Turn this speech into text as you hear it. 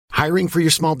Hiring for your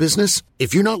small business?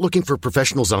 If you're not looking for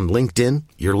professionals on LinkedIn,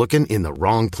 you're looking in the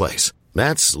wrong place.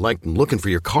 That's like looking for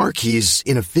your car keys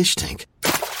in a fish tank.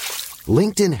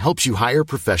 LinkedIn helps you hire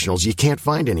professionals you can't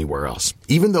find anywhere else,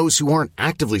 even those who aren't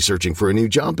actively searching for a new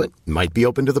job but might be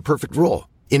open to the perfect role.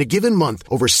 In a given month,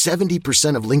 over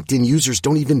 70% of LinkedIn users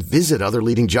don't even visit other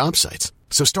leading job sites.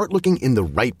 So start looking in the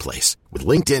right place. With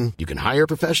LinkedIn, you can hire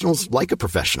professionals like a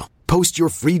professional. Post your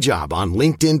free job on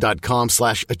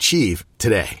linkedin.com/achieve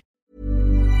today.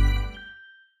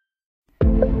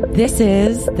 This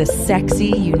is the Sexy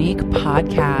Unique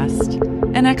Podcast,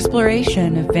 an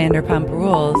exploration of Vanderpump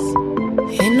Rules.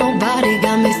 Ain't nobody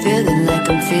got me feeling like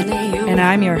I'm feeling you. And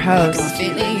I'm your host,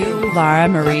 Laura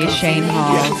Marie Shane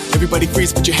Hall. Yeah, everybody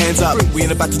freeze, put your hands up. We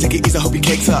ain't about to take it easy, hope your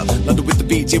cake's up. London with the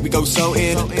beach, here we go so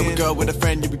in. Then we go with a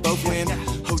friend, you we both win.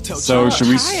 Hotel So should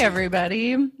we? Hi,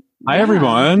 everybody. Hi,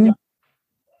 everyone.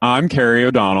 I'm Carrie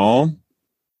O'Donnell.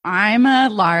 I'm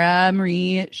Laura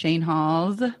Marie Shane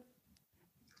Halls.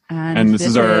 And this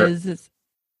is our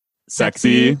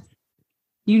Sexy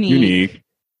Unique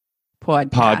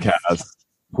Podcast.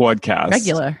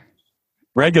 Regular.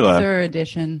 Sir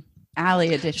edition.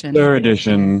 Alley edition. Sir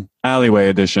edition. Alleyway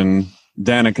edition.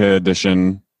 Danica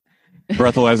edition.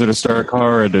 Breathalyzer to start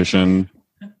car edition.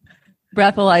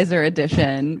 Breathalyzer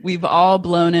edition. We've all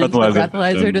blown into the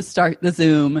breathalyzer to start the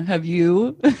Zoom. Have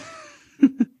you?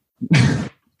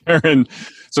 Karen.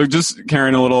 So just,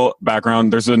 Karen, a little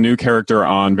background. There's a new character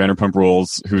on Vanderpump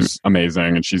Rules who's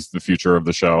amazing, and she's the future of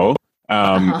the show.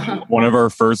 One of our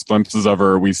first glimpses of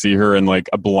her, we see her in like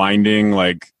a blinding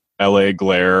like LA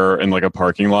glare in like a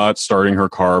parking lot, starting her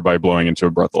car by blowing into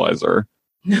a breathalyzer.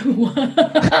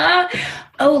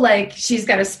 Oh, like she's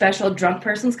got a special drunk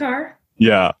person's car?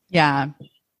 Yeah. Yeah.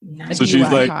 Nice. So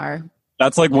she's like, car.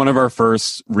 That's like one of our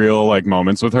first real like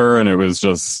moments with her, and it was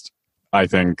just, I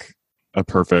think, a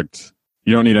perfect.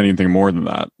 You don't need anything more than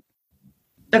that.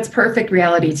 That's perfect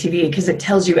reality TV because it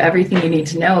tells you everything you need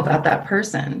to know about that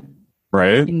person.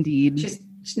 Right? Indeed.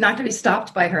 She's not going to be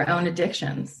stopped by her own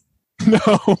addictions.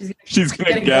 No, she's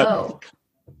going to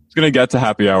get to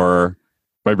happy hour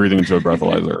by breathing into a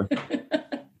breathalyzer.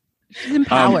 She's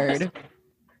empowered.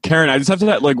 Karen, I just have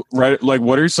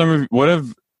to what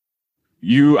have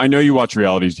you? I know you watch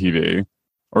reality TV,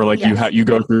 or like yes. you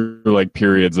go through like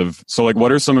periods of. So like,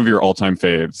 what are some of your all-time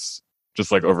faves? Just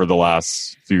like over the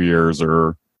last few years,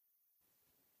 or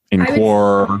in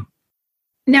core.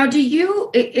 Now,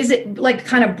 is it like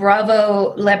kind of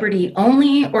Bravo celebrity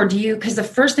only, or do you, because the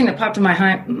first thing that popped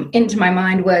into my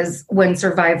mind was when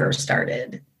Survivor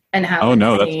started and how. Oh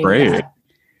no, that's great.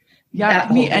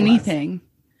 That me anything.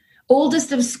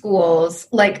 Oldest of schools.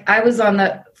 Like I was on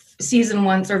the season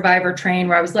 1 Survivor train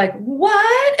where I was like,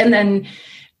 what? And then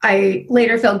I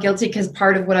later felt guilty because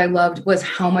part of what I loved was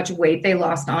how much weight they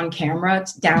lost on camera,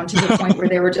 down to the point where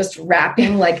they were just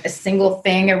wrapping like a single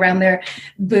thing around their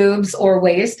boobs or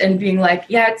waist and being like,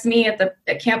 yeah, it's me at the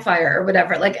campfire or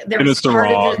whatever. Like there was part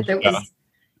of it that was,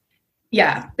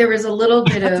 there was a little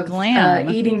bit of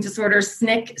eating disorder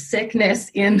sickness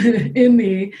in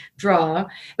the draw.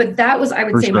 But that was, I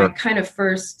would say, my kind of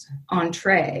first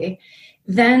entree.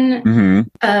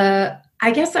 Then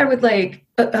I guess I would like,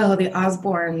 the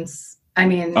Osbournes. I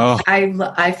mean,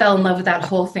 I fell in love with that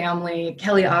whole family.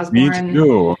 Kelly Osbourne. Me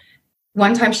too.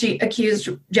 One time she accused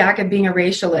Jack of being a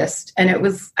racialist. And it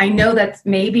was, I know that's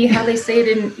maybe how they say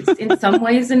it in some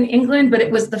ways in England, but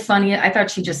it was the funniest. I thought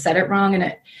she just said it wrong.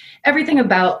 And everything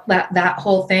about that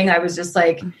whole thing, I was just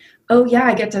like, oh yeah,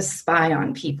 I get to spy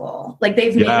on people. Like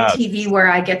they've made TV where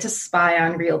I get to spy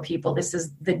on real people. This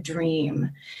is the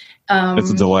dream. It's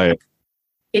a delight.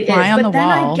 It Fly is. on But the then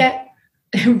wall. I get,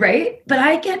 right? But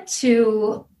I get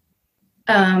to,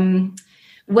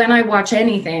 when I watch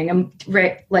anything,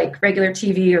 like regular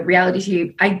TV or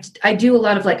reality TV, I do a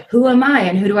lot of like, who am I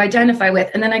and who do I identify with?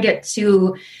 And then I get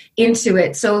too into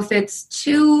it. So if it's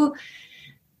too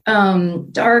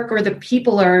dark or the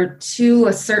people are too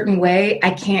a certain way,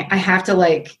 I have to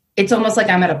like, it's almost like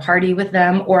I'm at a party with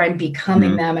them or I'm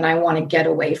becoming them and I want to get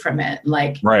away from it.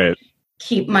 Like, right.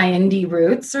 Keep my indie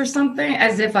roots or something,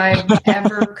 as if I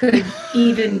ever could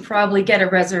even probably get a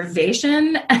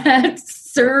reservation at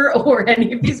Sir or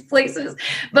any of these places.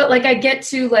 But like I get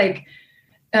to like,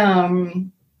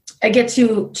 I get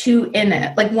too in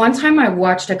it. Like one time I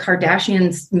watched a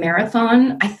Kardashians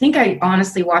marathon. I think I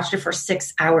honestly watched it for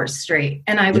 6 hours straight.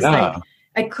 And I was like,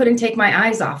 I couldn't take my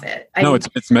eyes off it.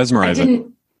 It's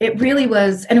mesmerizing. It really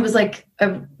was. And it was like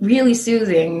a really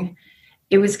soothing.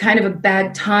 It was kind of a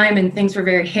bad time and things were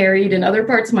very harried in other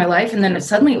parts of my life. And then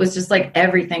suddenly it was just like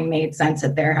everything made sense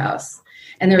at their house.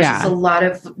 And there was just a lot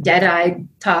of dead-eyed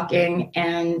talking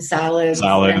and salads.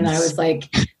 And I was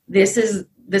like, this is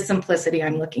the simplicity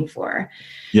I'm looking for.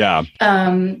 Yeah.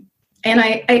 And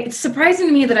it's surprising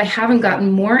to me that I haven't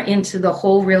gotten more into the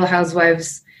whole Real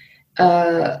Housewives,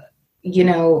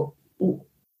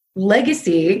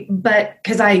 legacy, but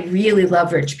because I really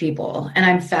love rich people and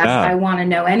I'm I want to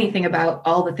know anything about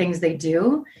all the things they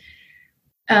do.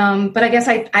 But I guess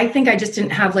I think I just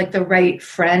didn't have like the right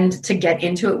friend to get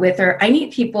into it with her. I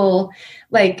need people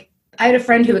like, I had a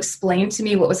friend who explained to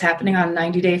me what was happening on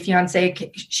 90 Day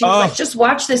Fiancé. She was like, just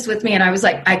watch this with me. And I was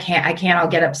like, I can't, I'll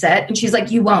get upset. And she's like,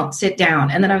 you won't, sit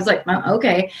down. And then I was like, oh,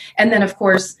 okay. And then of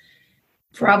course,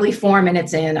 probably 4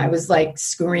 minutes in, I was like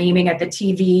screaming at the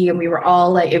TV and we were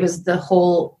all like, it was the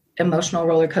whole emotional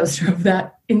roller coaster of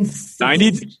that.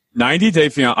 90 Day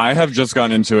Fiancé. I have just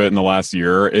gotten into it in the last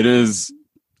year. It is,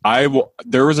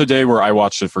 there was a day where I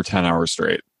watched it for 10 hours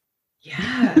straight.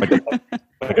 Yeah.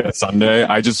 Like a Sunday.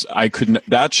 I couldn't,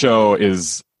 that show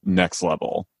is next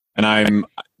level. And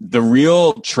the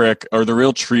real trick or the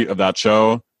real treat of that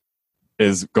show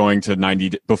is going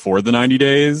to before the 90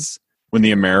 days when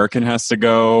the American has to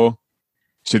go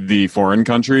to the foreign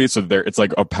country. So it's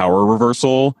like a power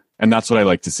reversal. And that's what I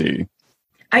like to see.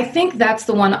 I think that's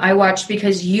the one I watched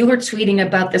because you were tweeting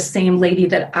about the same lady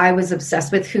that I was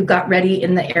obsessed with who got ready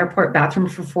in the airport bathroom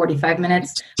for 45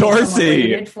 minutes.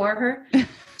 Darcy. For her.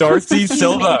 Darcy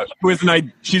Silva,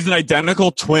 she's an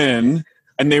identical twin,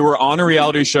 and they were on a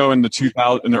reality show in the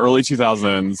early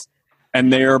 2000s,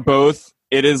 and they are both.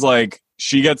 It is like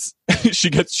she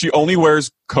only wears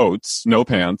coats, no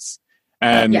pants,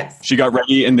 and she got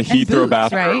ready in the Heathrow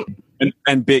bathroom, right?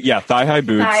 And thigh high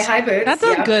boots. Thigh high boots. That's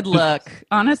a good look,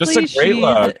 honestly. Just a great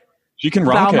look. She can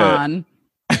rock Balmain.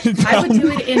 it. I would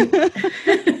do it in.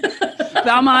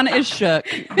 Balmain is shook.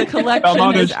 The collection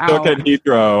Balmain is out. shook at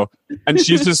Heathrow, and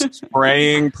she's just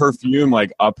spraying perfume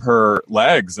like up her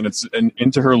legs and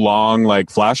into her long like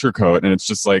flasher coat, and it's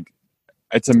just like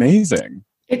it's amazing.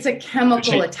 It's a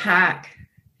chemical attack.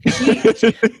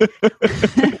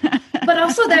 But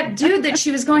also that dude that she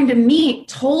was going to meet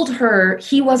told her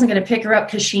he wasn't going to pick her up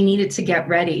because she needed to get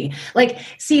ready. Like,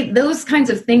 see, those kinds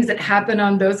of things that happen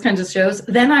on those kinds of shows,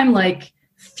 then I'm like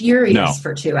furious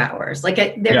for 2 hours. Like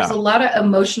there's a lot of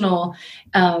emotional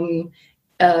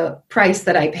price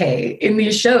that I pay in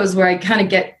these shows where I kind of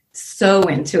get so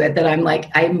into it that I'm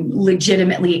like, I'm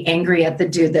legitimately angry at the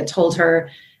dude that told her,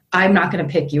 I'm not going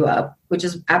to pick you up, which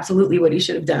is absolutely what he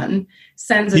should have done.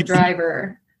 Sends a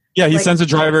driver. Yeah, he sends a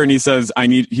driver and he says,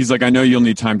 he's like, I know you'll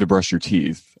need time to brush your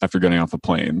teeth after getting off a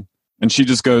plane. And she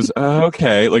just goes,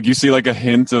 okay. Like you see like a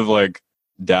hint of like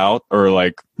doubt or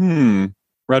like,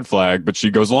 red flag, but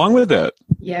she goes along with it.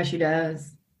 Yeah, she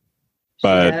does.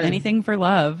 But anything for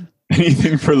love.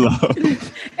 Anything for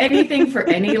love. Anything for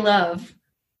any love.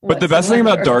 But the best thing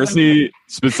about Darcy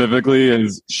specifically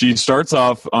is she starts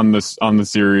off on the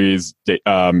series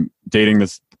dating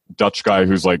this Dutch guy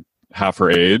who's like half her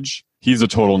age. He's a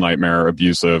total nightmare,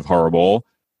 abusive, horrible.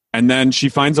 And then she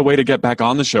finds a way to get back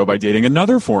on the show by dating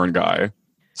another foreign guy.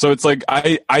 So it's like,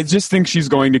 I just think she's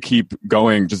going to keep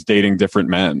going, just dating different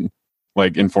men,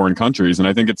 like in foreign countries. And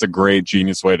I think it's a great,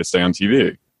 genius way to stay on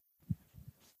TV.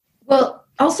 Well,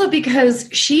 also because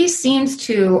she seems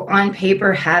to, on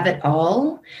paper, have it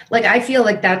all. Like, I feel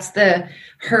like that's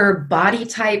her body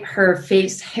type, her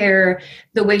face, hair,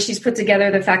 the way she's put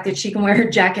together, the fact that she can wear her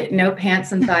jacket, no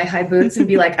pants, and thigh-high boots and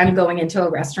be like, I'm going into a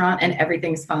restaurant and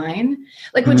everything's fine.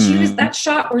 Like when she was, that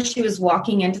shot where she was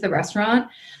walking into the restaurant,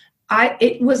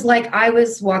 it was like I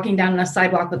was walking down a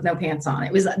sidewalk with no pants on.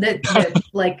 It was the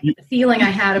like feeling I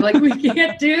had of like, we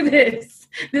can't do this.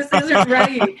 This isn't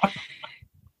right.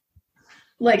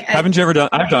 Like, haven't you ever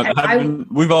done?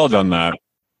 We've all done that.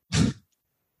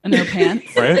 No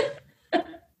pants, right?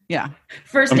 Yeah.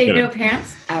 First date, no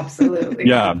pants. Absolutely.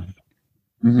 Yeah.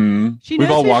 Mm-hmm. We've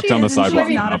all walked down the sidewalk.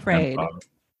 She's not afraid.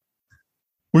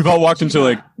 We've all walked into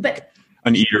like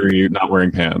an eatery, not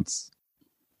wearing pants.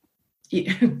 To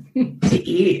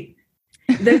eat.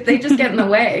 They just get in the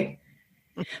way.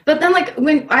 But then, like,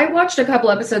 when I watched a couple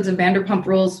episodes of Vanderpump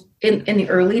Rules in the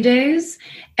early days,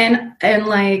 and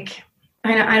like,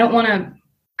 I don't want to.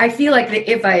 I feel like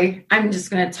that if I'm just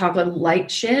going to talk a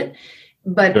light shit,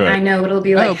 but I know it'll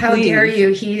be like, how dare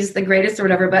you? He's the greatest or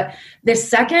whatever. But the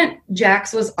second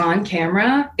Jax was on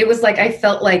camera, it was like I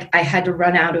felt like I had to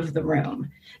run out of the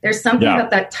room. There's something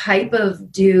about that type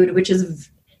of dude, which is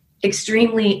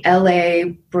extremely LA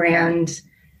brand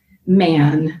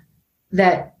man,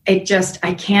 that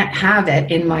I can't have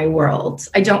it in my world.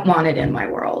 I don't want it in my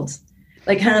world.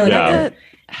 Like,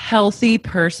 healthy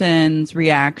person's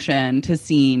reaction to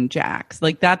seeing Jax.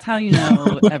 Like, that's how you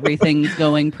know everything's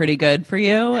going pretty good for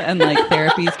you, and like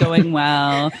therapy's going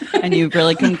well, and you've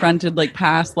really confronted like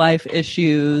past life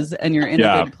issues, and you're in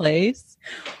a good place.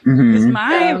 Because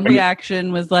my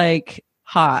reaction was like,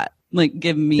 hot, like,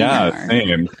 give me more.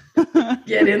 Same.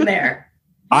 Get in there.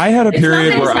 I had a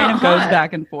period where it kind of goes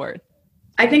back and forth.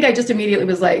 I think I just immediately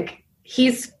was like,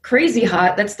 he's crazy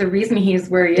hot. That's the reason he's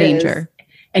where he is.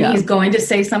 And he's going to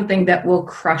say something that will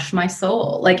crush my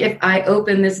soul. Like, if I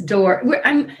open this door,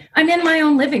 I'm in my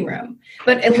own living room,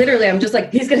 but literally I'm just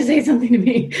like, he's going to say something to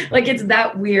me. Like, it's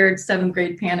that weird 7th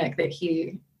grade panic that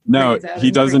he. No,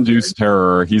 he does induce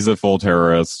terror. He's a full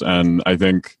terrorist. And I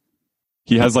think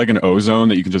he has like an ozone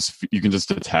that you can just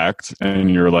detect, and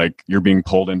you're being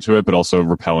pulled into it, but also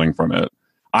repelling from it.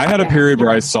 I had a period where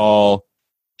I saw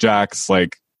Jax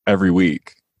like every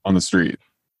week on the street.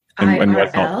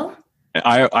 IRL?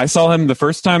 I saw him, the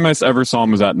first time I ever saw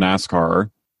him was at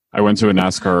NASCAR. I went to a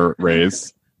NASCAR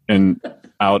race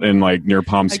out in like near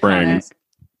Palm Springs.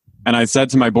 And I said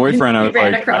to my boyfriend, I was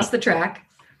ran like, across the track.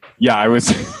 Yeah, I was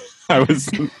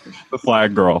the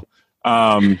flag girl.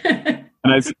 And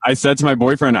I said to my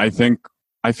boyfriend, I feel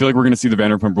like we're going to see the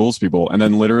Vanderpump Rules people. And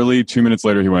then literally 2 minutes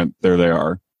later, he went, there they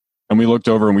are. And we looked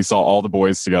over and we saw all the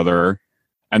boys together.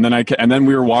 And then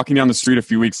we were walking down the street a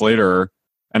few weeks later,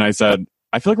 and I said,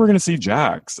 I feel like we're going to see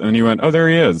Jax. And then he went, oh, there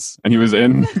he is. And he was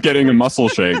in getting a muscle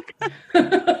shake.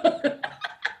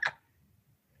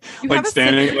 Like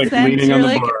standing, like leaning on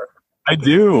the bar. I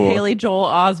do. Haley Joel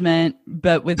Osment,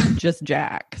 but with just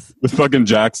Jax. With fucking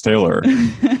Jax Taylor.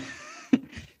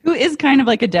 Who is kind of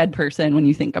like a dead person when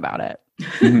you think about it.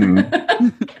 Mm-hmm.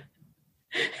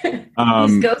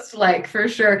 He's ghost-like for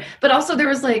sure. But also there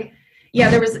was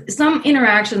some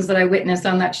interactions that I witnessed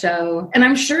on that show. And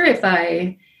I'm sure if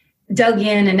I dug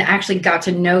in and actually got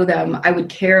to know them, I would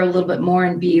care a little bit more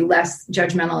and be less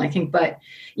judgmental, I think. But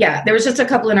yeah, there was just a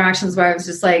couple interactions where I was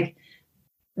just like,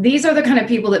 these are the kind of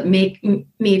people that make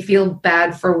me feel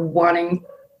bad for wanting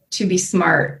to be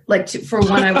smart. Like for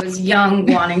when I was young,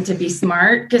 wanting to be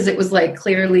smart, because it was like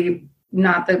clearly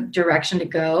not the direction to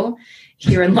go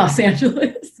here in Los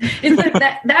Angeles. It's like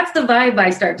that's the vibe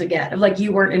I start to get of like,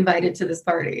 you weren't invited to this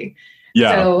party.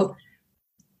 Yeah. So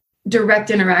direct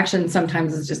interaction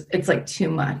sometimes is just, it's like too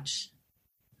much.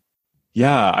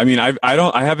 Yeah. I mean, I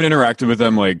haven't interacted with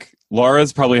them. Like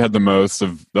Laura's probably had the most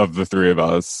of the three of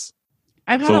us.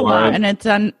 I've had a lot,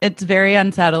 and it's very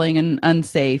unsettling and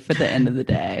unsafe at the end of the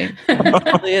day.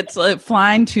 It's like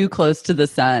flying too close to the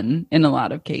sun in a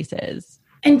lot of cases.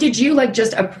 And did you like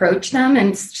just approach them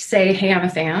and say, hey, I'm a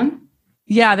fan?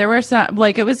 Yeah, there were some,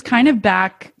 like, it was kind of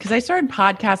back because I started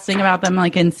podcasting about them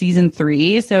like in season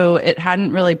 3. So it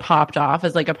hadn't really popped off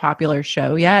as like a popular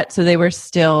show yet. So they were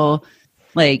still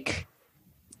like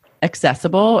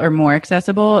accessible or more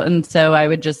accessible. And so I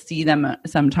would just see them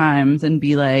sometimes and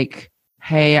be like,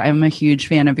 hey, I'm a huge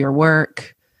fan of your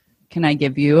work. Can I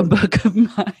give you a book of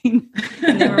mine?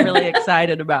 And they were really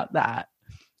excited about that.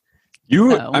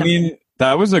 I mean,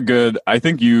 that was I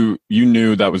think you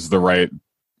knew that was the right,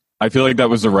 I feel like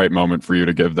that was the right moment for you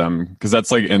to give them, because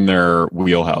that's like in their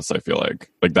wheelhouse. I feel like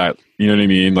that, you know what I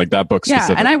mean? Like that book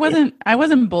specifically. Yeah, and I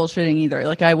wasn't bullshitting either.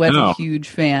 Like I was a huge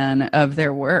fan of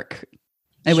their work.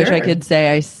 I wish I could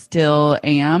say I still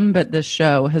am, but the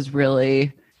show has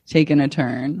really taken a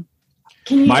turn.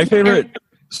 My favorite.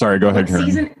 Sorry, go ahead, Karen.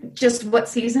 What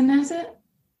season is it?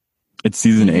 It's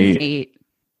season 8.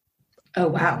 Oh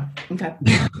wow! Okay.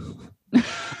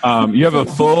 You have a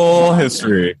full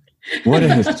history. What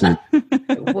a history!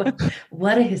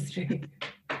 what a history!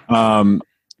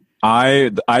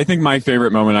 I think my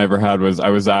favorite moment I ever had was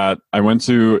I went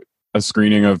to a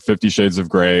screening of 50 Shades of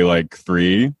Grey, like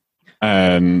 3,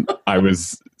 and I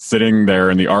was sitting there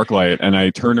in the ArcLight, and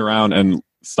I turned around and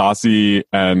Stassi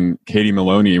and Katie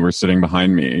Maloney were sitting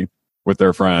behind me with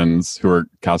their friends who are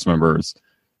cast members.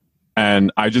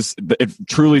 And it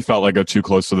truly felt like a too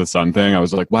close to the sun thing. I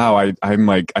was like, wow, I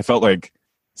felt like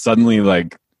suddenly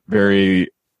like very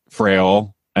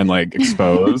frail and like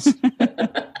exposed.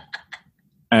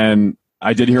 And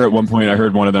I did hear at one point, I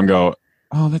heard one of them go,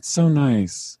 oh, that's so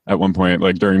nice at one point,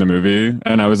 like during the movie.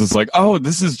 And I was just like, oh,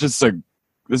 this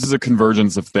is a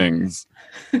convergence of things.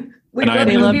 Wait, and I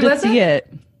love to see it.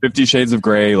 50 Shades of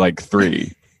Grey, like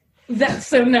 3. That's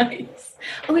so nice.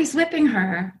 Oh, he's whipping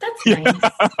her. That's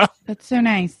nice. That's so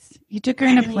nice. He took her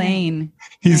in a plane.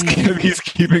 He's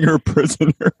keeping her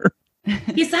prisoner.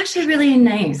 He's actually really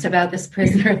nice about this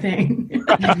prisoner thing.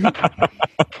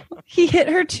 He hit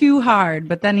her too hard,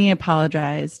 but then he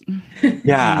apologized.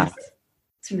 Yeah.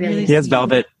 It's really he has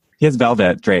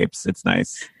velvet drapes. It's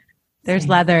nice. There's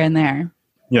leather in there.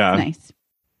 Yeah.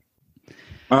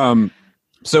 Nice.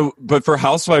 So, but for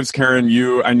Housewives, Karen,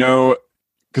 I know,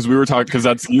 because we were talking,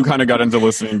 because you kind of got into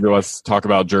listening to us talk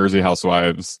about Jersey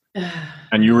Housewives,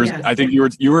 and you were, Yes. I think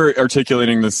you were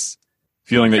articulating this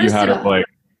feeling that you First had of of all, like,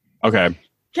 okay,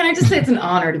 Can I just say it's an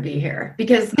honor to be here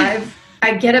because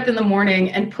I get up in the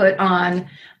morning and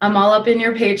I'm all up in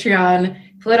your Patreon,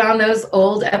 put on those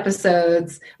old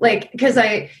episodes, like, because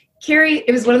Carrie,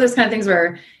 it was one of those kind of things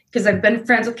where, because I've been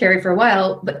friends with Carrie for a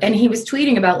while, and he was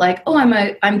tweeting about like, oh,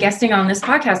 I'm guesting on this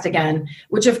podcast again,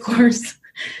 which of course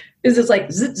is just like,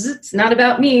 it's not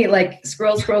about me, like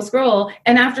scroll.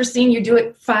 And after seeing you do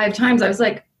it 5 times, I was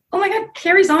like, oh my God,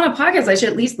 Carrie's on a podcast. I should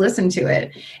at least listen to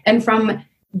it. And from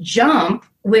Jump,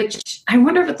 which I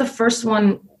wonder if the first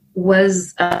one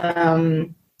was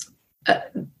the Of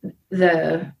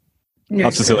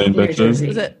Sicilian Bitches.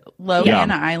 Was it Logan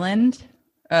Island?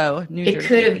 Oh, New Jersey. It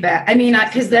could have been. I mean,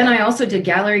 because then I also did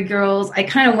Gallery Girls. I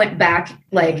kind of went back,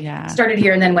 started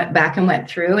here and then went back and went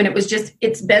through. And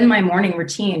it's been my morning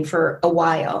routine for a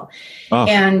while. Oh.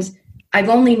 And I've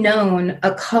only known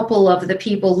a couple of the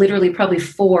people, literally probably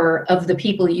 4 of the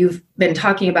people you've been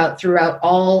talking about throughout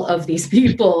all of these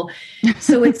people.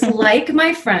 So it's like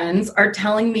my friends are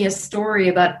telling me a story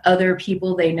about other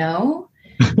people they know.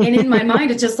 And in my mind,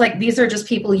 it's just like, these are just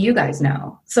people you guys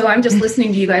know. So I'm just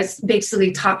listening to you guys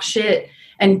basically talk shit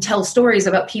and tell stories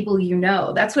about people you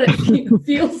know. That's what it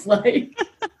feels like.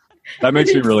 That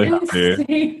makes me really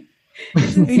happy.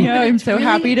 Yeah, I'm so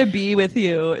happy to be with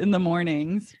you in the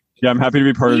mornings. Yeah, I'm happy to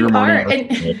be part of your morning.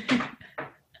 And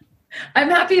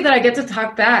I'm happy that I get to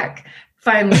talk back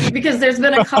finally, because there's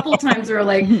been a couple times where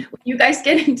like when you guys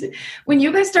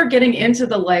start getting into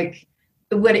the like,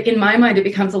 what in my mind it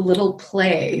becomes a little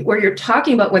play where you're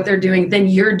talking about what they're doing, then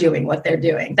you're doing what they're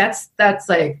doing. That's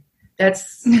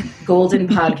golden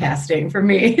podcasting for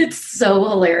me. It's so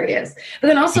hilarious. But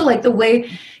then also like the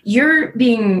way you're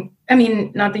being, I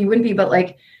mean, not that you wouldn't be, but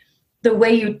like the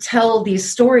way you tell these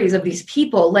stories of these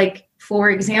people, like for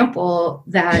example,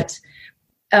 that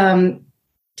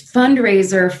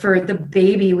fundraiser for the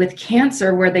baby with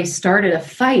cancer where they started a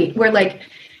fight where like,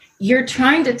 you're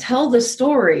trying to tell the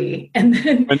story, and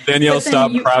then when Danielle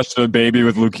Staub crashed a baby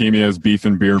with leukemia's beef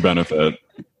and beer benefit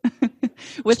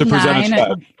with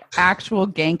 9 actual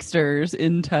gangsters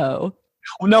in tow.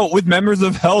 No, with members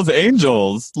of Hell's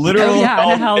Angels, literally. Oh, yeah,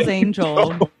 and a Hell's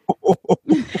Angel.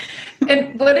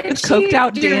 And what did she coked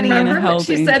out Danny and a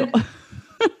Hell's Angel.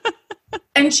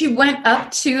 And she went up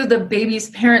to the baby's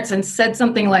parents and said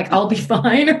something like, "I'll be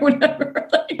fine" or whatever.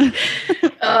 Like,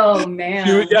 oh man.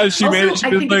 She was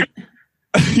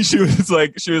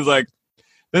like,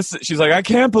 this. She's like, I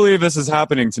can't believe this is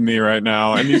happening to me right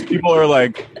now. And these people are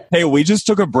like, hey, we just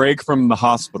took a break from the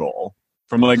hospital,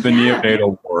 from like the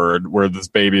neonatal ward where this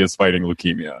baby is fighting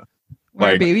leukemia.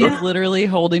 Where baby is literally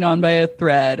holding on by a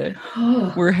thread.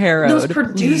 We're harrowed. Those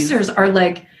producers are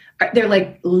like, they're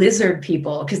like lizard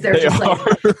people because they're just like,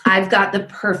 I've got the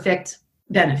perfect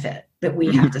benefit that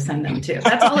we have to send them to.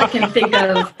 That's all I can think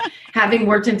of. Having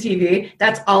worked in TV,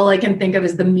 that's all I can think of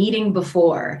is the meeting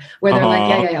before where they're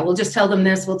like, yeah, we'll just tell them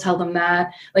this, we'll tell them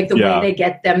that. Like the way they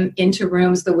get them into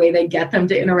rooms, the way they get them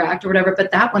to interact or whatever. But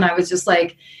that one I was just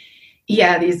like,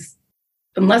 yeah,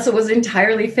 unless it was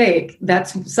entirely fake,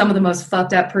 that's some of the most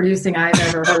fucked up producing I've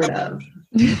ever heard of.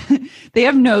 They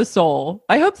have no soul.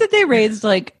 I hope that they raised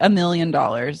like $1 million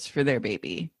for their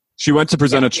baby. She went to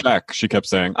present a check. She kept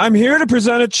saying, I'm here to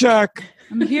present a check.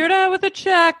 I'm here with a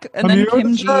check. And then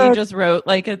Kim G just wrote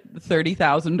like a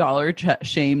 $30,000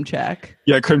 shame check.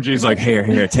 Yeah, Kim G's like,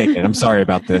 here, take it. I'm sorry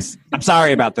about this.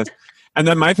 And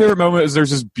then my favorite moment is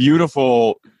there's this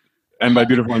beautiful, and by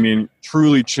beautiful I mean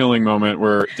truly chilling moment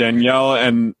where Danielle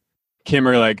and Kim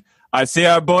are like, I see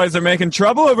our boys are making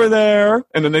trouble over there.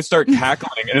 And then they start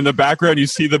cackling. And in the background, you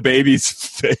see the baby's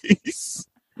face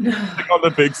like on the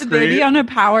big screen. The baby on a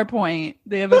PowerPoint.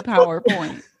 They have a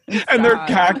PowerPoint. And they're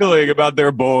cackling about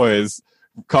their boys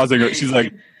causing her. She's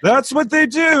like, that's what they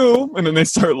do. And then they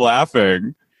start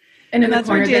laughing. And that's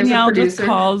where Danielle just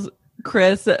calls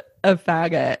Chris a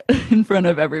faggot in front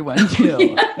of everyone, too.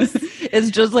 Yes. It's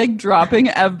just like dropping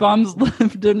F-bombs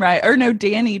left and right. Or no,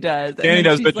 Danny does. Danny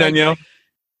does, but like, Danielle...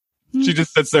 She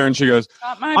just sits there and she goes,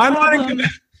 I'm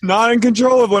not in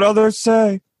control of what others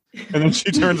say. And then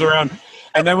she turns around.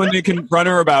 And then when they confront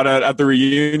her about it at the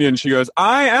reunion, she goes,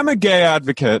 I am a gay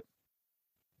advocate.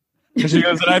 And she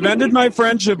goes, and I've ended my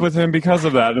friendship with him because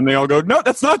of that. And they all go, no,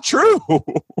 that's not true.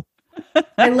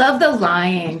 I love the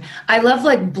lying. I love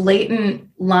like blatant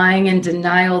lying and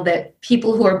denial that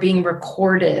people who are being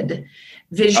recorded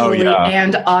visually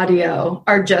and audio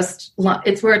are just,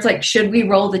 it's where it's like, should we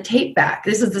roll the tape back?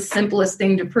 This is the simplest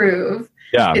thing to prove.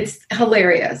 Yeah. It's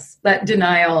hilarious, that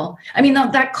denial. I mean,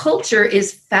 that culture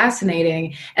is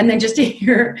fascinating. And then just to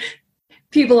hear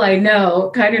people I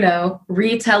know, kind of know,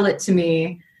 retell it to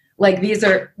me. Like,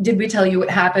 did we tell you what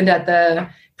happened at the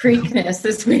Preakness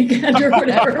this weekend or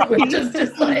whatever? Which is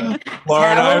just like,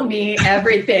 tell me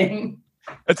everything.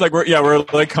 It's like we're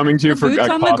like coming to you for boots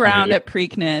on the coffee. ground at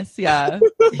Preakness. Yeah.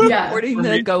 Reporting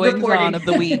the goings on of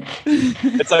the week.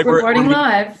 It's like reporting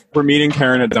live. We're meeting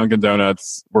Karen at Dunkin'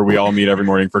 Donuts, where we all meet every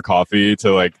morning for coffee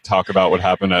to like talk about what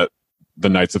happened at the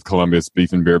Knights of Columbus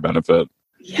Beef and Beer benefit.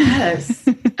 Yes,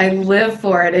 I live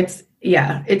for it.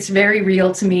 It's very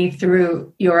real to me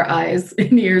through your eyes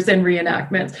and ears and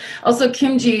reenactments. Also,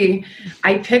 Kim Ji,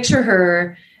 I picture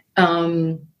her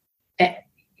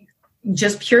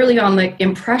just purely on the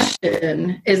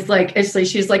impression is like, it's like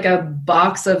she's like a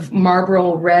box of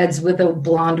Marlboro Reds with a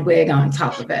blonde wig on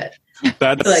top of it.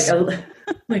 That's like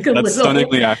a that's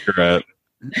stunningly accurate.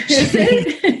 Is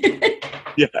it?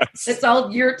 Yes. It's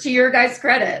all to your guys'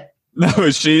 credit. No,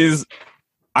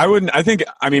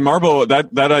 I mean, Marlboro,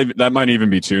 that might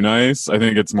even be too nice. I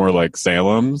think it's more like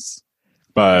Salem's.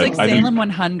 But it's like Salem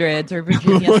 100s or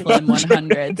Virginia Slim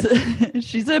 100s.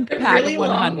 She's a pack really of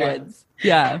 100s.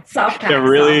 Yeah. Soft pack. Yeah,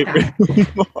 really.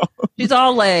 She's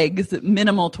all legs,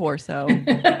 minimal torso.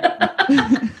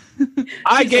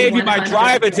 I gave you my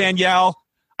driver, Danielle.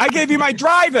 I gave you my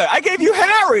driver. I gave you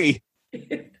Harry.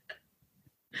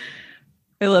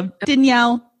 I love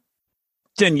Danielle.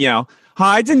 Danielle.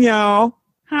 Hi, Danielle.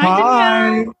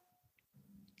 Hi,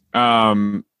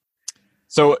 Danielle.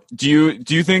 So do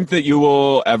you think that you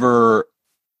will ever?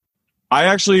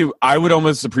 I would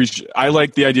almost appreciate. I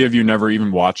like the idea of you never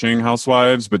even watching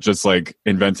Housewives, but just like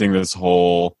inventing this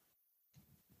whole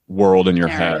world in your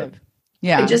head.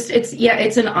 Yeah,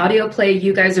 it's an audio play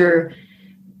you guys are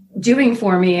doing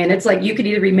for me, and it's like you could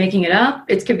either be making it up,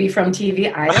 it could be from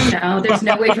TV. I don't know. There's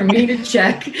no way for me to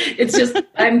check. It's just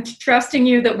I'm trusting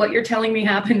you that what you're telling me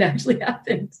actually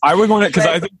happened. I would want it because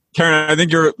I think, Karen, I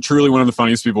think you're truly one of the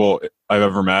funniest people I've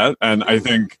ever met, and I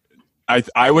think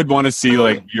I would want to see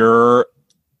like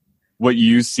what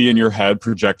you see in your head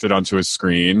projected onto a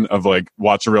screen of like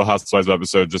watch a Real Housewives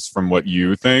episode just from what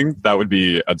you think. That would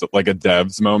be like a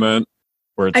Devs moment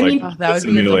where it's that would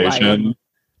simulation.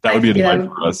 That would be a delight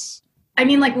for us. I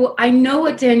mean, like, well, I know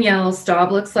what Danielle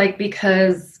Staub looks like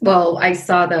because, well, I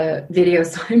saw the video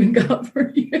Simon got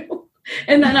for you.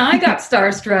 And then I got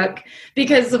starstruck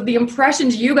because of the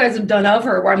impressions you guys have done of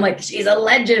her where I'm like, she's a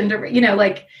legend, or, you know,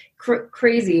 like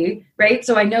crazy, right?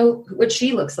 So I know what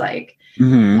she looks like.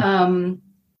 Mm-hmm.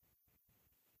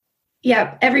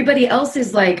 Yeah, everybody else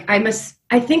is like,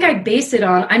 I think I base it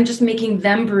on, I'm just making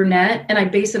them brunette, and I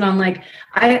base it on like,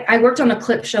 I worked on a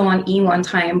clip show on E! one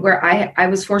time where I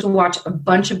was forced to watch a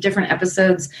bunch of different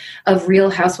episodes of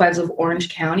Real Housewives of Orange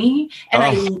County.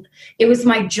 And it was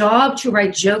my job to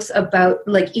write jokes about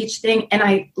like each thing. And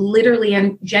I literally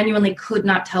and genuinely could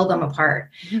not tell them apart.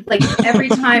 Like every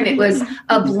time it was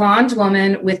a blonde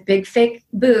woman with big fake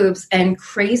boobs and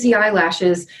crazy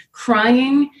eyelashes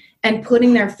crying and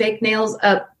putting their fake nails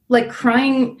up, like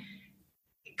crying,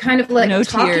 kind of like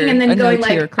talking and then going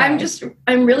like,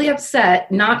 I'm really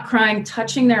upset, not crying,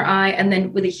 touching their eye, and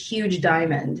then with a huge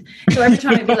diamond. So every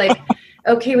time I'd be like,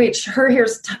 okay, wait, her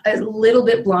hair's a little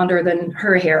bit blonder than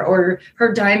her hair, or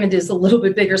her diamond is a little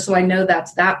bit bigger, so I know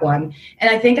that's that one. And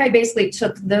I think I basically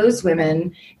took those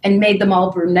women and made them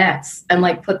all brunettes and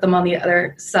like put them on the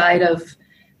other side of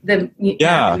the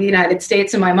United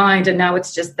States in my mind, and now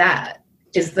it's just that.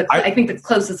 I think the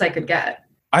closest I could get.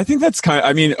 I think that's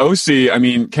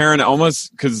Karen,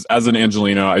 almost because as an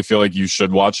Angelino, I feel like you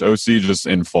should watch OC just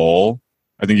in full.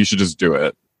 I think you should just do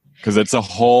it because it's a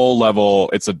whole level.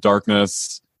 It's a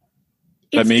darkness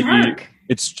that maybe dark.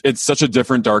 It's such a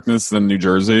different darkness than New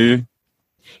Jersey.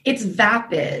 It's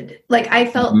vapid. Like I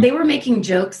felt they were making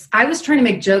jokes. I was trying to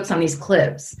make jokes on these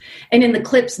clips, and in the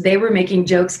clips they were making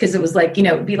jokes because it was like, you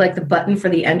know, it'd be like the button for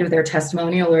the end of their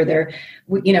testimonial or their,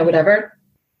 you know, whatever.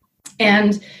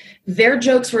 And their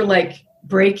jokes were like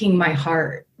breaking my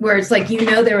heart, where it's like, you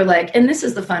know, they were like, and this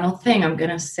is the final thing I'm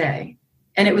going to say.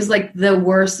 And it was like the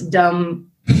worst,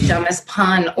 dumbest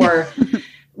pun or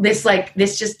this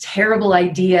just terrible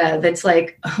idea. That's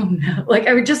like, oh no, like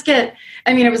I would just get,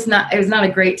 I mean, it was not a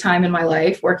great time in my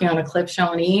life working on a clip show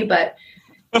on E! But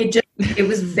it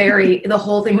was the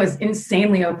whole thing was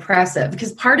insanely oppressive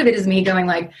because part of it is me going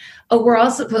like, oh, we're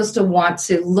all supposed to want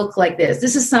to look like this.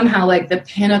 This is somehow like the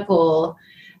pinnacle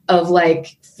of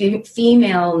like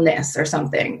femaleness or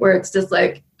something, where it's just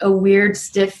like a weird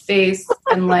stiff face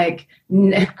and like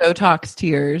Botox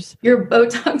tears. Your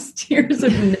Botox tears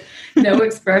of no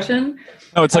expression.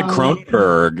 No, it's like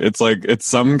Cronenberg. It's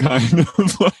some kind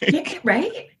of like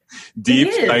right?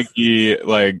 deep psyche.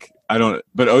 Like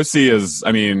but OC's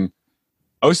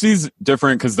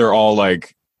different because they're all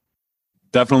like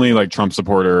definitely like Trump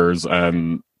supporters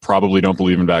and probably don't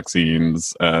believe in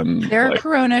vaccines, and they're like,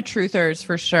 Corona truthers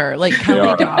for sure. Like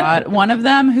Kelly Dodd, one of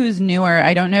them who's newer.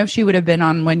 I don't know if she would have been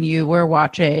on when you were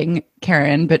watching,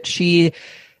 Karen, but she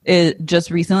just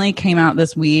recently came out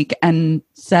this week and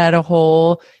gave a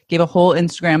whole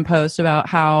Instagram post about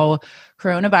how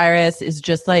coronavirus is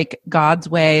just like God's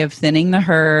way of thinning the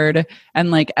herd, and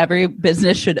like every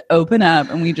business should open up,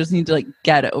 and we just need to like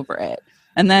get over it.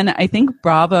 And then I think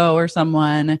Bravo or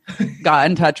someone got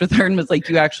in touch with her and was like,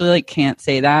 you actually like can't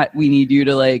say that. We need you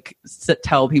to like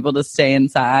tell people to stay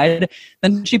inside.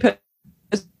 Then she put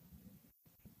a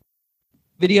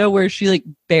video where she like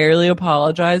barely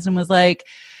apologized and was like,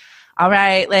 all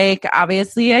right, like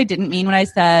obviously I didn't mean what I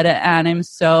said, and I'm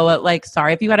so like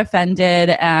sorry if you got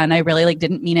offended, and I really like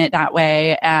didn't mean it that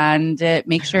way, and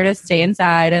make sure to stay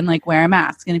inside and like wear a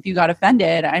mask, and if you got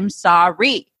offended, I'm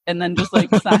sorry. And then just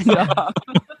like signed off.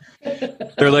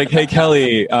 They're like, hey,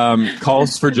 Kelly,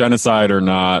 calls for genocide are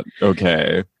not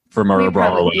okay for Mara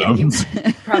Bravo-Williams.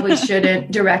 Probably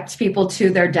shouldn't direct people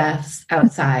to their deaths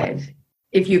outside.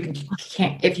 If you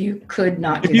could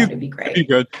not do that, it'd be great. Be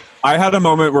good. I had a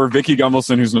moment where Vicky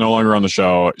Gunvalson, who's no longer on the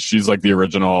show, she's like the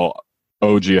original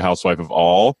OG housewife of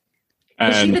all.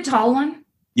 And is she the tall one?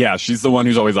 Yeah, she's the one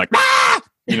who's always like, ah!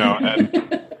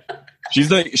 And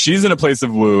She's in a place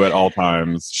of woo at all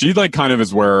times. She like kind of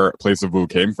is where place of woo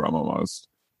came from almost.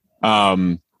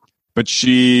 But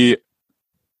she,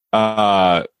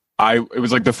 it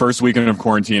was like the first weekend of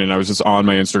quarantine, and I was just on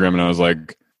my Instagram, and I was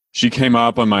like, she came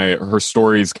up on her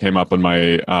stories came up on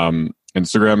my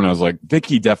Instagram, and I was like,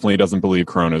 Vicky definitely doesn't believe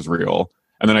Corona is real.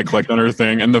 And then I clicked on her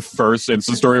thing, and the first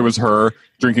Insta story was her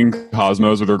drinking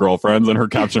Cosmos with her girlfriends, and her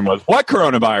caption was, what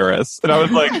coronavirus? And I was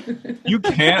like, you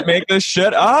can't make this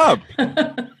shit up.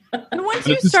 And once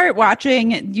you start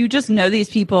watching, you just know these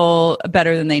people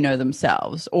better than they know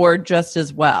themselves, or just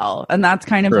as well. And that's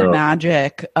kind of the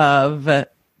magic of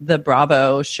the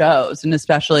Bravo shows. And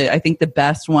especially, I think the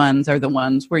best ones are the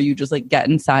ones where you just like get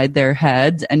inside their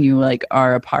heads and you like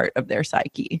are a part of their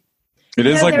psyche. It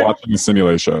is like watching a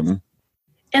simulation.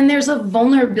 And there's a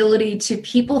vulnerability to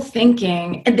people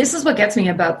thinking, and this is what gets me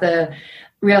about the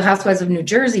Real Housewives of New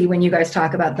Jersey when you guys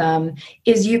talk about them,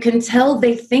 is you can tell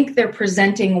they think they're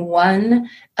presenting one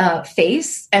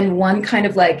face and one kind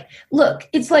of like, look,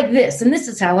 it's like this, and this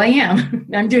is how I am.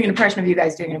 I'm doing an impression of you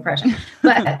guys doing an impression.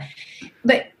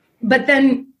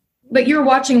 But you're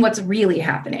watching what's really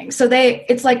happening. So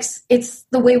it's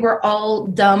the way we're all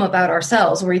dumb about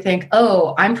ourselves, where we think,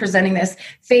 oh, I'm presenting this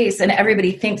face and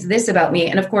everybody thinks this about me.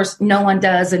 And of course, no one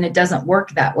does, and it doesn't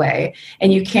work that way.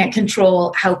 And you can't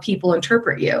control how people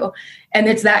interpret you. And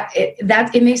it's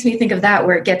it makes me think of that,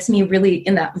 where it gets me really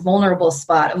in that vulnerable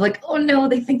spot of like, oh no,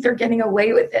 they think they're getting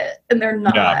away with it, and they're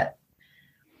not. Yeah.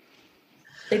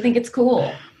 They think it's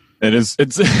cool. It is.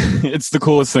 It's the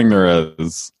coolest thing there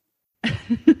is.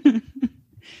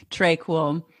 Trey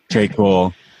cool.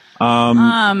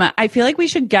 I feel like we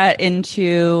should get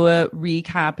into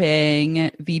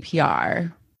recapping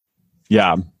VPR.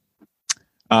 Yeah.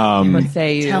 What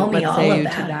say you? Tell me what all say of you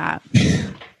that. to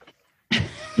that?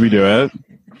 Do we do it?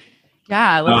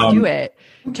 Yeah, let's do it.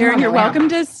 Karen, you're welcome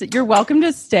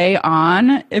to stay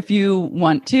on if you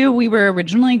want to. We were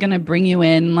originally going to bring you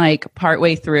in like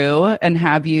partway through and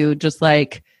have you just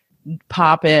like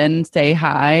pop in, say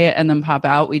hi, and then pop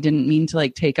out. We didn't mean to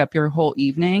like take up your whole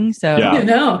evening. So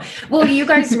no. Well, you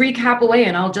guys recap away,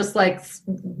 and I'll just like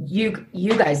you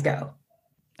guys go.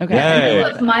 Okay.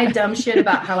 With my dumb shit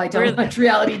about how I don't watch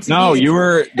reality TV. No, you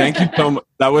were. Thank you so much.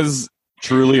 That was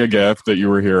truly a gift that you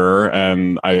were here,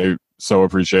 and I so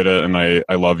appreciate it, and I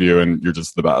love you, and you're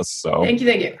just the best. So thank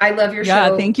you. I love your show.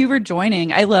 Yeah, thank you for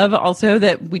joining. I love also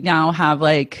that we now have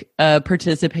like a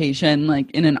participation like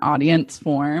in an audience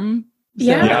form. So,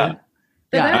 yeah.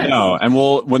 I know. And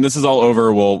when this is all over,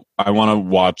 I want to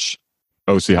watch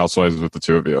OC Housewives with the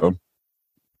two of you.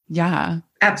 Yeah,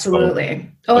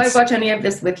 absolutely. I'd watch any of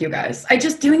this with you guys.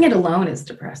 Doing it alone is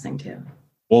depressing too.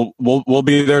 We'll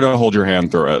be there to hold your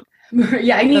hand through it.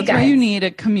 Yeah, I need That's guys. why you need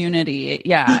a community.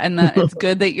 Yeah, and it's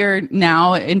good that you're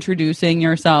now introducing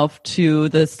yourself to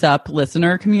the SUP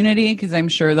listener community, because I'm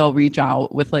sure they'll reach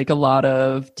out with like a lot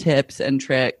of tips and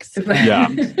tricks. Yeah.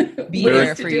 be ways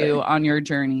there to for do you it. on your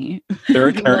journey. They're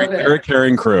a, Love it. they're a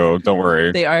caring crew. Don't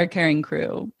worry. They are a caring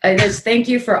crew. I just thank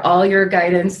you for all your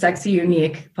guidance, Sexy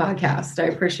Unique podcast. I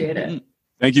appreciate it.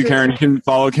 Thank you, Karen. You can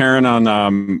follow Karen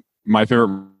on My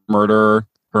Favorite Murder,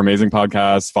 her amazing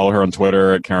podcast. Follow her on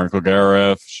Twitter at Karen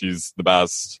Kilgariff. She's the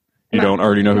best. You don't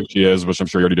already know who she is, which I'm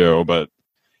sure you already do, but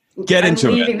get into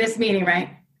I'm it. leaving this meeting, right?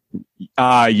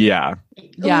 Yeah.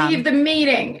 Yeah. Leave the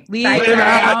meeting. Leave, Bye, guys.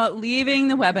 now, leaving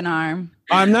the webinar.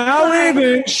 I'm now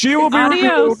leaving. She will be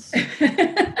Adios.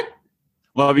 removed.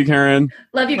 Love you, Karen.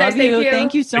 Love you guys. Love you. Thank you.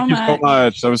 Thank you so Thank you much. so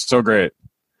much. That was so great.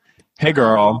 Hey,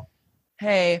 girl.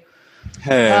 Hey.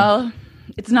 Hey. Well,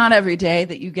 it's not every day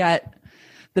that you get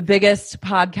the biggest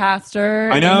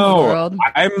podcaster I in the know. world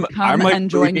I'm come like and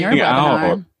join your freaking out.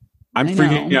 webinar. I'm I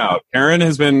freaking know. out. Karen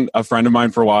has been a friend of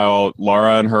mine for a while.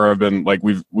 Laura and her have been like,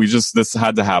 this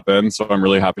had to happen. So I'm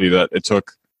really happy that it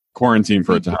took quarantine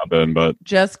for it to happen. But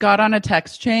Just got on a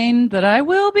text chain that I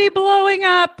will be blowing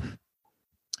up.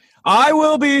 I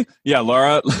will be,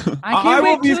 Laura. I can't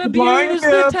will wait be to supplying abuse the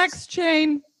gifts. text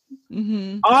chain.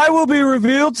 Hmm. I will be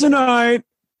revealed tonight.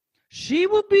 She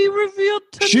will be revealed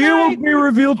tonight. She will be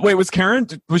revealed. Wait, was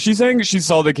she saying she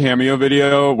saw the cameo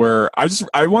video where I'm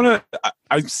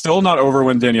still not over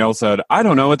when Danielle said, I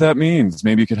don't know what that means.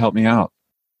 Maybe you could help me out.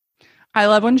 I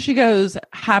love when she goes,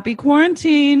 happy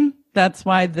quarantine. That's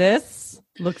why this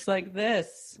looks like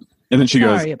this. And then she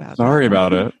Sorry goes, about sorry that."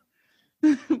 about it.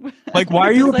 Like, why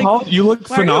are you Like, you look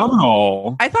why are you-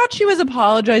 phenomenal. I thought she was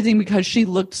apologizing because she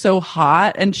looked so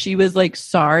hot and she was like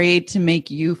sorry to make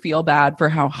you feel bad for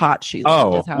how hot she looked.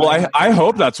 Oh, is how well, I I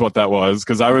hope that's what that was,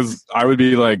 because I would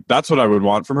be like, that's what I would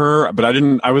want from her. But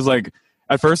I was like,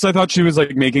 at first I thought she was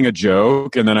like making a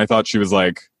joke, and then I thought she was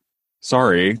like,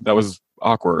 sorry, that was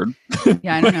awkward.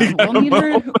 Yeah, I don't know. I We'll don't need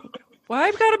know. her. Well,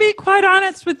 I've got to be quite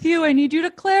honest with you. I need you to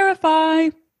clarify.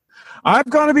 I've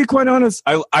got to be quite honest.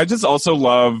 I just also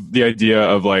love the idea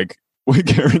of like what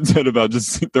Karen said about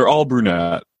just they're all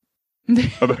brunette.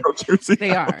 About Jersey.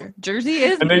 They are. Jersey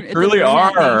is. And they it's a really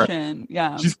brunette are. nation.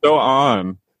 Yeah. She's so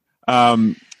on.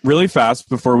 Really fast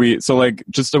before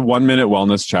just a 1 minute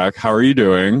wellness check. How are you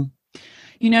doing?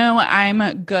 You know,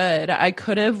 I'm good. I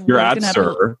could have You're at woken up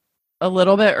Sir. a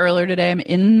little bit earlier today. I'm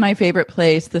in my favorite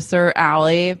place, the Sir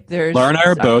Alley. There's Laura and I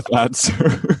are both at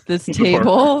Sir. this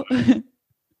table.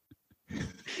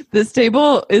 This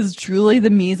table is truly the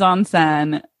mise en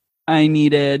scène I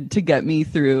needed to get me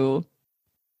through.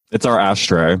 It's our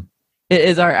ashtray. It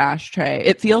is our ashtray.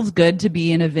 It feels good to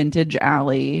be in a vintage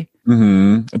alley.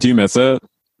 Mm-hmm. Do you miss it?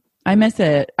 I miss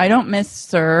it. I don't miss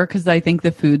Sir because I think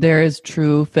the food there is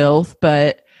true filth,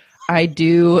 but I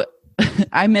do.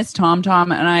 I miss Tom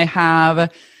Tom, and I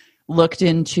have looked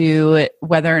into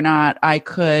whether or not I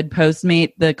could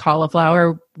Postmate the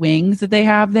cauliflower wings that they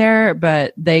have there,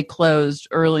 but they closed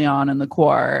early on in the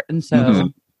quarter, and so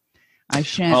I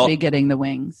shan't be getting the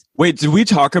wings. Wait, did we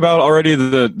talk about already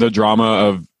the drama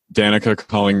of Danica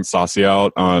calling Saucy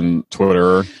out on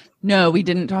Twitter? No, we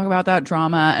didn't talk about that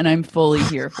drama, and I'm fully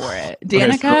here for it. Okay,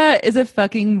 Danica is a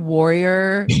fucking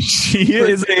warrior. She for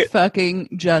is a fucking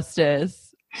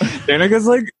justice. Danica's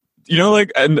like, you know, like,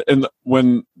 and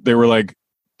when they were like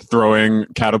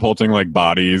catapulting like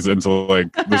bodies into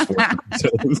like this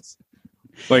fortress.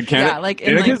 Like, like in like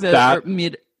Danica's the that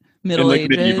Middle in like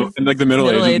Ages. the Middle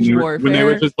Ages Age when they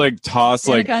would warfare. just like toss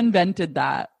like Danica invented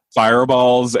that.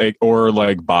 fireballs or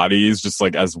like bodies just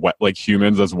like as like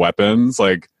humans as weapons.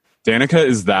 Like Danica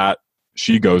is that,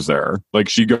 she goes there, like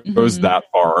she goes that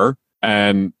far,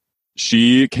 and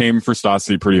she came for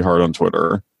Stassi pretty hard on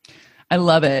Twitter. I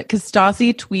love it because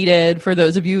Stassi tweeted, for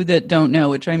those of you that don't know,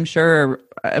 which I'm sure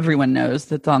everyone knows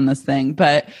that's on this thing,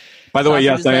 but By the way, Stassi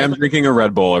yes, was I like, am drinking a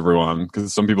Red Bull, everyone,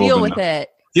 because some people deal have with been it.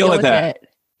 Deal with it.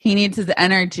 He needs his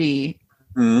energy.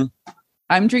 Mhm.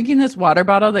 I'm drinking this water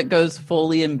bottle that goes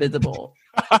fully invisible.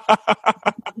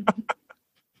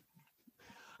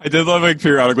 I did love like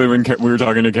periodically when we were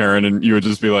talking to Karen, and you would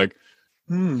just be like,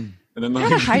 and then I like,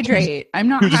 gotta hydrate. I'm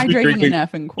not You'd just be hydrating drinking-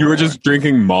 enough in you were quarter. just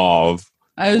drinking mauve.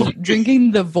 I was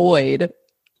drinking the void.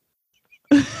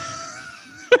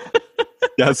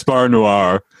 Gaspar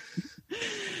Noir.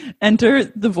 Enter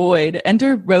the void.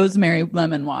 Enter rosemary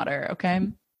lemon water. Okay.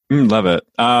 Love it.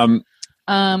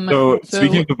 So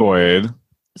speaking of the void,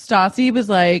 Stassi was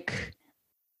like,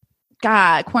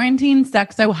 God, quarantine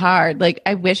sucks so hard. Like,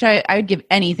 I wish I would give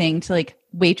anything to like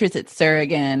waitress at Sir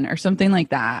again or something like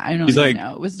that. I don't She's even like-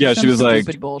 know. It was yeah, some she was like-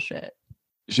 stupid bullshit.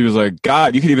 she was like,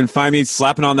 God, you could even find me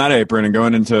slapping on that apron and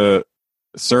going into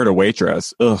Sir to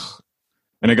waitress. Ugh.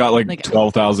 And it got like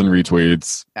 12,000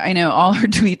 retweets. I know all her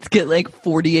tweets get like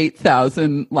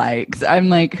 48,000 likes. I'm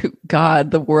like, God,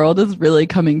 the world is really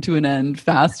coming to an end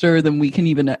faster than we can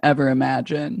even ever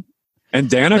imagine. And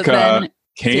Danica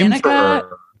came for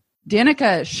her.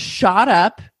 Danica shot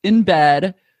up in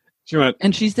bed. She went,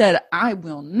 and she said, I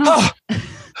will not.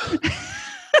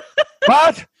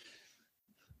 What?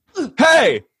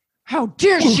 Hey! How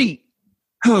dare she?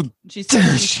 How She said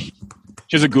dare she?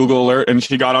 She has a Google alert, and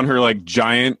she got on her like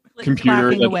giant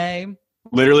computer. Away.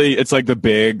 Literally, it's like the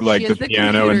big, like the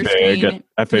piano and big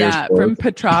at FAO Yeah, Sports. from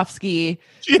Petrovsky.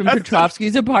 From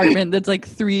Petrovsky's apartment that's like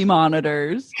 3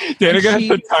 monitors. Danica has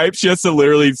to type. She has to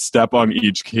literally step on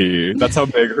each key. That's how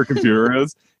big her computer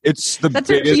is. It's the That's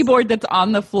biggest. her keyboard that's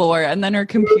on the floor, and then her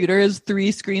computer is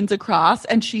 3 screens across,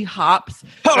 and she hops.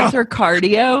 That's her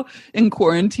cardio in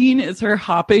quarantine, is her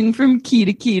hopping from key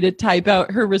to key to type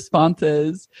out her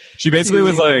responses. She basically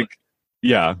was like,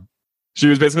 yeah. She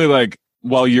was basically like,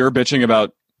 while you're bitching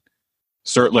about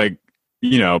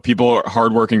people,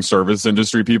 hardworking service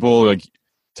industry people, like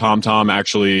TomTom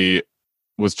actually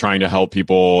was trying to help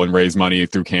people and raise money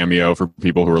through Cameo for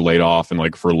people who were laid off and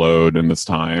like furloughed in this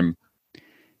time.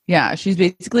 Yeah, she's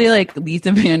basically like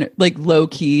low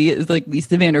key is like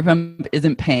Lisa Vanderpump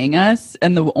isn't paying us,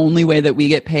 and the only way that we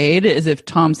get paid is if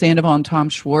Tom Sandoval and Tom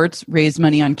Schwartz raise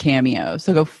money on Cameo.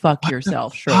 So go fuck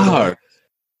yourself, Schroeder.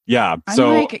 Yeah. I'm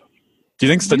So like, do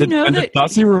you think did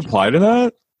Stassi reply to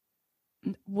that?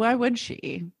 why would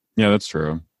she? Yeah, that's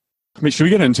true. I mean, should we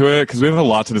get into it? Because we have a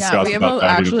lot to discuss. Yeah, we have about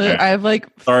that. I have like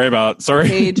sorry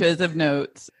pages of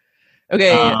notes.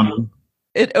 Okay.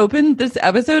 This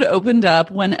episode opened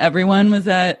up when everyone was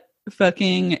at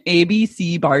fucking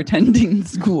ABC bartending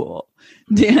school.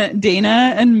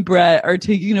 Dana and Brett are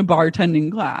taking a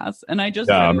bartending class. And I just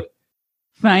wrote,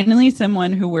 finally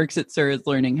someone who works at SUR is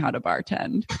learning how to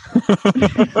bartend.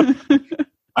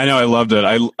 I know, I loved it.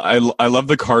 I love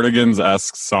the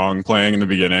Cardigans-esque song playing in the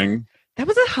beginning. That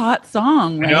was a hot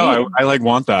song, right? I know, I like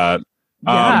want that.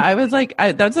 Yeah, I was like,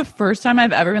 that's the first time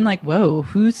I've ever been like, whoa,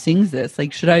 who sings this?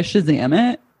 Like, should I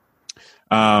Shazam it?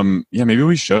 Yeah, maybe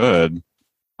we should.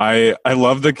 I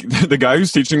love the guy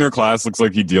who's teaching their class looks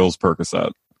like he deals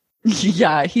Percocet.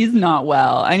 Yeah, he's not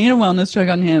well. I need a wellness check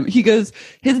on him. He goes,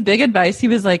 his big advice, he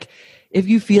was like, if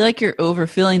you feel like you're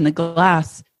overfilling the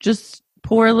glass, just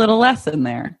pour a little less in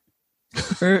there.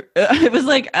 I was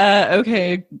like,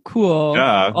 okay, cool.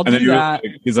 Yeah. I'll do that.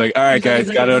 He's like, all right, guys,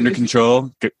 got it under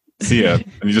control. See ya.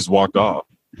 And he just walked off.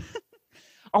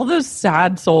 All those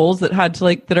sad souls that had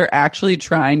to that are actually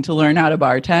trying to learn how to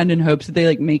bartend in hopes that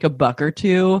they make $1 or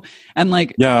 $2.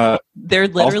 And they're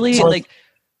literally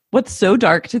what's so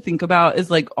dark to think about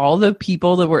is all the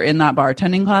people that were in that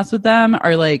bartending class with them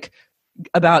are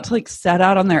about to set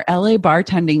out on their LA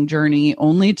bartending journey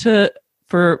only to,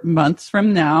 for months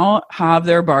from now, have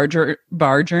their bar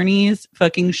journeys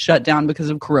fucking shut down because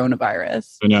of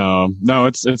coronavirus. No,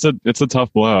 it's a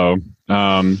tough blow.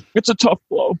 It's a tough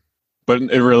blow, but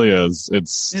it really is.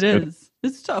 It's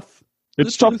tough.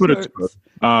 It's tough, but it's good.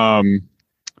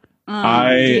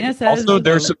 Dana says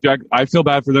I feel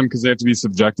bad for them because they have to be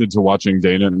subjected to watching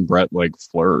Dana and Brett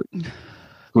flirt,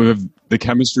 who have the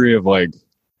chemistry of they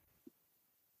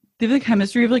have the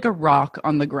chemistry of a rock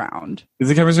on the ground. It's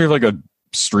the chemistry of a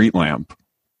street lamp.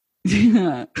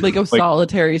 Yeah, a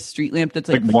solitary street lamp that's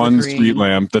one flickering. Street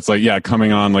lamp that's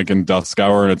coming on in dusk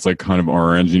hour, and it's kind of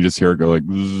orange, and you just hear it go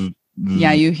zzz, zzz.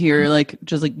 Yeah, you hear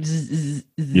just zzz, zzz,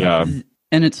 yeah,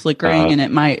 and it's flickering, and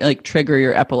it might trigger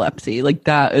your epilepsy.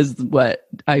 That is what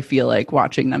I feel like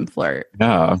watching them flirt.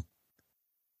 Yeah,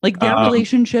 their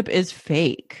relationship is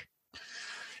fake.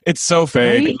 It's so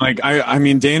fake. Right? I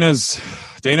mean, Dana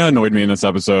annoyed me in this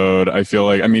episode. I feel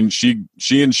she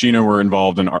and Sheena were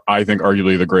involved in, I think,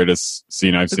 arguably the greatest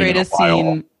scene I've seen in a while.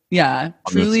 Scene, yeah,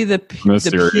 truly the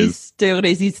piece de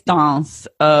resistance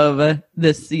of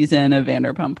this season of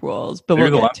Vanderpump Rules. But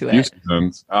we'll get to it.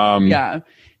 Yeah,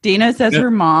 Dana says her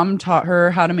mom taught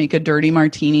her how to make a dirty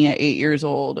martini at 8 years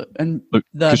old, and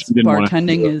thus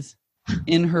bartending is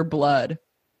in her blood.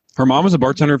 Her mom was a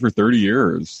bartender for 30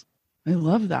 years. I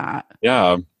love that.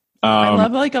 Yeah. I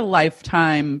love a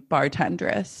lifetime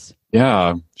bartendress.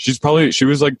 Yeah. She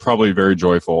was probably very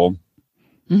joyful.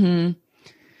 Mm-hmm.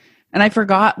 And I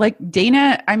forgot,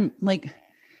 Dana,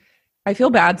 I feel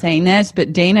bad saying this,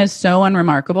 but Dana is so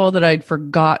unremarkable that I'd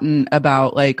forgotten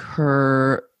about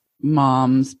her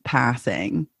mom's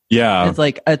passing. Yeah. It's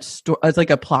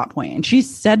a plot point. And she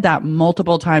said that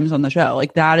multiple times on the show.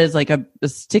 That is a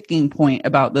sticking point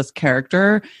about this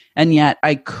character. And yet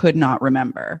I could not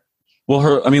remember.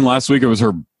 Well, last week it was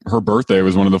her birthday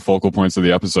was one of the focal points of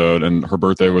the episode, and her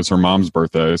birthday was her mom's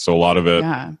birthday. So a lot of it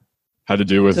had to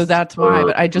do with. So that's why,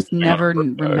 but I just never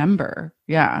birthday. remember.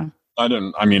 Yeah. I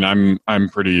didn't. I mean, I'm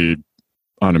pretty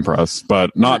unimpressed,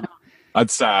 but not.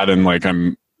 That's sad, and like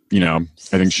I'm. I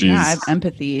think she's. Yeah, I have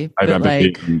empathy. I have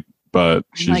empathy, like, but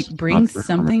she's like bring not there for me.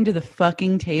 something to the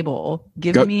fucking table.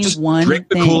 Give me Just one drink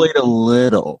thing. the Kool-Aid a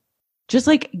little. Just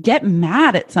like get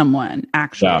mad at someone.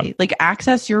 Actually, Yeah. like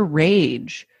access your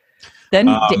rage. Then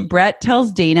Brett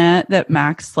tells Dana that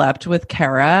Max slept with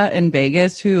Kara in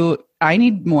Vegas. Who I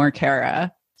need more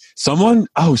Kara. Someone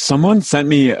sent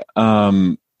me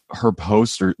her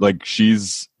poster. Like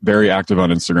she's very active on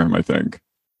Instagram, I think.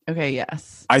 Okay,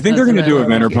 yes. I think That's they're going to what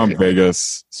do I a love Vanderpump here.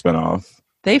 Vegas spinoff.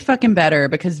 They fucking better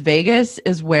because Vegas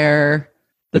is where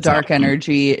the It's dark happening.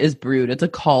 energy is brewed. It's a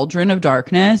cauldron of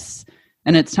darkness,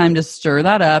 and it's time to stir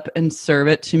that up and serve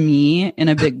it to me in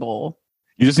a big bowl.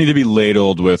 You just need to be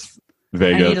ladled with I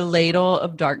Vegas. need a ladle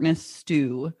of darkness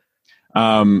stew.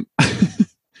 Yeah,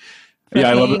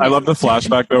 I love the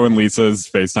flashback though when Lisa's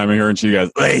FaceTiming her and she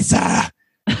goes, Lisa.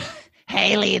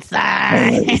 Hey, Lisa.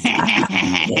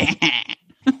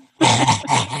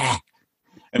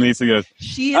 And Lisa goes,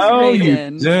 She is oh,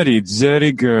 Reagan. you dirty,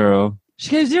 dirty girl.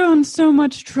 She goes, you're in so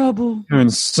much trouble. You're in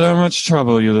so much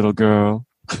trouble, you little girl.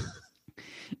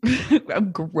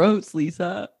 Gross,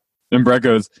 Lisa. And Brett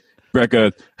goes,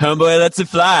 homeboy lets it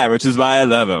fly, which is why I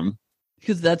love him.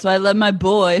 Because that's why I love my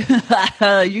boy.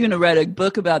 You're going to write a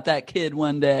book about that kid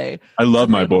one day. I love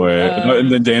my boy.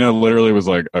 And then Dana literally was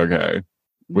like, okay.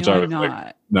 Which No, I I'm was not.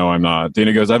 like, no, I'm not.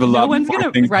 Dana goes, I have a lot one's more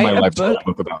gonna things in write my a life to book.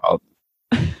 talk about.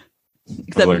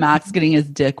 Except like- Max getting his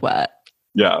dick wet.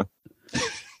 Yeah.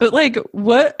 But like,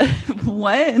 what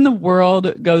in the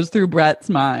world goes through Brett's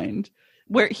mind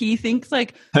where he thinks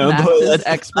like Oh, boy, Max's that's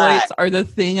exploits fly. are the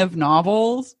thing of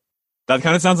novels? That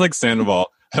kind of sounds like Sandoval.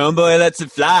 Homeboy lets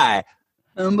it fly.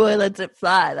 Homeboy lets it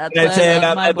fly. That's Can I why tell you I love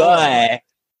about my boy?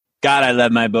 God, I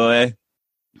love my boy.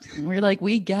 We're like,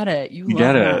 we get it. You We love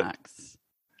get it.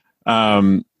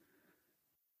 Max.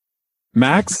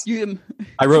 Max, You,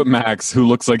 I wrote Max, who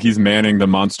looks like he's manning the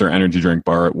Monster Energy drink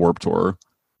bar at Warped Tour.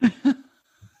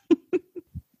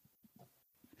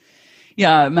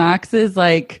 yeah, Max is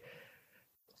like,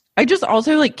 I just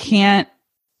also like can't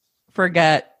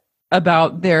forget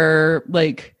about their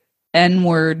like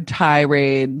N-word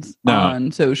tirades No.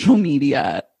 on social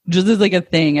media. Just as like a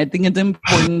thing. I think it's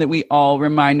important that we all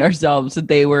remind ourselves that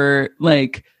they were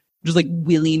like just like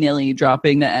willy-nilly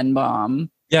dropping the N-bomb.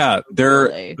 Yeah,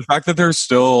 Really. the fact that they're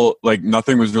still like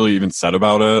nothing was really even said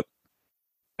about it,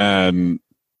 and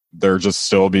they're just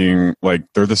still being like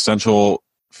they're the central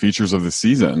features of the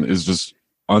season is just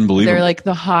unbelievable. They're like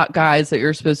the hot guys that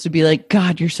you're supposed to be like,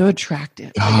 God, you're so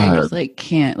attractive. Like, I God. just like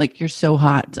can't. Like you're so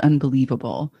hot. It's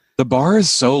unbelievable. The bar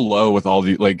is so low with all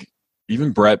the like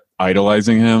even Brett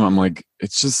idolizing him. I'm like,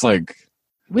 it's just like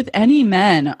With any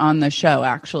men on the show,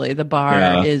 actually, the bar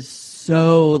Yeah. is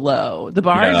so low. The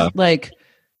bar Yeah. is like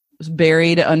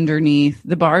buried underneath.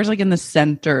 The bar is like in the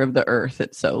center of the earth.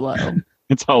 It's so low.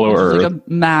 it's hollow It's earth. like a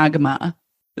magma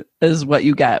is what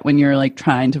you get when you're like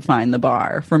trying to find the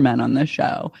bar for men on this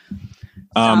show.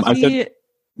 I Stassi- said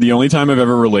the only time I've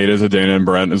ever related to Dana and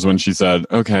Brett is when she said,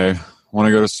 "Okay, want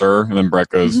to go to Sir?" And then Brett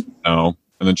goes, "No,"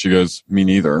 and then she goes, "Me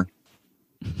neither."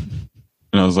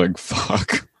 And I was like,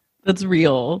 "Fuck." that's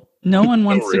real. No one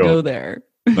wants to real. go there.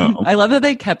 No. I love that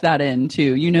they kept that in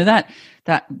too. You know that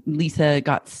Lisa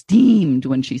got steamed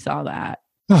when she saw that.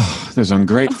 There's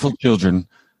ungrateful children.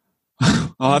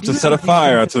 I'll have to set a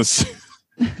fire to.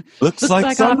 Looks like I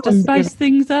have to someone. spice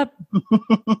things up.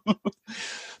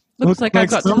 Looks like I've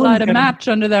got to someone light a can- match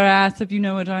under their ass, if you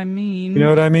know what I mean. You know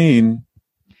what I mean?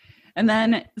 And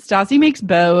then Stassi makes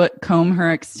Bo comb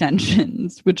her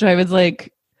extensions, which I was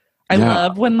like, I Yeah.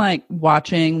 love when like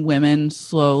watching women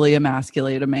slowly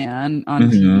emasculate a man on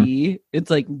Mhm. TV. It's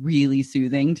like really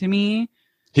soothing to me.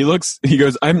 He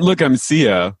goes, I'm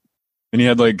Sia. And he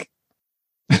had like,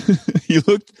 he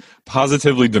looked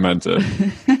positively demented.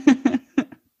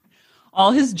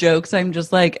 All his jokes, I'm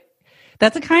just like,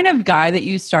 that's the kind of guy that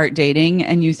you start dating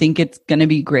and you think it's going to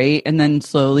be great. And then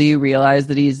slowly you realize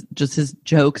that his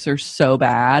jokes are so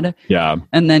bad. Yeah.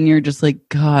 And then you're just like,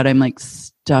 God, I'm like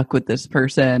stuck with this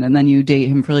person. And then you date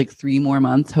him for like 3 more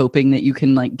months, hoping that you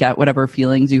can like get whatever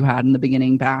feelings you had in the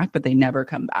beginning back, but they never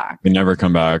come back. They never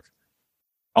come back.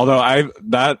 Although I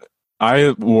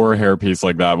wore a hairpiece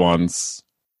like that once,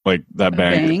 like that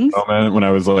bang Bangs? moment when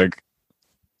I was like,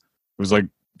 it was like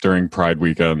during Pride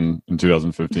weekend in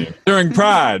 2015. During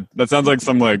Pride, that sounds like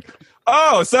some like,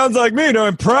 oh, sounds like me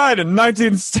during Pride in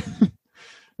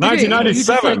 1997. You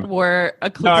just like wore a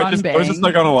No, clip-on I was bang. just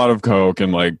like on a lot of coke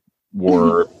and like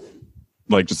wore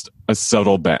like just a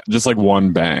subtle bang, just like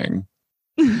one bang.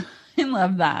 I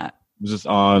love that. just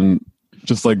on,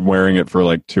 just like wearing it for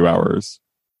like 2 hours.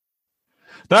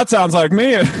 That sounds like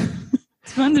me.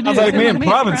 It's fun to do. Sounds like me in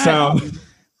Provincetown.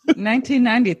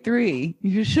 1993.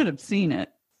 You should have seen it.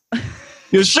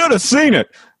 You should have seen it.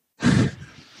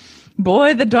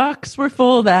 Boy, the docks were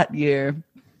full that year.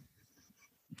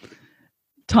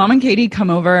 Tom and Katie come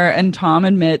over, and Tom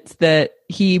admits that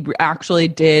he actually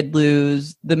did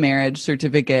lose the marriage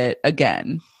certificate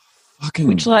again. Fucking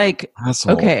which, like,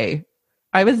 asshole. Okay,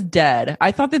 I was dead.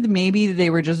 I thought that maybe they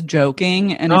were just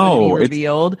joking and it would be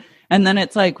revealed. And then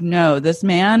it's like, no, this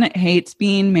man hates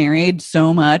being married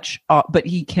so much, but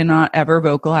he cannot ever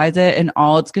vocalize it. And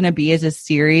all it's going to be is a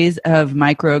series of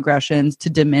microaggressions to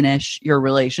diminish your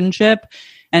relationship.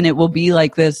 And it will be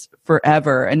like this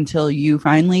forever until you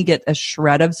finally get a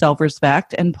shred of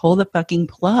self-respect and pull the fucking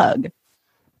plug.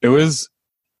 I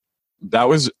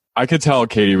could tell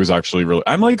Katie was actually really,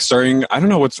 I'm starting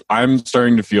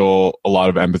to feel a lot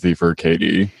of empathy for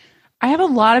Katie. I have a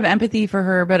lot of empathy for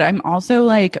her, but I'm also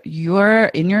like, you're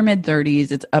in your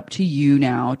mid-30s. It's up to you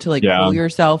now to pull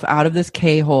yourself out of this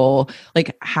K-hole.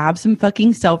 Like, have some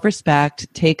fucking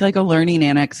self-respect. Take like a learning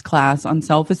annex class on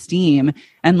self-esteem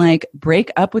and like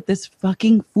break up with this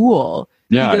fucking fool.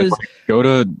 Yeah, goes,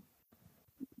 go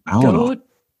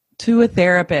to a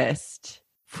therapist.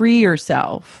 Free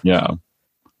yourself. Yeah.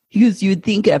 He goes, you would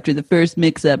think after the first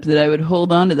mix-up that I would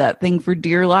hold on to that thing for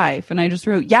dear life. And I just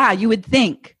wrote, yeah, you would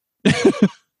think.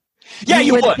 Yeah,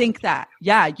 you would think that.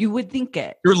 Yeah, you would think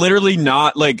it. You're literally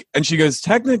not like, and she goes,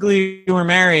 technically we're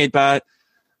married, but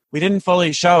we didn't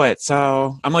fully show it.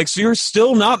 So I'm like, so you're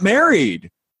still not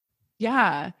married.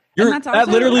 Yeah. That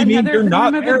literally means you're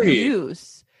not married.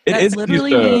 Abuse. It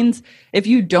literally means if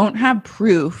you don't have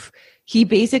proof, he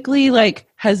basically like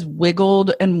has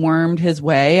wiggled and wormed his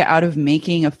way out of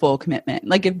making a full commitment.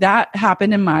 Like if that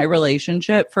happened in my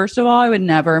relationship, first of all, I would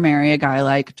never marry a guy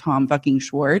like Tom fucking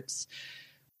Schwartz.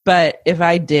 But if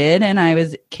I did and I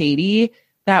was Katie,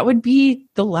 that would be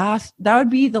the last. That would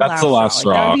be the last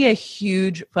straw. That would be a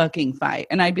huge fucking fight.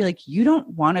 And I'd be like, you don't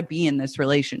want to be in this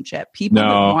relationship. People that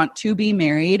want to be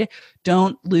married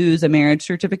don't lose a marriage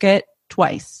certificate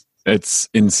twice. It's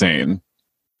insane.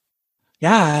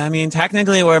 Yeah, I mean,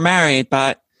 technically we're married,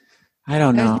 but I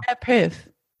don't know. There's no proof.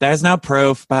 There's no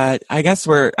proof, but I guess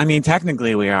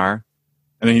technically we are.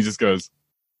 And then he just goes,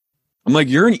 I'm like,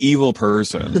 you're an evil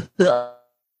person. God.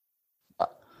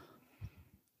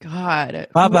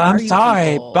 Baba, I'm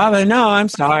sorry. Baba, no, I'm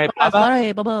sorry. Baba,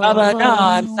 sorry, Baba, no,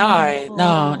 I'm sorry.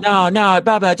 No,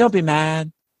 Baba, don't be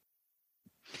mad.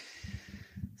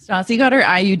 Stassi got her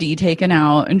IUD taken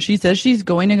out, and she says she's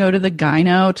going to go to the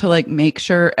gyno to like make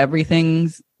sure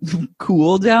everything's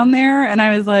cool down there. And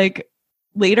I was like,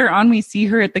 later on we see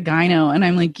her at the gyno, and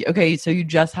I'm like, okay, so you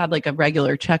just had like a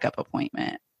regular checkup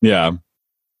appointment. Yeah.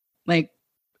 Like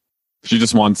she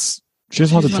just wants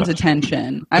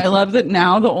attention. I love that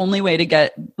now the only way to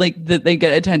get like that they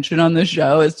get attention on the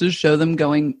show is to show them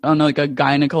going on like a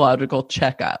gynecological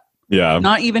checkup. Yeah.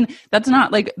 That's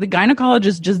not like the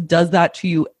gynecologist just does that to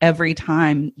you every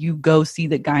time you go see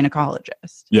the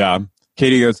gynecologist. Yeah.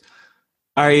 Katie goes,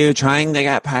 are you trying to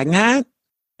get pregnant?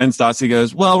 And Stassi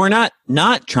goes, well, we're not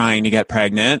trying to get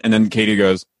pregnant. And then Katie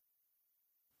goes,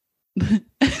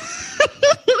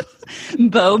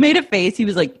 Bo made a face. He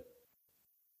was like,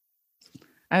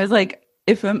 I was like,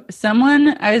 if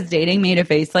someone I was dating made a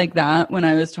face like that when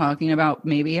I was talking about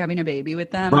maybe having a baby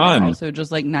with them, I'd also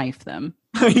just like knife them.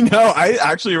 I know. I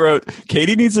actually wrote,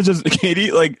 Katie,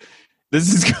 like,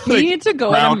 this is he like, needs to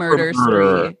go on a murder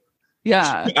spree.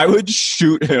 Yeah. I would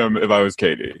shoot him if I was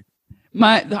Katie.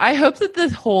 I hope that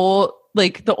this whole,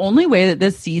 like, the only way that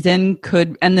this season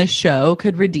could and this show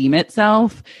could redeem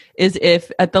itself is if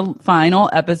at the final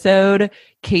episode,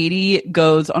 Katie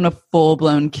goes on a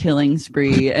full-blown killing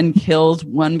spree and kills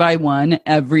one by one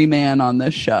every man on the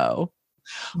show.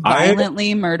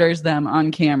 Violently murders them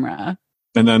on camera.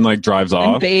 And then like drives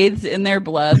off. And bathes in their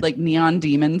blood like Neon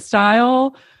Demon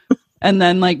style. And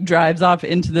then like drives off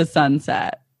into the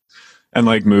sunset. And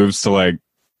like moves to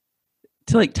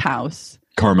Taos.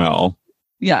 Carmel.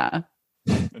 Yeah.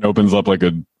 And opens up like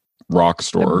a rock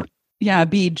store. A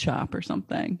bead shop or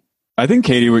something. I think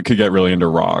Katie could get really into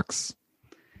rocks.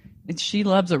 She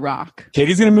loves a rock.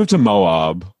 Katie's going to move to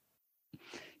Moab.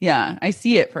 Yeah, I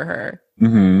see it for her.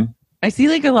 Mm-hmm. I see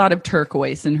like a lot of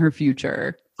turquoise in her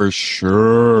future. For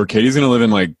sure. Katie's going to live in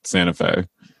like Santa Fe.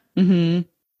 Mm-hmm.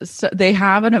 So they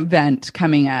have an event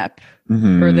coming up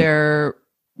for their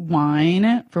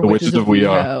wine for Witches of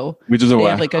WeHo. Witches of WeHo. They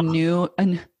have like a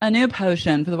new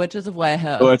potion for the Witches of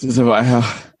WeHo. Witches of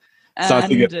WeHo.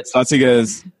 Stassi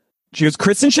goes,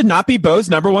 Kristen should not be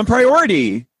Bo's number one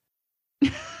priority.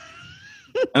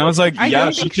 And I was like, I yeah,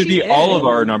 don't she think should she be all of is.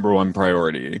 our number one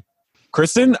priority.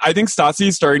 Kristen, I think Stassi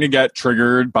is starting to get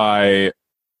triggered by,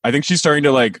 I think she's starting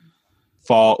to like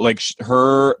fall, like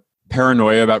her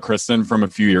paranoia about Kristen from a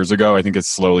few years ago, I think is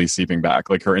slowly seeping back.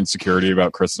 Like her insecurity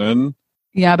about Kristen.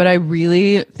 Yeah, but I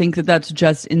really think that that's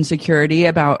just insecurity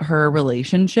about her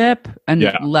relationship, and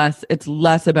it's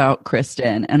less about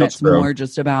Kristen, and That's it's true. more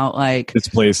just about like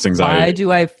Displaced anxiety. why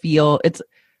do I feel it's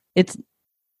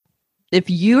if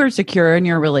you are secure in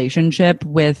your relationship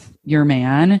with your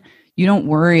man, you don't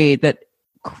worry that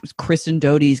Kristen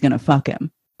Doty's gonna fuck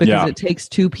him because it takes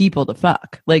two people to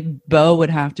fuck. Like Beau would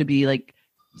have to be like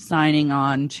signing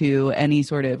on to any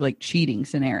sort of like cheating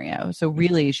scenario. So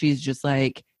really, she's just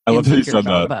like. I love that you insecure said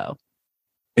about that. Beau.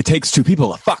 It takes two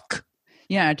people to fuck.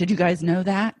 Yeah, did you guys know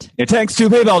that? It takes two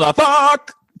people to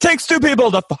fuck. It takes two people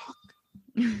to fuck.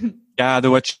 Gather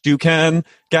what you can.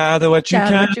 Gather what you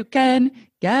Gather can. what you can.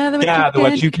 Gather what Gather you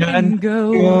can. what you can. And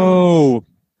go. Go.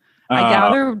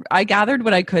 I gathered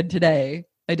what I could today.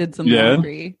 I did some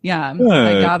laundry. Yeah. Good.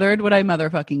 I gathered what I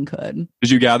motherfucking could.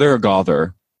 Did you gather or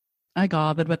gather? I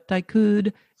gathered what I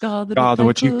could. Gathered Gather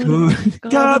what you could.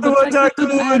 Gather what I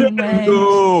could. and And went.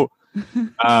 go.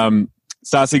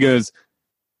 Stassi goes,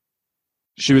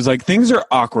 she was like, things are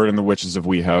awkward in the Witches of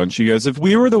WeHo. And she goes, if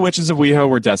we were the Witches of WeHo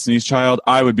were Destiny's Child,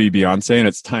 I would be Beyonce, and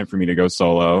it's time for me to go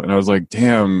solo. And I was like,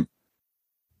 damn,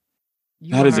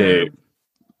 that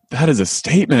is a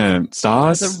statement,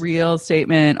 Stas. That's a real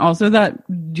statement. Also, that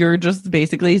you're just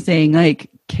basically saying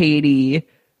like Katie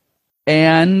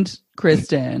and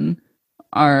Kristen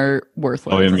are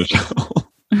worthless. Chloe and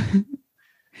Michelle.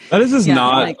 That is just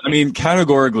not, like, I mean,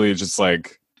 categorically, just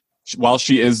like, while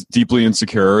she is deeply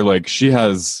insecure, like she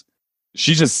lets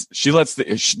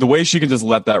the way she can just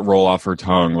let that roll off her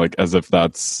tongue, like as if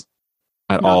that's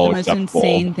at not all the most acceptable.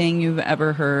 insane thing you've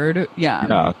ever heard.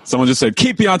 Yeah. Someone just said,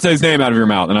 keep Beyonce's name out of your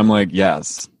mouth. And I'm like,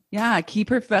 yes. Yeah, keep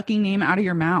her fucking name out of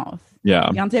your mouth. Yeah.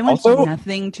 Beyonce wants Also-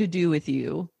 nothing to do with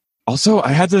you. Also, I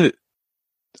have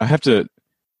to,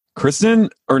 Kristen,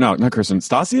 or no, not Kristen,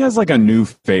 Stassi has like a new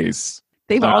face.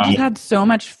 They've all just had so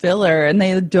much filler, and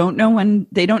they don't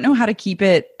know how to keep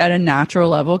it at a natural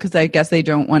level, because I guess they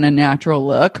don't want a natural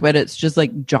look, but it's just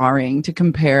like jarring to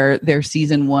compare their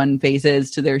season 1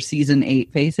 faces to their season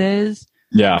 8 faces.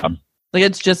 Yeah. Like,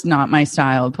 it's just not my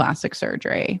style of plastic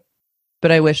surgery.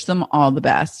 But I wish them all the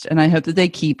best, and I hope that they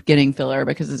keep getting filler,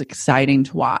 because it's exciting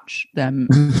to watch them.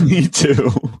 Me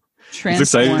too. It's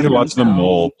exciting to watch them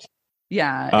molt.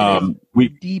 Yeah, it is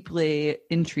deeply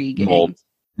intriguing.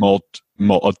 Molt,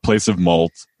 a place of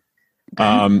molt.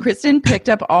 Kristen picked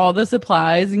up all the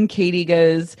supplies, and Katie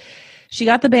goes, she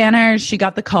got the banners, she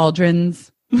got the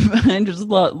cauldrons. I just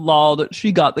lolled,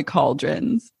 she got the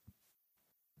cauldrons.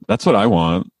 That's what I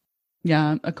want.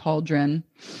 Yeah, a cauldron.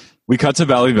 We cut to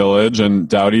Valley Village, and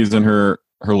Dowdy's in her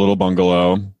little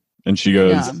bungalow, and she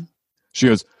goes,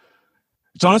 it's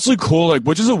honestly cool. Like,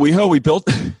 Witches of WeHo, we built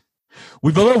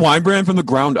our wine brand from the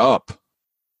ground up.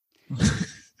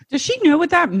 Does she know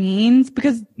what that means?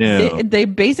 Because they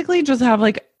basically just have,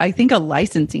 like, I think a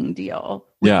licensing deal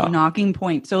with Knocking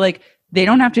Point. So, like, they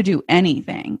don't have to do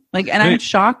anything. Like, and I'm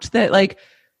shocked that, like,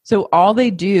 so all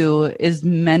they do is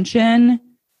mention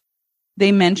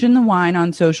the wine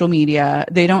on social media.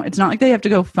 It's not like they have to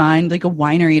go find like a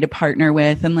winery to partner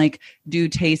with and like do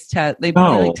taste test. They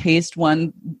probably like taste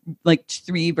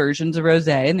 3 versions of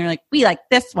rosé, and they're like, we like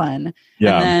this one.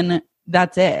 Yeah. And then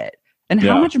that's it. And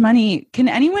how much money can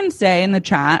anyone say in the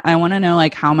chat? I want to know,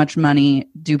 like, how much money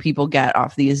do people get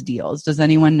off these deals? Does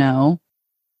anyone know?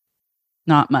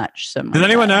 Not much. Does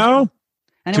anyone know?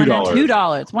 Anyone know?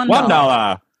 $2.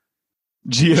 $1.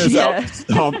 Gia's out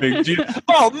stomping.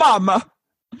 Oh, Mama,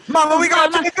 we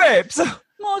got the grapes.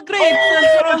 More grapes.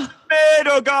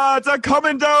 Tomato gods are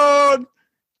coming down.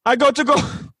 I have to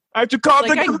carve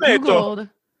the tomato.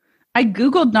 I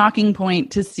Googled Knocking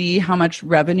Point to see how much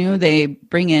revenue they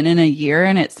bring in a year,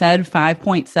 and it said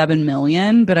 5.7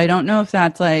 million, but I don't know if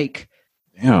that's like,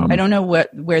 I don't know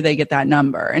where they get that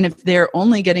number. And if they're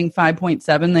only getting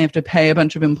 5.7, they have to pay a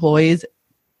bunch of employees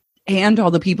and all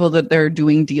the people that they're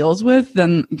doing deals with,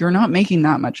 then you're not making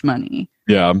that much money.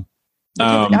 Yeah.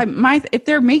 If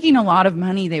they're making a lot of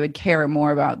money, they would care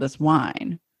more about this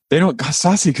wine. They don't.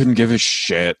 Stassi couldn't give a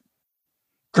shit.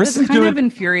 It's kind of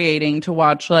infuriating to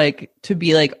watch, like, to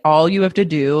be like, all you have to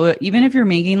do, even if you're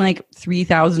making like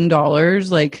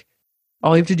 $3,000, like,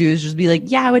 all you have to do is just be like,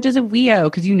 yeah, Witches of WeHo,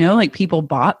 because like people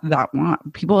bought that one.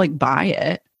 People like buy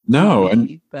it. No,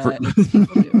 but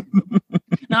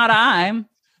not I.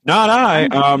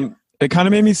 It kind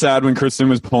of made me sad when Kristen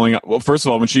was pulling out. Well, first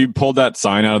of all, when she pulled that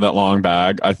sign out of that long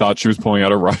bag, I thought she was pulling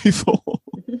out a rifle.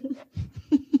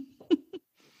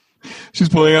 She's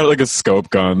pulling out like a scope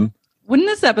gun. Wouldn't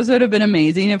this episode have been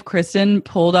amazing if Kristen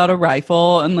pulled out a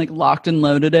rifle and like locked and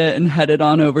loaded it and headed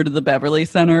on over to the Beverly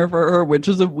Center for her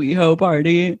Witches of WeHo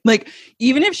party? Like,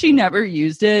 even if she never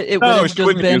used it, it would have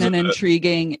just been an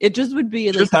intriguing. It just would be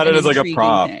like just had it as like a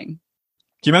prop. Thing.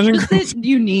 Can you imagine? Just that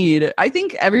you need. I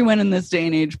think everyone in this day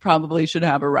and age probably should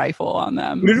have a rifle on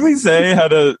them. Who did we say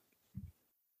had a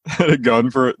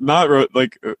gun for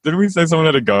did we say someone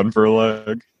had a gun for a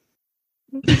leg?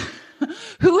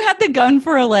 Who had the gun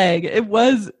for a leg? It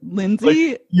was Lindsay.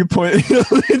 Like, you point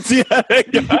Lindsay had a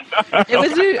gun.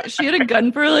 She had a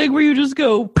gun for a leg where you just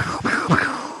go.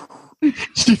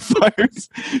 She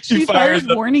fires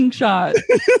warning shot.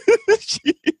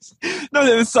 No,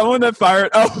 there was someone that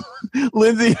fired. Oh,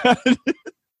 Lindsay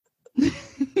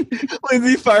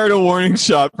fired a warning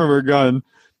shot from her gun,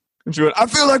 and she went, "I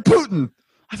feel like Putin.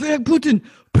 I feel like Putin."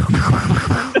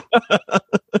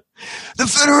 The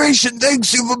Federation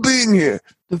thanks you for being here.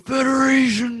 The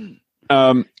Federation.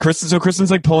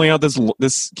 Kristen's like pulling out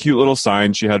this cute little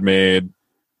sign she had made.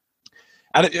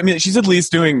 I mean, she's at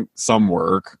least doing some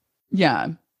work. Yeah.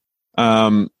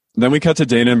 Then we cut to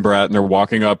Dana and Brett, and they're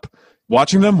walking up.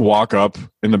 Watching them walk up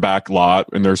in the back lot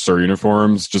in their SIR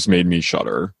uniforms just made me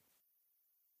shudder.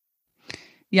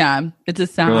 Yeah, it's a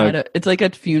sad. It's like a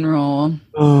funeral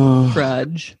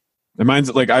grudge. It reminds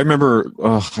I remember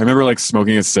like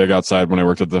smoking a cig outside when I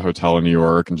worked at the hotel in New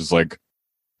York, and just like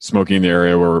smoking in the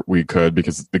area where we could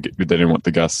because they didn't want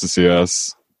the guests to see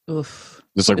us. Oof.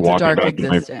 Just like walking back in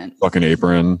my fucking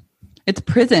apron. It's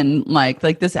prison like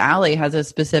this alley has a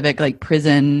specific like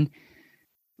prison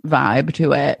vibe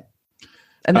to it.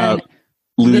 And then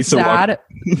Lisa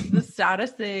the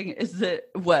saddest thing is that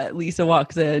Lisa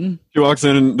walks in. She walks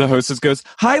in and the hostess goes,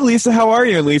 "Hi Lisa, how are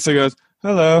you?" And Lisa goes,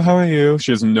 "Hello, how are you?"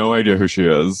 She has no idea who she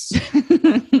is.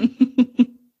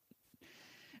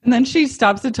 And then she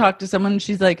stops to talk to someone and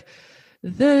she's like,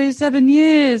 37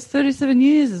 years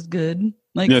is good.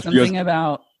 Like something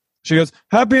about. She goes,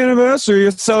 "Happy anniversary, you're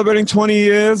celebrating 20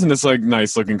 years." And this like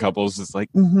nice looking couple is just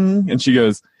like, mm-hmm. And she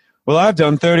goes, "Well, I've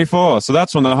done 34, so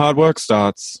that's when the hard work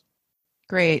starts."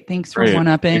 Great. Thanks for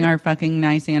one-upping our fucking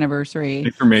nice anniversary.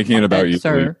 Thanks for making it about you,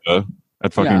 sir. Lisa,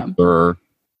 at fucking SIR.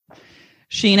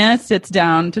 Sheena sits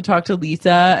down to talk to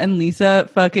Lisa, and Lisa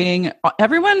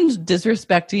everyone's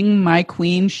disrespecting my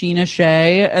queen, Sheena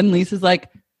Shea, and Lisa's like,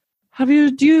 have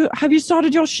you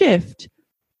started your shift?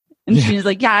 And Sheena's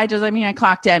like, I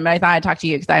clocked in, but I thought I'd talk to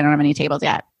you because I don't have any tables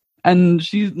yet. And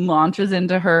she launches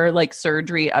into her like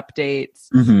surgery updates,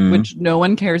 which no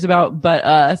one cares about but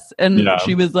us. And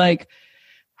she was like,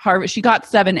 she got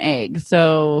 7 eggs.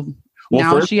 So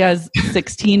now she has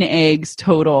 16 eggs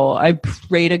total. I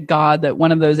pray to God that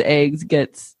one of those eggs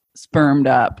gets spermed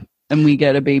up and we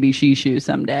get a baby Shishu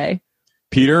someday.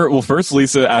 First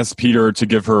Lisa asked Peter to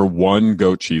give her one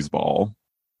goat cheese ball.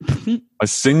 A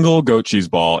single goat cheese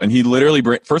ball. And he literally,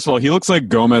 first of all, he looks like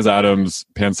Gomez Adams'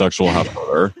 pansexual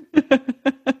half-brother.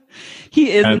 He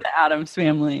is in the Addams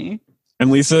family. And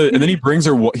Lisa, and then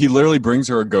he literally brings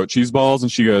her a goat cheese balls,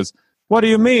 and she goes, "What do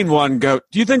you mean one goat?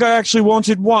 Do you think I actually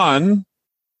wanted one?"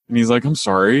 And he's like, "I'm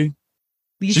sorry."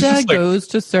 Lisa goes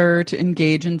to SIR to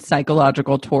engage in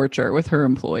psychological torture with her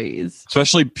employees.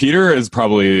 Especially Peter has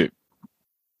probably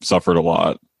suffered a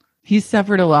lot. He's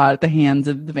suffered a lot at the hands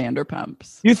of the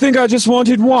Vanderpumps. "You think I just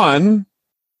wanted one?"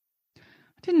 "I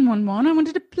didn't want one. I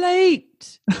wanted a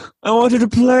plate." I wanted a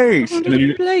plate.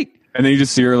 And then you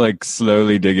just see her like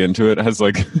slowly dig into it. It has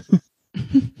like...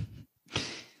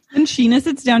 And Sheena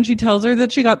sits down. She tells her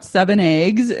that she got 7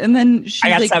 eggs. And then she's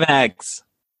like... I got 7 eggs.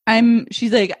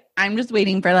 She's like, "I'm just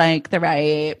waiting for like the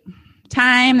right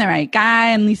time, the right guy."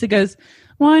 And Lisa goes,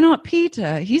 "Why not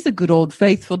Peter? He's a good old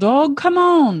faithful dog. Come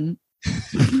on."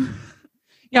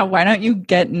 Yeah, why don't you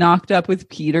get knocked up with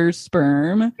Peter's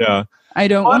sperm? Yeah. I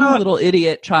don't want a little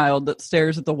idiot child that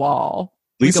stares at the wall.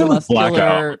 Lisa was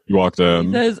blackout. You walked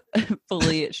in.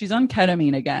 She's on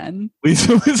ketamine again.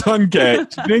 Lisa was on K.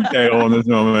 She's being K-hole in this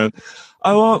moment.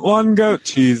 "I want one goat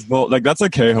cheese ball." Like, that's a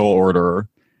K-hole order.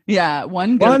 Yeah,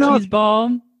 one goat cheese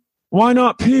ball. "Why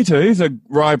not Peter? He's a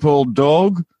ripe old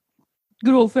dog.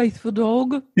 Good old faithful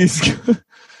dog. He's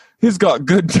got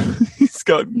good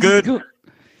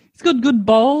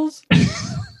balls."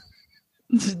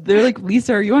 They're like,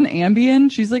 "Lisa, are you on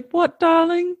Ambien?" She's like, "What,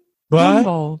 darling?" "What?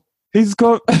 Ball. He's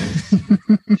got..."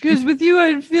 Because with you,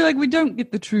 I feel like we don't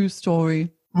get the true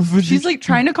story. She's like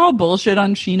trying to call bullshit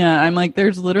on Sheena. I'm like,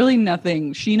 there's literally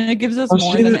nothing. Sheena gives us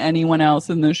more than anyone else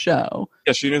in the show.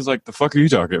 Yeah, Sheena's like, "The fuck are you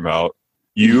talking about?"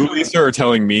 You, Lisa, are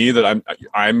telling me that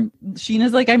I'm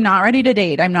Sheena's like, I'm not ready to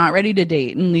date. I'm not ready to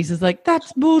date. And Lisa's like,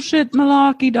 that's bullshit,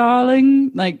 malarkey,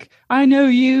 darling. Like, I know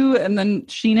you. And then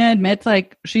Sheena admits,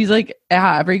 like, she's like,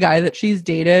 yeah, every guy that she's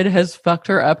dated has fucked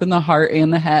her up in the heart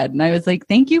and the head. And I was like,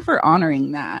 thank you for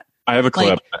honoring that. I have a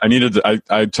clip.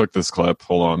 I took this clip.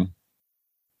 Hold on.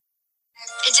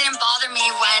 It didn't bother me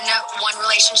when one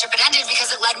relationship had ended because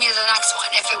it led me to the next one.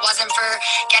 If it wasn't for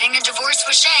getting a divorce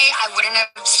with Shay, I wouldn't have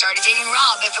started dating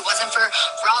Rob. If it wasn't for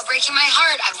Rob breaking my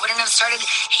heart, I wouldn't have started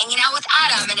hanging out with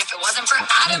Adam. And if it wasn't for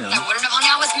Adam, I wouldn't have hung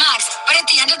out with Max. But at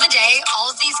the end of the day,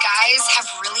 all of these guys have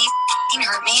really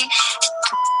hurt me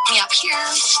up here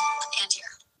and here.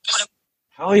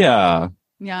 Hell yeah.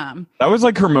 Yeah. That was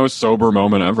like her most sober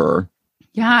moment ever.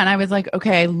 Yeah, and I was like,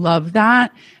 okay, I love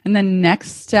that. And then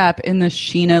next step in the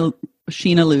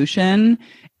Sheena-lution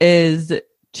is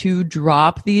to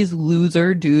drop these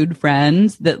loser dude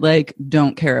friends that like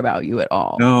don't care about you at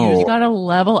all. No. You just gotta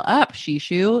level up,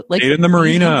 Shishu. Like, date in the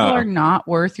marina. These people are not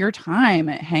worth your time.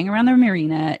 Hang around the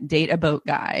marina, date a boat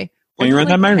guy. Hang around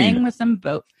the marina. Hang with some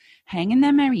boat. Hang in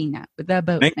the marina with a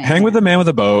boat. Hang with the man with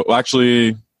a boat. Well,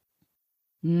 actually,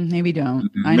 maybe don't.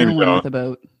 I maybe know one don't. with a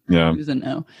boat. Yeah. Who's a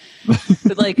no?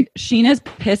 But like, Sheena's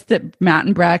pissed that Matt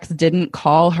and Brex didn't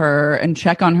call her and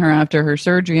check on her after her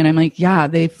surgery. And I'm like, yeah,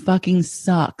 they fucking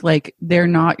suck. Like, they're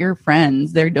not your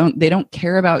friends. They don't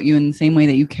care about you in the same way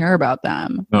that you care about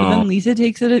them. No. But then Lisa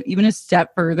takes it even a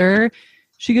step further.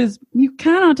 She goes, you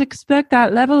cannot expect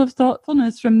that level of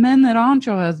thoughtfulness from men that aren't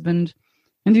your husband.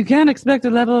 And you can't expect a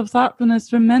level of thoughtfulness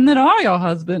from men that are your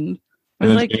husband. And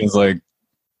then Sheena's like,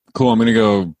 cool, I'm going to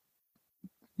go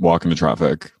walk in the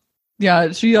traffic.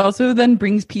 Yeah, she also then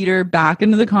brings Peter back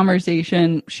into the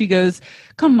conversation. She goes,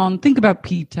 come on, think about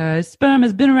Peter. His sperm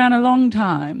has been around a long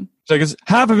time. She's like,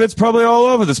 half of it's probably all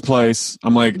over this place.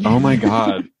 I'm like, oh my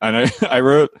God. And I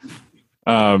wrote,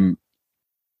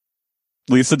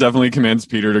 Lisa definitely commands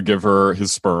Peter to give her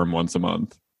his sperm once a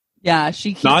month. Yeah,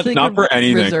 she keeps not for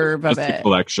anything, reserve just of a it.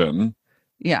 collection.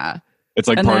 Yeah. It's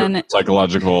like part of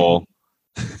psychological...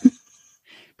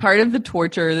 part of the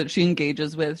torture that she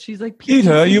engages with. She's like,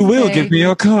 Peter, you will give me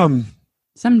your cum.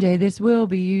 Someday this will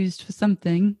be used for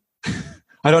something.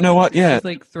 I don't know what yet. Just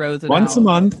like throws it once out. a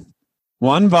month,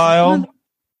 one vial,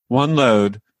 one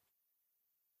load.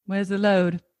 Where's the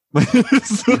load?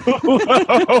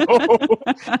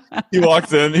 He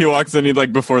walks in, he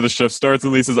like before the shift starts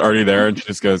and Lisa's already there and she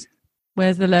just goes,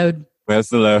 where's the load? Where's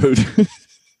the load?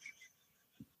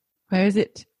 Where is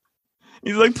it?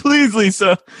 He's like, please,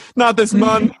 Lisa, not this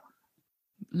month.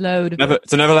 Load.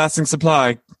 It's an everlasting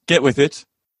supply. Get with it.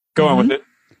 Go on with it.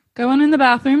 Go on in the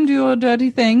bathroom, do your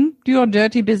dirty thing, do your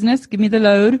dirty business, give me the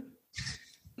load.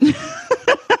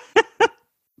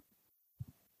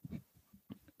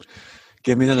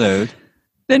 Give me the load.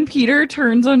 Then Peter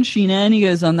turns on Sheena and he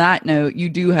goes, on that note, you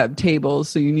do have tables,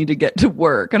 so you need to get to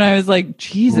work. And I was like,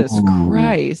 Jesus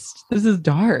Christ, this is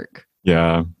dark.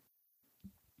 Yeah.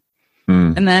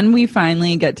 And then we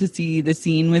finally get to see the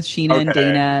scene with Sheena and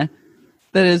Dana.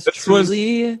 That is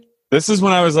This is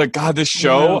when I was like, God, this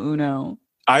show. Uno.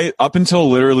 Up until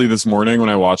literally this morning when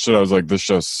I watched it, I was like, this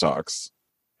show sucks.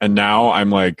 And now I'm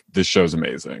like, this show's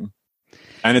amazing.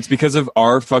 And it's because of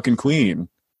our fucking queen.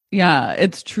 Yeah,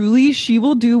 it's truly, she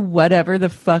will do whatever the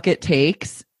fuck it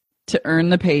takes to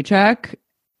earn the paycheck.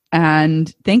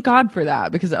 And thank God for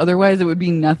that, because otherwise it would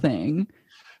be nothing.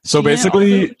 So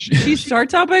basically, she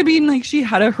starts out by being like, she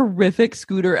had a horrific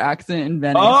scooter accident in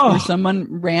Venice where someone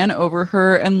ran over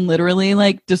her and literally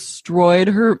like destroyed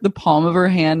the palm of her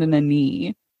hand and a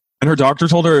knee. And her doctor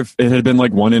told her if it had been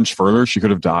like 1 inch further, she could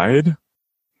have died.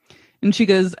 And she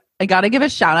goes, I got to give a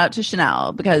shout out to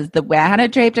Chanel because the way I had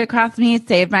it draped across me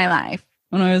saved my life.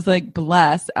 And I was like,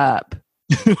 bless up.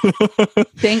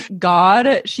 Thank God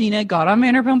Sheena got on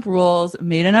Vanderpump Rules,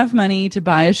 made enough money to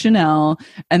buy a Chanel,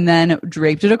 and then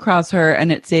draped it across her,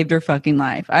 and it saved her fucking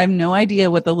life. I have no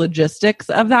idea what the logistics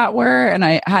of that were, and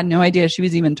I had no idea she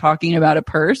was even talking about a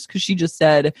purse because she just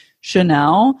said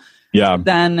Chanel. Yeah.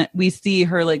 Then we see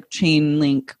her like chain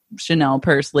link Chanel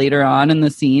purse later on in the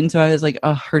scene, so I was like,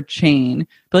 oh, her chain.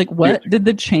 But like, what did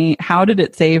the chain? How did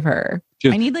it save her?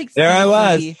 I need like There I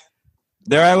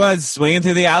was swinging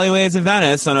through the alleyways of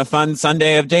Venice on a fun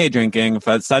Sunday of day drinking,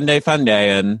 Sunday fun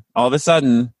day, and all of a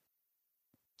sudden,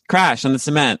 crash on the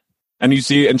cement. And you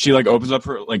see, and she like opens up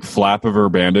her like flap of her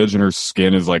bandage, and her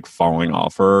skin is like falling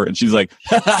off her, and she's like,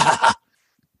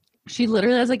 she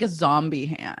literally has like a zombie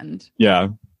hand. Yeah,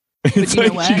 but you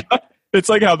know what? It's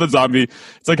like how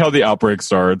the outbreak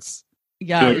starts.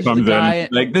 Yeah, she comes in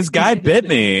like this guy bit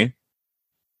me.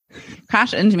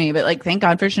 Crashed into me, but like thank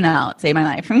God for Chanel. It saved my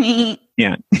life.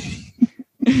 Yeah.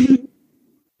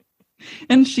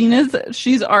 And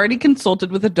she's already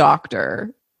consulted with a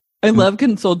doctor. I love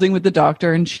consulting with the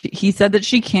doctor, and he said that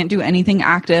she can't do anything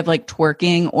active like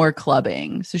twerking or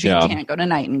clubbing, so she can't go to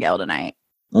Nightingale tonight.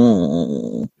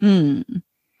 And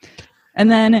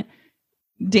then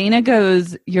Dana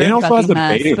goes, "You're a fucking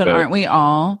mess, but aren't we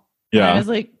all?" Yeah. And I was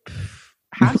like,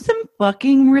 have some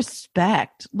fucking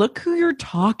respect. Look who you're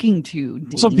talking to,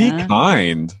 Dana. So be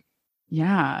kind.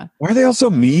 Yeah. Why are they all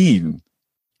so mean?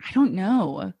 I don't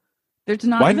know. There's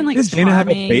not Why even like does Dana have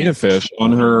a beta fish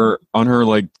on her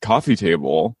like coffee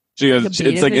table? She goes,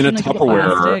 it's like in a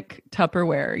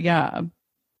Tupperware. Yeah.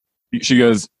 She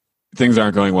goes, things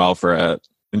aren't going well for it.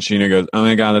 And Sheena goes, oh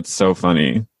my God, that's so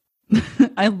funny.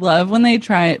 I love when they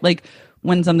try, like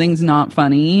when something's not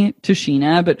funny to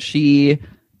Sheena, but she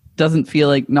doesn't feel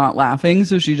like not laughing.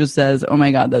 So she just says, oh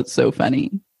my God, that's so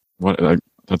funny. I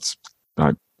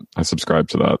subscribe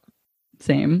to that.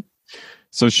 Same.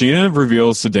 So Sheena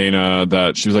reveals to Dana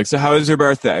that she was like, so how was your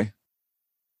birthday?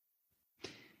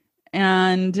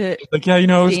 And she's like, yeah, it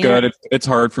was good. It's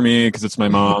hard for me because it's my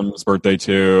mom's birthday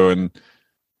too. And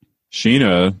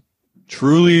Sheena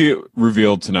truly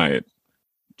revealed tonight.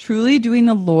 Truly doing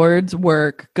the Lord's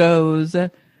work goes,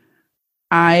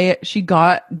 she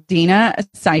got Dana a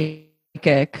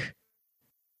psychic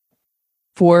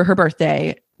for her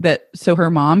birthday so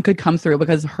her mom could come through,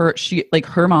 because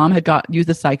her mom had used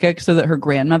the psychic so that her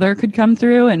grandmother could come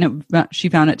through, and she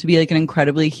found it to be like an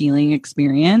incredibly healing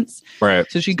experience. Right.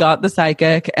 So she got the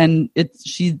psychic, and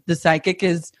the psychic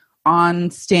is on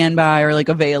standby or like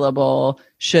available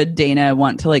should Dana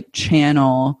want to like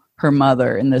channel her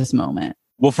mother in this moment.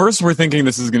 Well, first we're thinking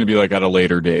this is going to be like at a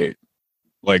later date.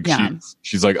 Like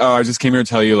she's like, oh, I just came here to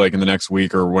tell you like in the next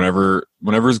week or whenever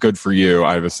is good for you.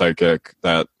 I have a psychic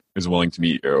that is willing to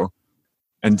meet you.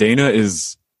 And Dana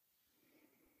is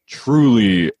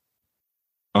truly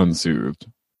unsoothed.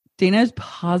 Dana is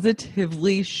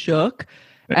positively shook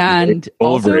and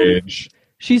full of rage.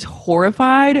 She's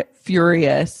horrified,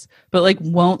 furious, but like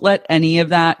won't let any of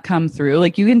that come through.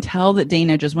 Like you can tell that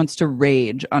Dana just wants to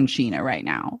rage on Sheena right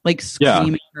now. Like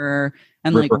scream at her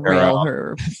and rip like rail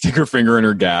her. Stick her finger in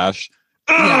her gash.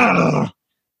 Yeah.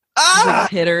 Like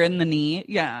hit her in the knee.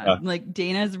 Yeah. Like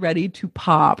Dana's ready to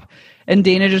pop. And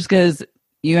Dana just goes,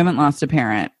 you haven't lost a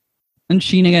parent. And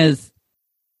Sheena goes,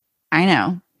 I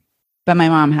know, but my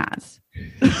mom has.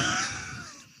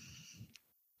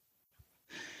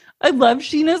 I love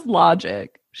Sheena's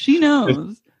logic. She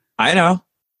knows. I know.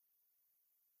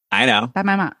 But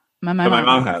my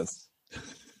mom has.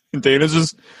 Dana's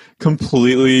just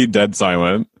completely dead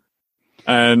silent.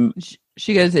 And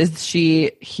she goes, is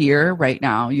she here right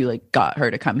now? You like got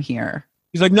her to come here.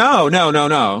 He's like,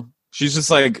 no. She's just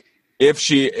like,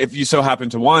 if you so happen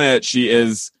to want it, she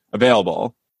is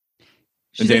available.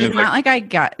 She's like, it's not like I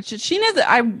got Sheena's.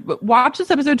 I watched this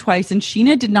episode twice, and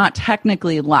Sheena did not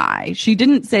technically lie. She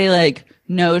didn't say like,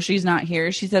 no, she's not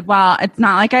here. She said, well, it's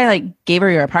not like I like gave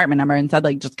her your apartment number and said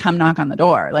like, just come knock on the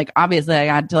door. Like, obviously I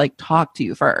had to like talk to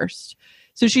you first.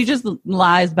 So she just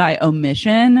lies by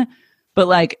omission, but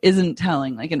like isn't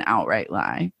telling like an outright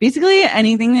lie. Basically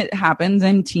anything that happens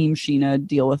in Team Sheena,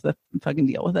 deal with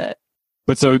it.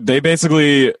 But so they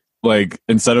basically like,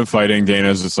 instead of fighting,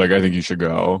 Dana's just like, I think you should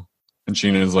go. And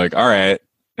Sheena's like, all right.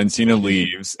 And Sheena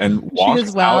leaves and walks she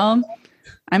goes, well, out.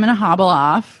 I'm going to hobble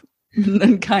off.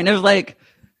 And kind of like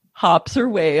hops her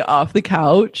way off the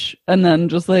couch and then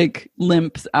just like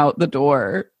limps out the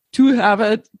door to have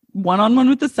a one-on-one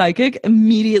with the psychic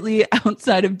immediately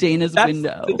outside of Dana's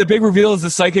window. The big reveal is the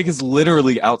psychic is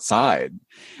literally outside.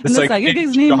 The psychic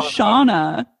is named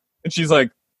Shauna. And she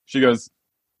goes,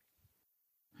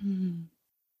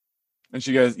 and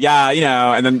she goes, yeah,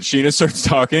 and then Sheena starts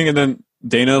talking, and then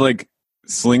Dana like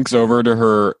slinks over to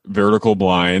her vertical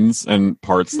blinds and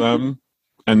parts them,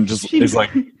 and just is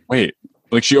like, wait,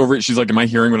 like she's like, am I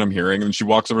hearing what I'm hearing? And she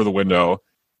walks over the window.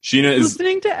 Sheena is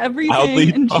listening to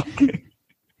everything.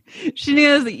 She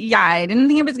goes, yeah, I didn't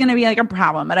think it was going to be like a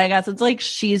problem, but I guess it's like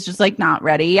she's just like not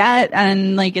ready yet.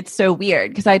 And like it's so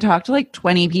weird because I talked to like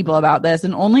 20 people about this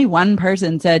and only one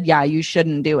person said, yeah, you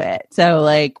shouldn't do it. So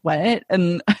like what?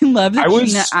 And I love that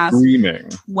Sheena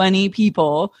asked 20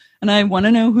 people, and I want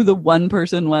to know who the one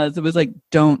person was that was like,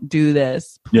 don't do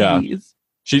this, please.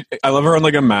 Yeah. I love her on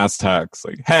like a mass text,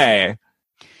 like, hey,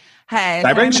 can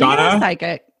I bring Shauna?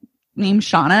 Psychic named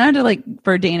Shauna to like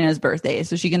for Dana's birthday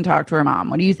so she can talk to her mom.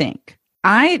 What do you think?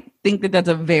 I think that that's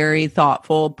a very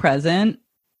thoughtful present.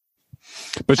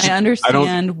 But I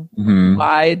understand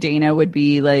why Dana would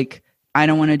be like, I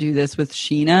don't want to do this with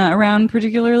Sheena around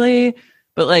particularly.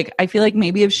 But like, I feel like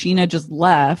maybe if Sheena just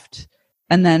left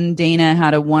and then Dana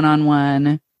had a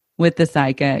one-on-one with the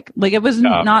psychic. Like it was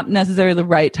not necessarily the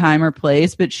right time or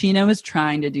place, but Sheena was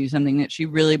trying to do something that she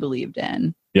really believed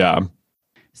in. Yeah.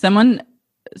 Someone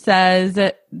says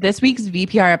that this week's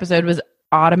VPR episode was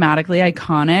automatically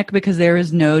iconic because there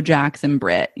was no Jax and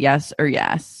Britt. Yes or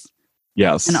yes?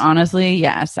 Yes. And honestly,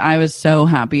 yes. I was so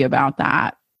happy about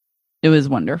that. It was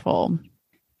wonderful.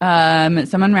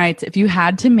 Someone writes, if you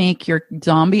had to make your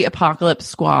zombie apocalypse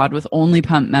squad with only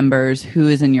Pump members, who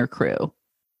is in your crew?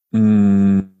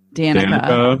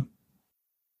 Danica.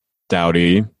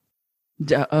 Dowdy.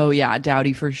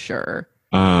 Dowdy for sure.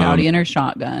 Dowdy and her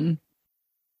shotgun.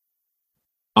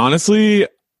 Honestly,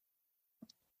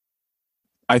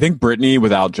 I think Brittany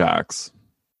without Jax.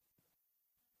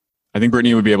 I think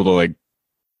Brittany would be able to like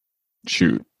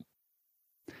shoot.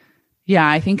 Yeah,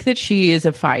 I think that she is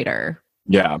a fighter.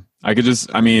 Yeah, it's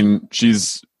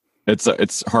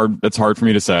hard for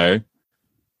me to say.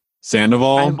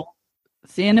 Sandoval,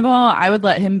 I would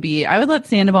let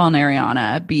Sandoval and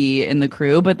Ariana be in the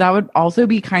crew, but that would also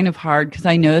be kind of hard because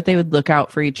I know that they would look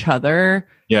out for each other.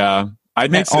 Yeah,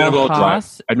 I'd make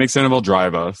Sandoval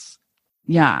drive us.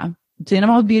 Yeah,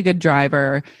 Sandoval would be a good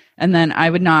driver. And then I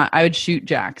would shoot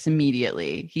Jax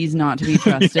immediately. He's not to be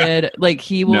trusted. Like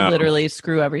he will literally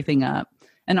screw everything up.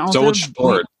 And also, so would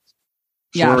Schwartz.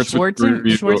 Yeah, Schwartz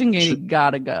and Katie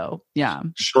gotta go. Yeah,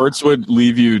 Schwartz would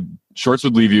leave you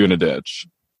in a ditch.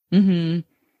 Mm-hmm.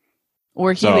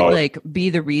 Or he would like be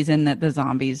the reason that the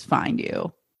zombies find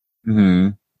you. Mm-hmm.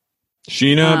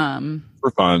 Sheena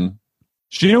for fun.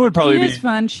 Sheena would probably be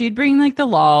fun. She'd bring like the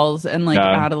lols and like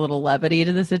add a little levity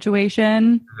to the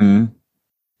situation. Mm-hmm.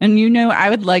 And I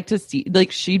would like to see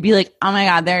like she'd be like, oh my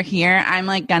god, they're here. I'm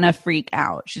like gonna freak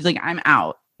out. She's like, I'm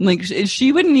out. Like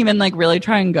she wouldn't even like really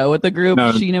try and go with the group.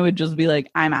 No. Sheena would just be like,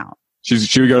 I'm out. She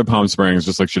would go to Palm Springs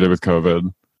just like she did with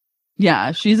COVID.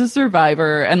 Yeah, she's a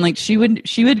survivor, and like she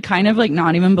would kind of like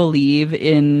not even believe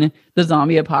in the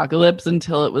zombie apocalypse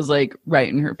until it was like right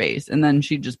in her face, and then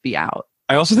she'd just be out.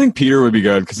 I also think Peter would be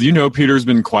good because Peter's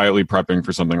been quietly prepping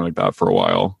for something like that for a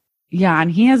while. Yeah,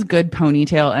 and he has good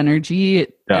ponytail energy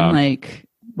and like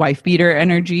wife beater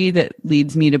energy that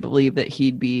leads me to believe that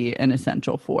he'd be an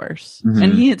essential force. Mm-hmm.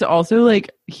 And it's also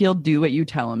like he'll do what you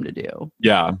tell him to do.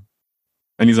 Yeah,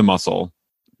 and he's a muscle.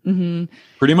 Mm-hmm.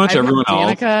 Pretty much everyone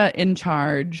else. Danica in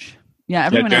charge. Yeah,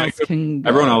 everyone else can go.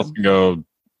 Everyone else can go.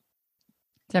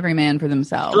 It's every man for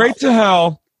themselves. Straight to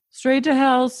hell. Straight to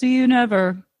hell. See you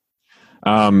never.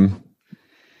 What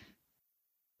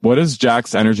is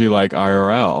Jack's energy like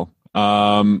IRL?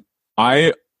 I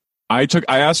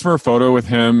asked for a photo with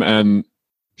him and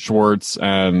Schwartz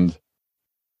and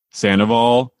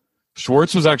Sandoval.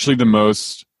 Schwartz was actually the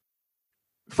most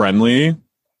friendly,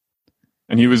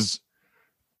 and he was.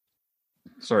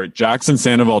 Sorry, Jax and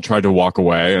Sandoval tried to walk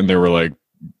away, and they were like,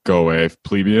 "Go away,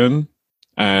 plebeian."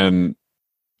 And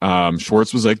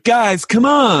Schwartz was like, "Guys, come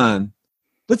on,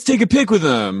 let's take a pic with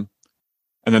him."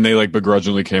 And then they like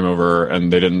begrudgingly came over,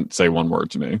 and they didn't say one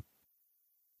word to me.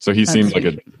 So he seemed like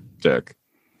a dick.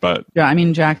 But yeah, I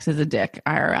mean, Jax is a dick.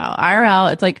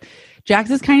 IRL, it's like Jax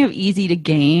is kind of easy to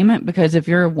game because if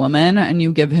you're a woman and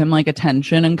you give him like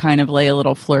attention and kind of lay a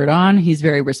little flirt on, he's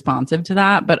very responsive to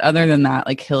that. But other than that,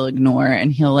 like he'll ignore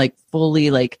and he'll like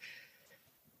fully like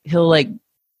he'll like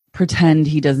pretend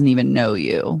he doesn't even know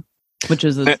you, which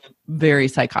is a very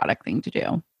psychotic thing to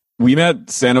do. We met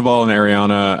Sandoval and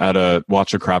Ariana at a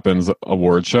Watch a Crappens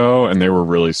award show, and they were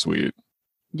really sweet.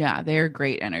 Yeah, they're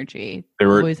great energy. They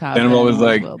were. Always have Sandoval was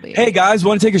like, "Hey guys,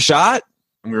 want to take a shot?"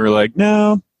 And we were like,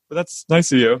 "No, but that's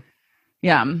nice of you."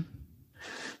 Yeah,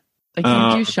 I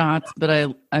can't do shots,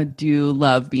 but I do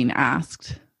love being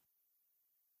asked.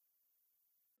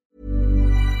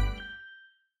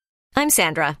 I'm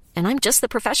Sandra, and I'm just the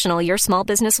professional your small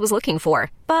business was looking for.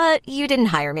 But you didn't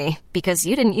hire me because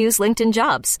you didn't use LinkedIn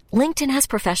Jobs. LinkedIn has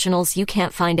professionals you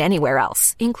can't find anywhere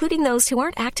else, including those who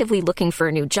aren't actively looking for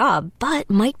a new job, but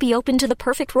might be open to the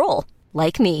perfect role,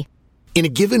 like me. In a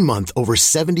given month, over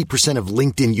 70% of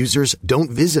LinkedIn users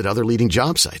don't visit other leading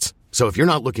job sites. So if you're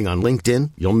not looking on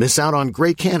LinkedIn, you'll miss out on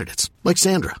great candidates like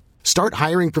Sandra. Start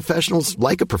hiring professionals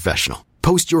like a professional.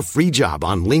 Post your free job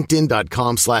on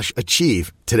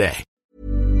linkedin.com/achieve today.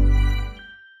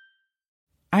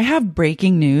 I have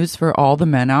breaking news for all the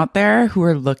men out there who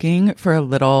are looking for a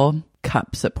little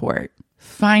cup support.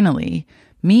 Finally,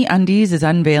 MeUndies is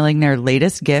unveiling their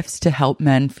latest gifts to help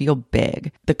men feel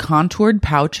big. The contoured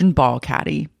pouch and ball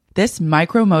caddy. This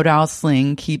micromodal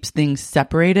sling keeps things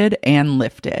separated and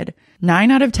lifted.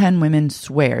 9 out of 10 women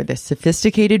swear this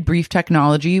sophisticated brief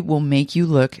technology will make you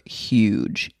look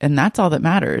huge. And that's all that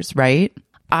matters, right?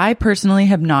 I personally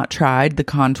have not tried the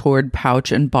contoured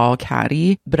pouch and ball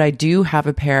caddy, but I do have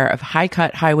a pair of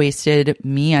high-cut, high-waisted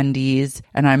MeUndies,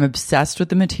 and I'm obsessed with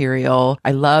the material.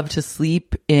 I love to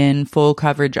sleep in full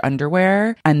coverage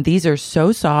underwear, and these are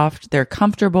so soft, they're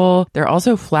comfortable, they're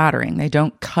also flattering. They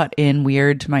don't cut in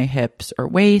weird to my hips or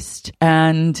waist,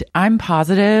 and I'm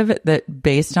positive that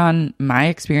based on my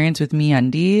experience with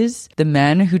MeUndies, the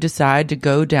men who decide to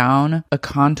go down a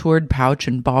contoured pouch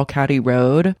and ball caddy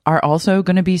road are also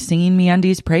going to be singing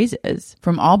MeUndies praises.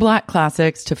 From all black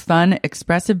classics to fun,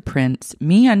 expressive prints,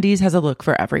 MeUndies has a look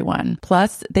for everyone.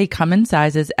 Plus, they come in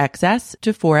sizes XS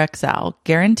to 4XL,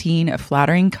 guaranteeing a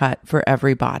flattering cut for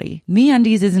every body.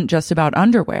 MeUndies isn't just about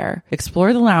underwear.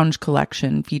 Explore the lounge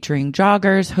collection featuring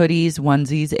joggers, hoodies,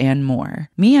 onesies, and more.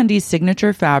 MeUndies'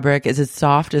 signature fabric is as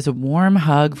soft as a warm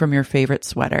hug from your favorite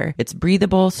sweater. It's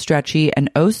breathable, stretchy, and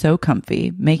oh so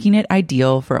comfy, making it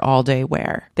ideal for all-day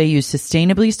wear. They use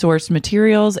sustainably sourced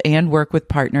materials and work with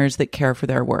partners that care for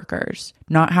their workers.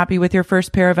 Not happy with your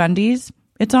first pair of undies?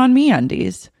 It's on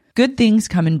MeUndies. Good things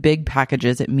come in big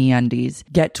packages at MeUndies.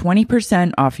 Get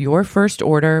 20% off your first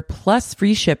order plus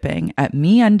free shipping at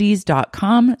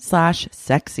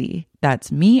MeUndies.com/sexy.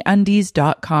 That's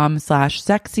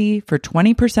MeUndies.com/sexy for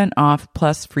 20% off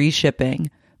plus free shipping.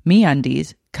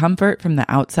 MeUndies, comfort from the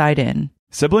outside in.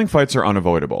 Sibling fights are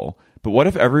unavoidable, but what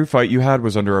if every fight you had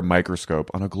was under a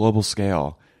microscope on a global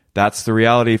scale? That's the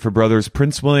reality for brothers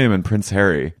Prince William and Prince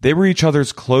Harry. They were each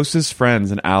other's closest friends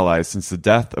and allies since the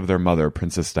death of their mother,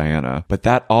 Princess Diana. But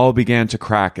that all began to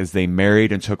crack as they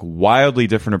married and took wildly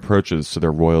different approaches to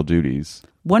their royal duties.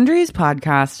 Wondery's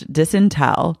podcast,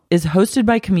 Disintel, is hosted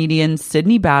by comedians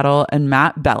Sydney Battle and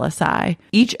Matt Bellassai.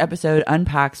 Each episode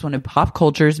unpacks one of pop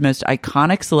culture's most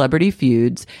iconic celebrity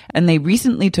feuds, and they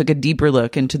recently took a deeper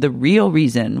look into the real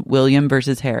reason William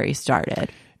versus Harry started.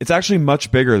 It's actually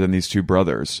much bigger than these two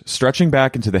brothers, stretching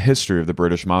back into the history of the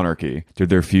British monarchy. Did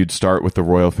their feud start with the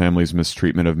royal family's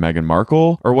mistreatment of Meghan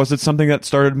Markle, or was it something that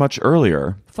started much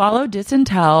earlier? Follow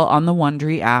Disintel on the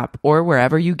Wondery app or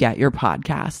wherever you get your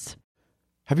podcasts.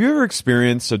 Have you ever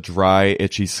experienced a dry,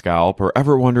 itchy scalp or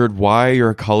ever wondered why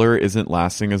your color isn't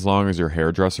lasting as long as your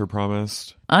hairdresser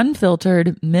promised?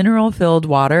 Unfiltered, mineral-filled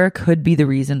water could be the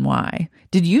reason why.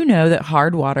 Did you know that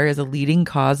hard water is a leading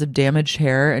cause of damaged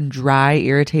hair and dry,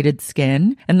 irritated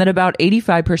skin? And that about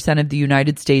 85% of the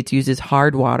United States uses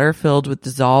hard water filled with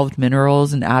dissolved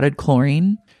minerals and added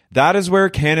chlorine? That is where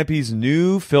Canopy's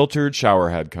new filtered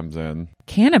showerhead comes in.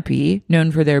 Canopy,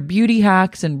 known for their beauty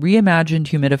hacks and reimagined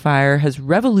humidifier, has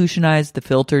revolutionized the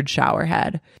filtered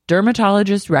showerhead.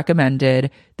 Dermatologists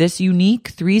recommended this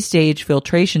unique 3-stage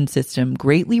filtration system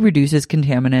greatly reduces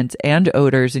contaminants and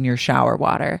odors in your shower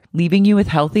water, leaving you with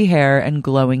healthy hair and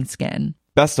glowing skin.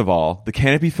 Best of all, the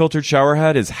Canopy filtered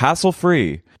showerhead is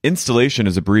hassle-free. Installation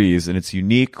is a breeze, and its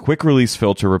unique quick-release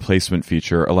filter replacement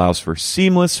feature allows for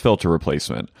seamless filter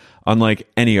replacement, unlike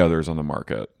any others on the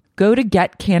market. Go to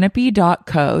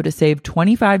getcanopy.co to save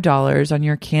 $25 on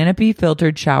your Canopy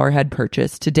filtered showerhead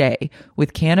purchase today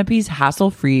with Canopy's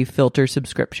hassle-free filter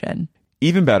subscription.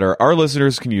 Even better, our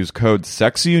listeners can use code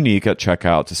SEXYUNIQUE at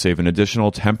checkout to save an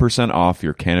additional 10% off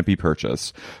your Canopy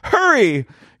purchase. Hurry!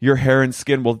 Your hair and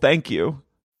skin will thank you.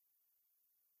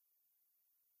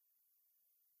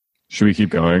 Should we keep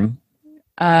going?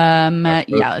 Yeah,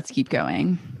 let's keep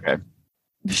going. Okay.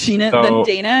 Then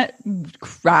Dana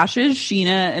crashes Sheena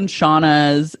and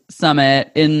Shauna's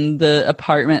summit in the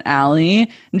apartment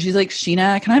alley. And she's like,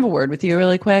 Sheena, can I have a word with you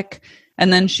really quick?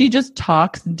 And then she just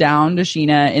talks down to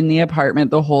Sheena in the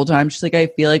apartment the whole time. She's like, I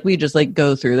feel like we just like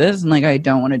go through this and like, I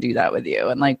don't want to do that with you.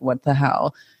 And like, what the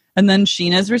hell? And then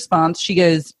Sheena's response, she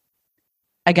goes,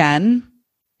 again,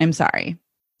 I'm sorry.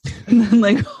 And then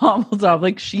like hobbles off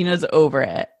like Sheena's over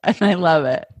it. And I love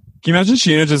it. Can you imagine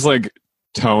Sheena just like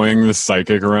towing the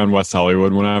psychic around West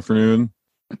Hollywood one afternoon?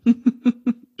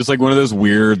 Just like one of those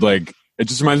weird, like, it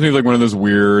just reminds me of like one of those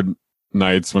weird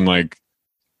nights when like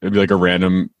it'd be like a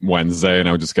random Wednesday and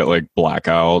I would just get like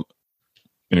blackout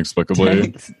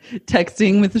inexplicably.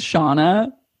 Texting with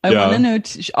Shauna. I want to know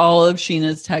all of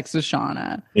Sheena's texts with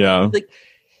Shauna. Yeah.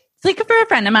 It's like for a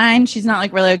friend of mine, she's not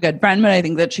like really a good friend, but I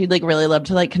think that she'd like really love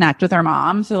to like connect with her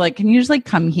mom. So like, can you just like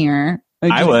come here?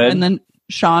 I would. And then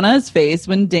Shauna's face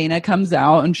when Dana comes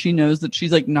out and she knows that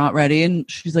she's like not ready and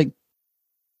she's like,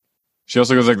 she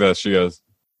also goes like this. She goes,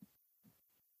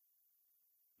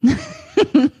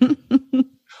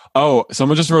 oh,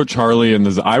 someone just wrote Charlie in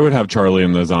the. I would have Charlie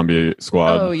in the zombie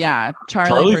squad. Oh yeah,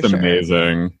 Charlie's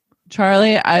amazing.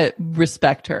 Charlie, I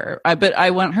respect her. But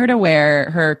I want her to wear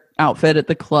her outfit at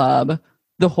the club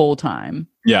the whole time.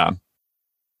 Yeah.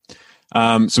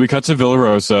 So we cut to Villa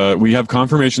Rosa. We have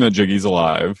confirmation that Jiggy's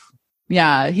alive.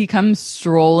 Yeah, he comes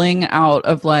strolling out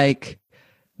of like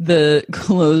the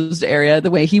closed area.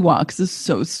 The way he walks is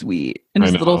so sweet. And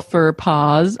his little fur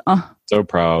paws. So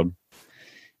proud.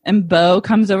 And Bo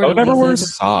comes over to never Lisa's.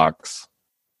 wears socks.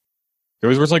 He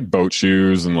always wears like boat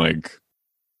shoes and like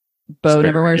Bo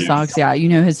never wears socks. Yeah, you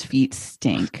know his feet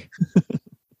stink.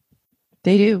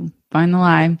 They do. Find the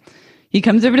lie. He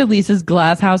comes over to Lisa's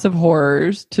glass house of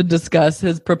horrors to discuss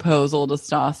his proposal to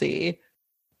Stassi.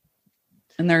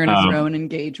 And they're going to throw an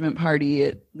engagement party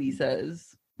at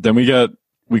Lisa's. Then we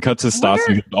cut to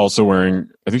Stassi who's also wearing,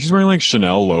 I think she's wearing like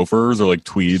Chanel loafers or like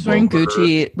tweed. She's wearing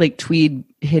Gucci, like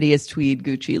hideous tweed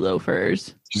Gucci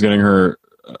loafers. She's getting her.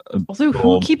 Also,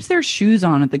 who keeps their shoes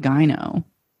on at the gyno?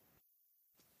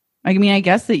 I mean, I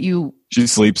guess that she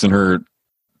sleeps in her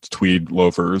tweed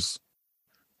loafers.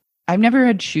 I've never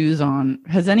had shoes on.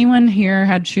 Has anyone here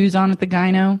had shoes on at the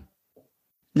gyno?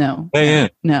 No. Yeah.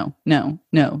 No,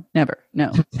 never.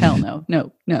 No. Hell no.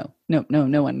 No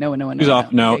one. She's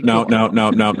off. No.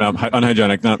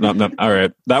 Unhygienic. No. All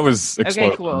right. That was explosive.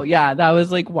 Okay, cool. Yeah, that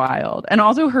was like wild. And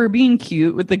also her being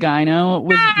cute with the gyno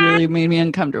was really made me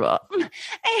uncomfortable.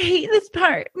 I hate this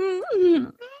part.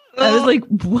 I was like,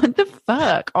 what the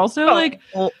fuck? Also, like,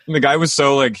 the guy was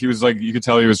so like, he was like, you could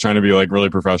tell he was trying to be like really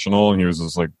professional, and he was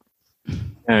just like,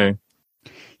 hey.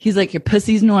 He's like, your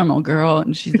pussy's normal, girl.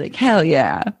 And she's like, hell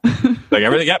yeah. Like,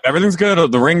 everything's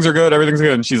good. The rings are good. Everything's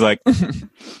good. And she's like,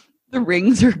 the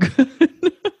rings are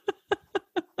good.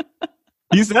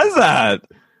 He says that.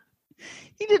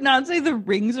 He did not say the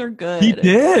rings are good. He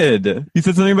did. He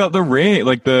said something about the ring,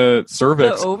 like the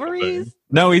cervix. The ovaries?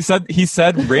 No, he said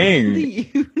ring.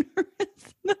 The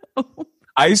uterus? No.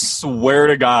 I swear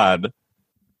to God.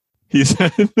 He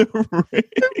said the ring.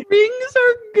 The rings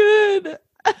are good.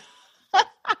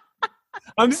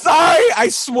 I'm sorry. I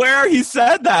swear he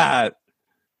said that.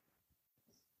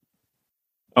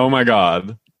 Oh my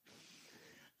God.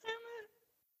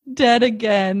 Dead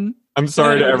again. I'm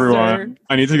sorry to everyone.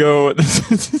 I need to go.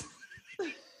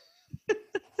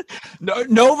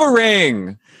 Nova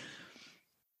ring.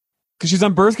 Because she's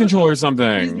on birth control or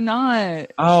something. She's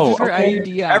not. Oh, her okay.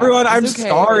 IUD. Everyone, I'm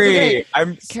sorry.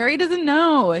 Okay. Carrie doesn't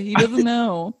know. He doesn't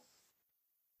know.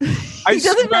 He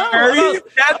doesn't know. He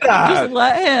said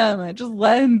that. Just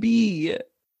let him be.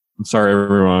 I'm sorry,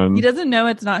 everyone. He doesn't know.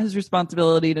 It's not his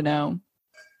responsibility to know.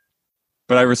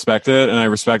 But I respect it, and I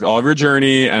respect all of your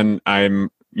journey, and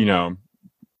I'm,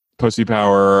 pussy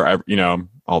power,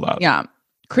 all that. Yeah.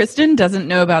 Kristen doesn't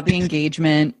know about the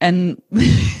engagement, and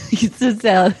Lisa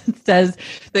says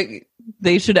that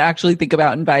they should actually think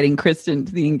about inviting Kristen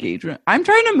to the engagement. I'm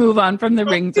trying to move on from the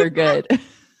rings are good.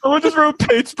 Someone just wrote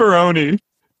Paige Speroni.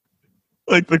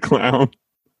 Like the clown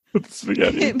with the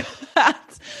spaghetti.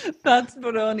 That's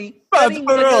Speroni. That's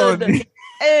Speroni.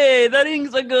 Hey, the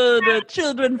rings are good.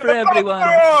 Children for everyone.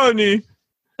 Speroni.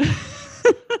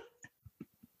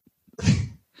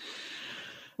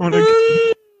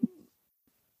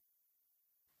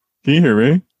 Can you hear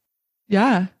me?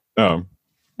 Yeah. Oh.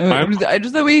 I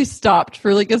just thought we stopped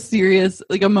for like a serious,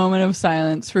 like a moment of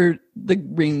silence for the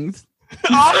rings.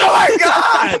 Oh my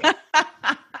God!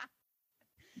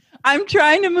 I'm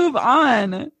trying to move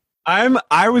on.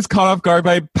 I was caught off guard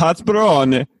by Pat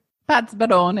Speroni. Pat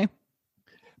Speroni.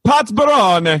 Pat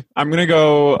Speroni. I'm gonna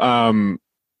go.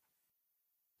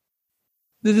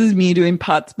 This is me doing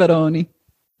Pat Speroni.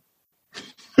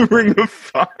 Ring of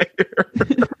Fire.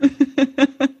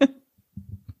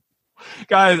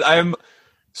 Guys, I'm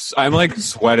like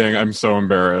sweating. I'm so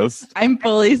embarrassed. I'm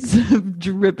fully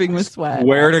dripping with sweat.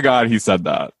 Swear to God, he said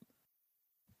that.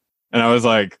 And I was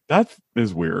like, that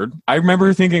is weird. I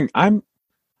remember thinking,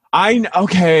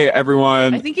 okay,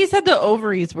 everyone. I think he said the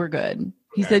ovaries were good.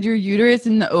 He said your uterus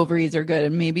and the ovaries are good.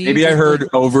 And maybe I heard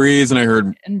ovaries and I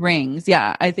heard. And rings.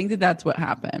 Yeah, I think that's what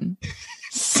happened.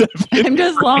 I'm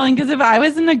just lolling because if I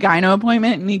was in a gyno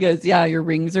appointment and he goes, yeah, your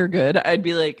rings are good, I'd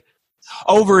be like.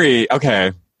 Ovary.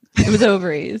 Okay. It was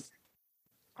ovaries.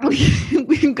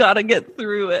 We've got to get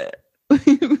through it.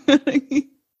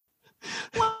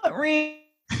 What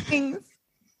rings?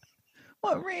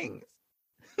 What rings?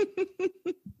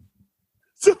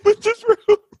 Someone just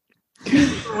wrote,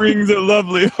 rings are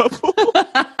lovely.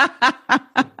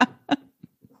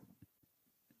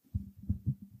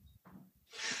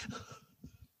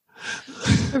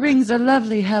 The rings are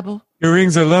lovely, Hebel. Your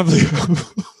rings are lovely.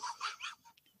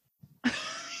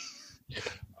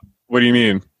 What do you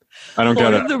mean? I don't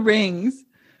get it. The rings.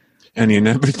 And you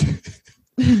never did.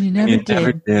 You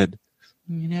never did.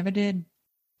 You never did.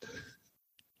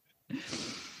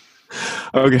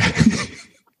 Okay.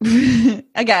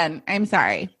 Again, I'm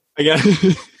sorry. Again.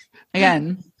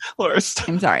 Again. Laura, stop.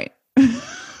 I'm sorry.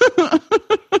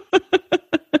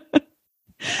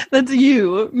 That's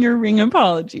you. Your ring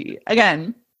apology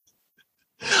again.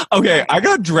 Okay, I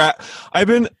got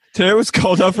today was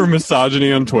called out for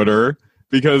misogyny on Twitter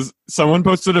because someone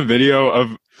posted a video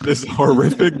of this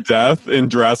horrific death in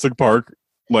Jurassic Park,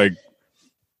 like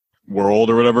World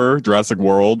or whatever, Jurassic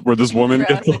World, where this woman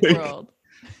gets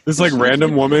this like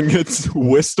random woman gets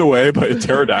whisked away by a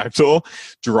pterodactyl,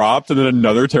 dropped, and then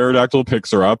another pterodactyl picks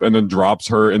her up and then drops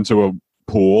her into a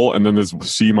pool, and then this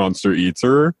sea monster eats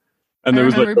her. And there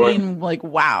was like being like,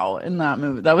 wow, in that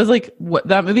movie. That was like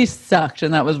that movie sucked,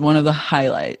 and that was one of the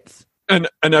highlights. And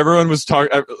everyone was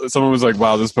talking. Someone was like,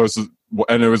 "Wow, this post is,"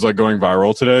 and it was like going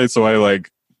viral today. So I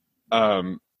I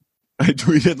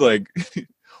tweeted like,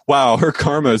 "Wow, her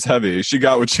karma is heavy. She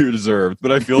got what she deserved."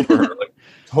 But I feel for her. Like,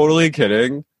 totally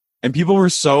kidding. And people were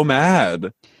so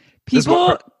mad.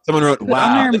 Someone wrote,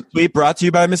 "Wow, this tweet brought to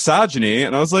you by misogyny,"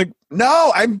 and I was like,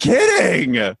 "No, I'm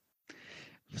kidding."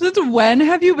 Since when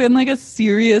have you been like a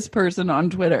serious person on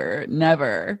Twitter?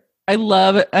 Never. I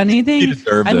love anything.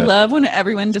 I love when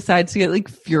everyone decides to get like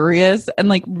furious and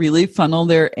like really funnel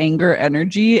their anger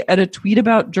energy at a tweet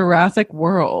about Jurassic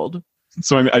World.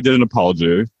 So I did an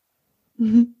apology.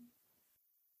 Mm-hmm.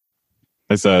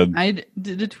 I said I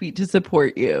did a tweet to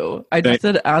support you. I just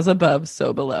said as above,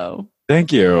 so below.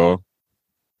 Thank you.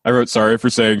 I wrote sorry for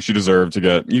saying she deserved to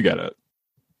get. You get it.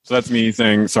 So that's me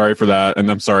saying sorry for that, and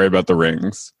I'm sorry about the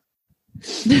rings.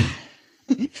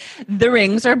 The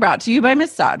rings are brought to you by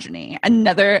misogyny.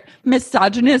 Another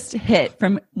misogynist hit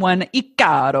from one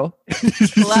Icaro.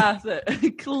 Classic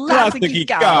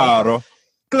Icaro.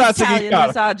 Classic Italian Icaro.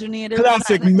 Misogyny.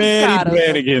 Classic Mary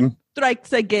Brannigan.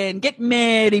 Strikes again. Get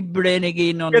Mary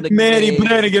Brannigan on the case. Mary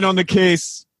Brannigan on the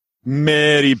case.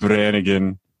 Mary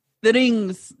Brannigan. The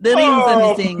rings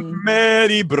are missing.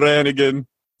 Mary Brannigan.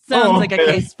 Sounds like a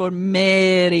case for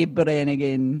Mary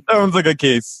Brannigan. Sounds like a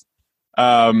case.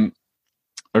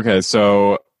 Okay,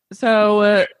 so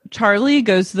Charlie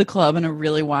goes to the club in a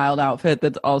really wild outfit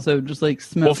that's also just like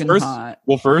smoking hot.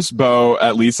 Well, first Beau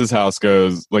at Lisa's house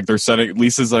goes, like they're setting,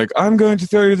 Lisa's like, I'm going to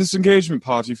throw you this engagement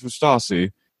party for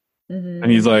Stassi. Mm-hmm.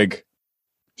 And she's like,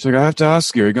 I have to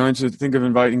ask you, are you going to think of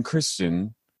inviting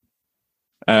Christian?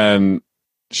 And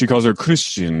she calls her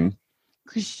Christian.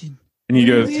 And he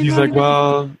goes, he's like,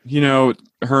 well,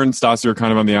 her and Stassi are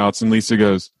kind of on the outs. And Lisa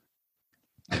goes,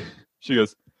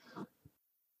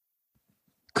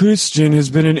 Christian has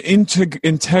been an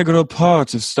integral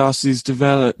part of Stassi's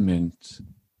development.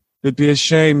 It'd be a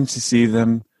shame to see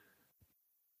them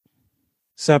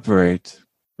separate.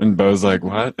 And Beau's like,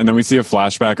 what? And then we see a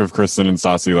flashback of Kristen and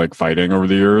Stassi like fighting over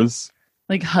the years.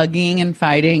 Like hugging and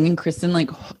fighting, and Kristen like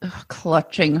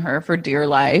clutching her for dear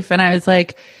life. And I was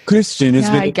like, Christian has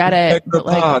been an integral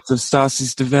part of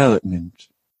Stassi's development.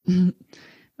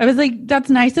 I was like, that's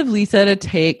nice of Lisa to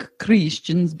take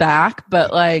Christian's back,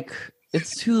 but like,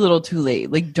 it's too little too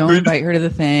late. Like, don't invite her to the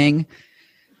thing.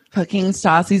 Fucking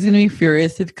Stassi's gonna be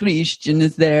furious if Christian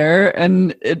is there,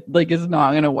 and it like is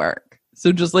not gonna work.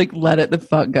 So just like let it the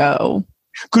fuck go.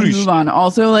 Move on.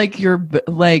 Also, like you're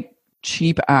like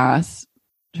cheap ass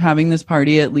having this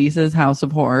party at Lisa's House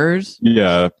of Horrors.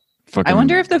 Yeah. I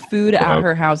wonder if the food at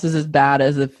her house is as bad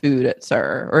as the food at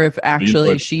SUR, or if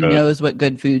actually she knows what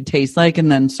good food tastes like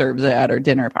and then serves it at her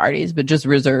dinner parties, but just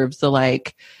reserves the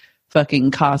like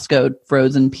fucking Costco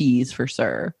frozen peas for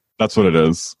SUR. That's what it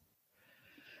is.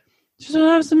 Just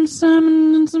have some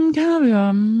salmon and some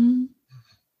caviar.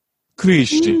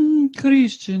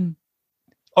 Christian.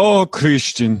 Oh,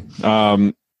 Christian.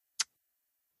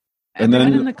 And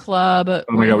then in the club. Oh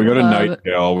my god, we go to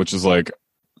Nightingale, which is like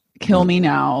kill me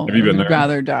now. Have you been there? I'd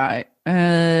rather die.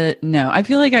 No, I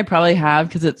feel like I probably have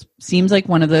because it seems like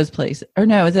one of those places. Or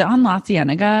no, is it on La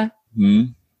Cienega?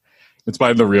 It's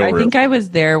by the Real. I think I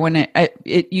was there when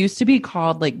it used to be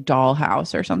called like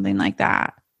Dollhouse or something like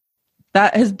that.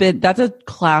 That's a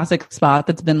classic spot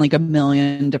that's been like a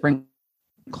million different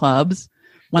clubs.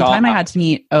 One time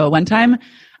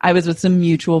I was with some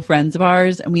mutual friends of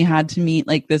ours, and we had to meet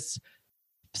like this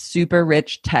super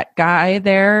rich tech guy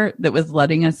there that was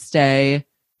letting us stay.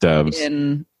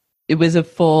 Devs. It was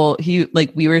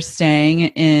we were staying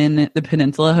in the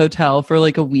Peninsula Hotel for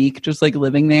like a week, just like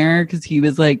living there because he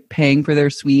was like paying for their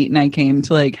suite, and I came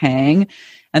to like hang,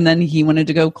 and then he wanted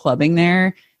to go clubbing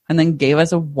there, and then gave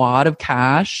us a wad of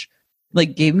cash.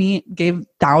 Like gave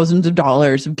thousands of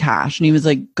dollars of cash, and he was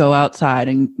like, go outside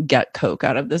and get coke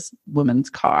out of this woman's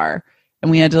car.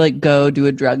 And we had to like go do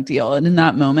a drug deal. And in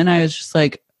that moment I was just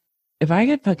like, if I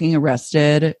get fucking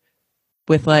arrested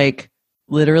with like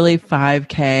literally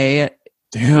 $5,000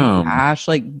 Damn. Ash,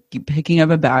 like picking up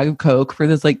a bag of Coke for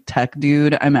this like tech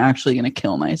dude. I'm actually going to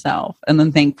kill myself. And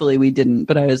then thankfully we didn't.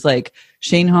 But I was like,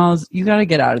 Shane Halls, you got to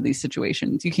get out of these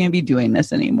situations. You can't be doing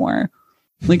this anymore.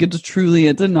 Like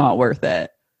it's not worth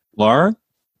it. Lar?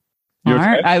 You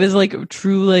Lar? okay? I was like,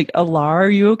 Lar, are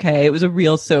you okay? It was a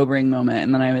real sobering moment.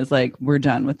 And then I was like, we're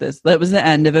done with this. That was the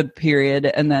end of a period.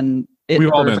 And then it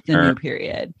We've all been birthed a there. new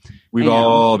period. We've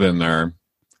all been there.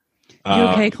 You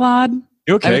okay, Claude?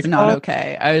 You okay, I was not Claude?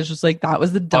 okay. I was just like, that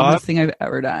was the dumbest thing I've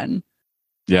ever done.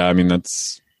 Yeah, I mean,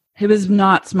 that's... It was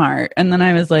not smart. And then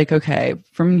I was like, okay,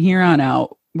 from here on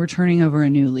out, we're turning over a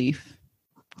new leaf.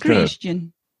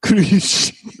 Christian.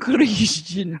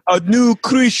 Christian. A new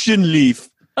Christian leaf.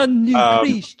 A new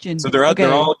Christian. So they're out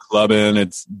there all clubbing.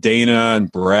 It's Dana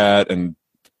and Brett and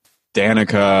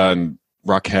Danica and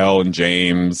Raquel and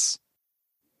James.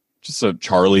 Just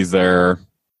Charlie's there.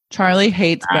 Charlie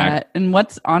hates Brett. And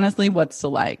what's to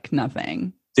like?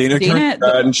 Nothing. Dana turns to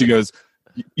Brett and she goes,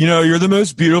 you know, you're the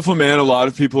most beautiful man a lot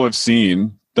of people have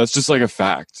seen. That's just like a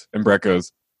fact. And Brett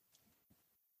goes,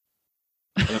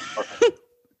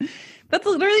 that's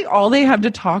literally all they have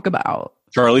to talk about.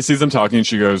 Charlie sees them talking and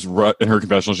she goes, in her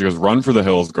confessional, she goes, run for the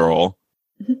hills, girl.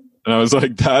 And I was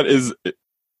like, that is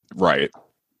right.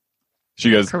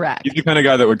 She goes, correct. He's the kind of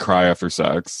guy that would cry after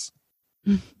sex.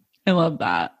 I love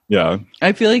that. Yeah.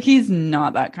 I feel like he's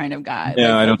not that kind of guy.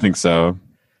 Yeah, I don't think so.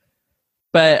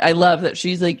 But I love that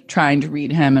she's like trying to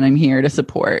read him and I'm here to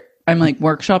support. I'm like,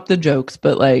 workshop the jokes,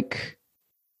 but like,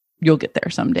 you'll get there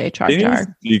someday, Char.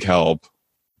 Seek help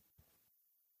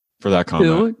for that comment.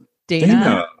 Who?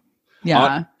 Dana?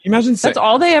 Yeah. Imagine that's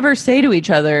all they ever say to each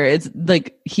other. It's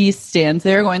like he stands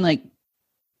there going like,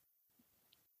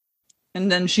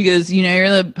 and then she goes, you know,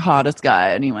 you're the hottest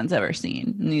guy anyone's ever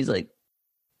seen. And he's like,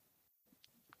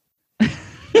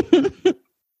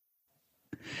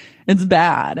 it's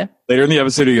bad. Later in the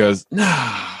episode, he goes, no,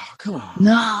 come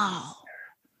on.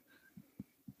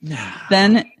 No.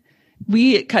 Then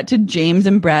we cut to James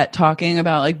and Brett talking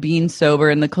about like being sober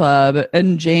in the club.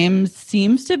 And James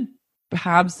seems to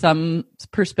have some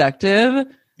perspective.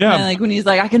 Yeah. And like when he's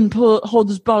like, I can hold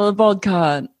this bottle of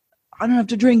vodka. I don't have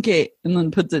to drink it. And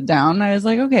then puts it down. And I was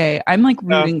like, okay, I'm like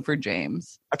rooting for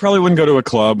James. I probably wouldn't go to a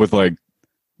club with like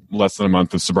less than a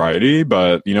month of sobriety,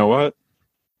 but you know what?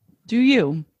 Do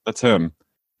you? That's him.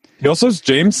 He also,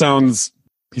 James sounds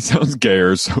gay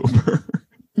or sober.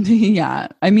 Yeah.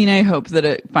 I mean, I hope that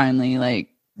it finally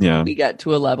we get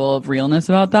to a level of realness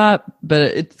about that, but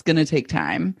it's going to take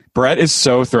time. Brett is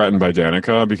so threatened by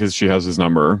Danica because she has his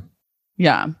number.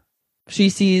 Yeah. She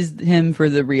sees him for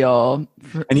the real,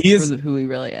 and he is who he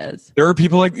really is. There are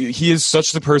people like, he is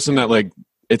such the person that like,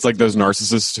 it's like those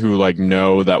narcissists who like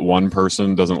know that one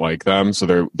person doesn't like them.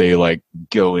 So they like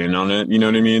go in on it. You know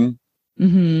what I mean?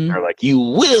 Mm-hmm. They're like, you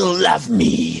will love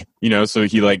me. You know, so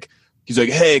he's like,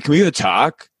 hey, can we get a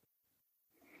talk?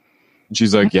 And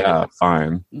she's like, yeah,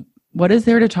 fine. What is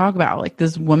there to talk about? Like,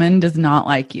 this woman does not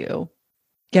like you.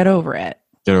 Get over it.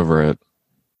 Get over it.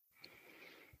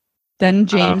 Then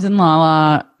James and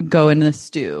Lala go in the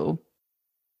stew.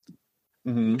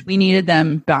 Mm-hmm. We needed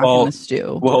them back in the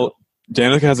stew. Well,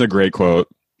 Danica has a great quote.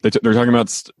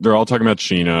 They're all talking about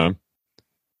Sheena.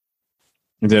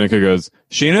 And Danica goes,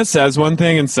 Sheena says one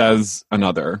thing and says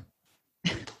another.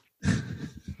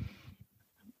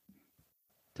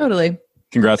 Totally.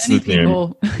 Congrats to the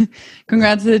team.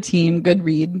 Congrats to the team. Good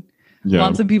read. Yeah.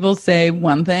 Lots of people say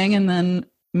one thing and then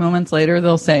moments later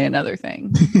they'll say another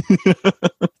thing.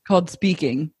 It's called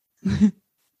speaking.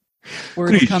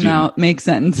 Words come out, make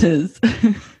sentences.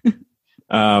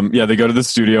 Yeah, they go to the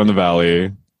studio in the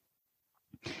valley.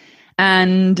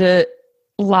 And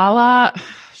Lala,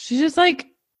 she's just like,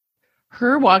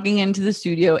 her walking into the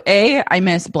studio. I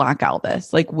miss Black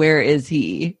Elvis. Like, where is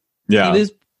he? Yeah. He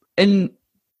was an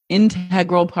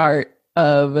integral part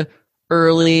of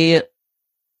early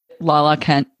Lala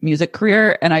Kent music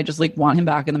career. And I just like want him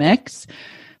back in the mix.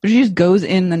 But she just goes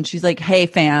in and she's like, hey,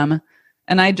 fam.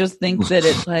 And I just think that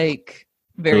it's like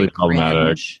very really problematic.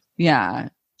 Cringe. Yeah.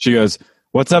 She goes,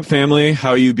 what's up, family?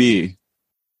 How you be?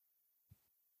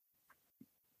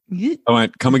 I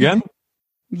went, come again?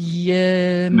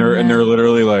 Yeah. And they're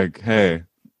literally like, hey.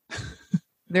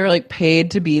 They're like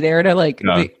paid to be there to like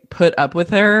put up with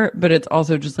her, but it's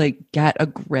also just like, get a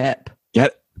grip.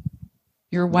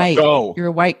 You're white. Go. You're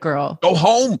a white girl. Go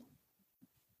home.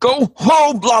 Go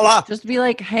home, Lala. Just be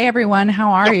like, hey, everyone,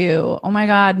 how are you? Oh my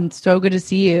God, it's so good to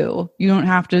see you. You don't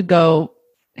have to go,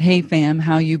 hey, fam,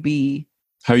 how you be?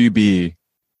 How you be?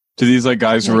 To these like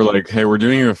guys who were like, hey, we're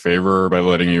doing you a favor by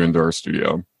letting you into our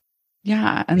studio.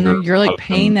 Yeah, and then you're like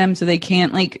paying them so they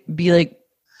can't like be like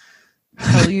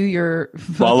tell you you're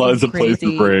Lala is a place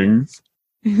of rings.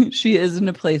 She is in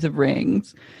a place of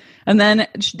rings. And then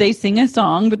they sing a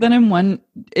song, but then in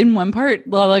one part,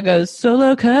 Lala goes,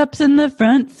 "Solo cups in the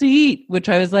front seat," which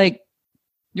I was like,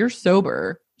 you're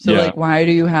sober. So like, why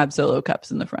do you have solo cups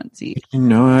in the front seat? You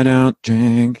know I don't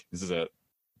drink. This is it.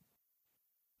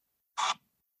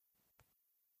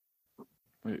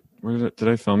 Wait, where did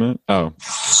I film it? Oh.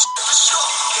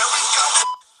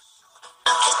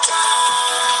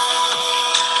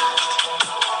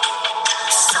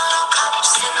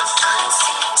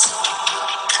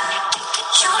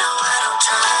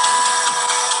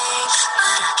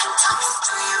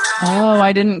 Oh,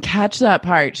 I didn't catch that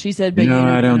part. She said, "But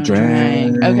I don't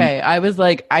drink." Okay, I was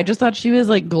like, I just thought she was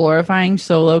like glorifying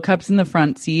solo cups in the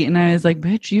front seat, and I was like,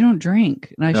 "Bitch, you don't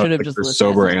drink." And I should have just listened.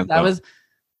 Sober anthem. That was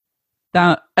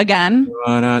that again.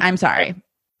 I'm sorry.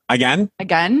 Again.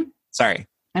 Sorry.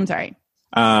 I'm sorry.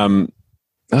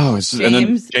 It's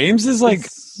just, James is like,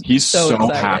 he's so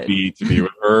happy to be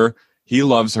with her. He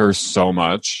loves her so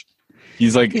much.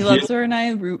 He's like, he loves her and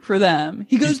I root for them.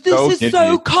 He goes, "This is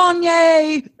so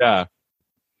Kanye." Yeah.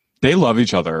 They love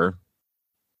each other.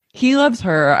 He loves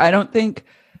her. I don't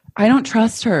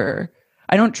trust her.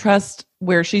 I don't trust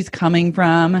where she's coming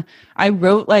from. I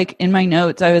wrote like in my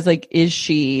notes, I was like,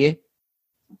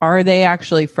 are they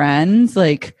actually friends?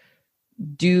 Like,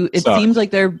 seems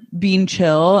like they're being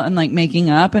chill and like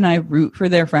making up, and I root for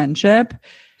their friendship.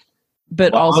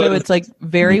 But also it's like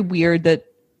very weird that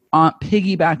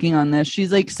piggybacking on this,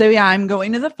 she's like, "So yeah, I'm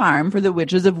going to the farm for the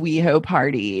Witches of WeHo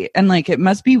party." And like, it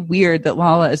must be weird that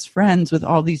Lala is friends with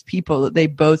all these people that they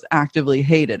both actively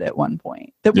hated at one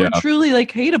point, that were truly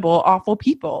like hateable, awful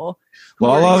people who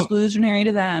were exclusionary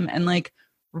to them and like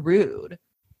rude.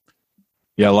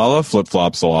 Yeah, Lala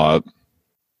flip-flops a lot.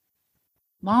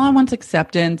 Lala wants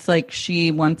acceptance. Like, she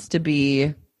wants to be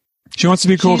a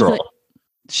cool girl.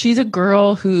 She's a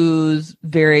girl who's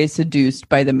very seduced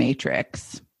by the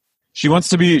Matrix. She's like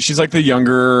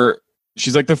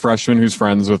the freshman who's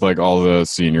friends with like all the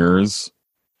seniors.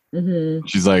 Mm-hmm.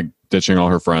 She's like ditching all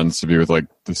her friends to be with like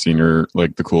the senior,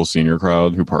 like the cool senior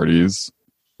crowd who parties.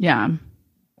 Yeah.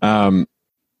 Lala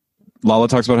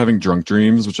talks about having drunk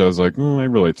dreams, which I was like, I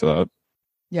relate to that.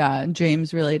 Yeah,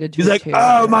 James related to He's it like, too.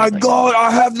 "Oh my God,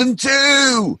 I have them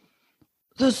too."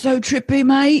 They're so trippy,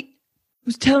 mate. I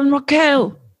was telling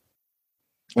Raquel.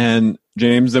 And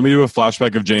James, then we do a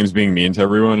flashback of James being mean to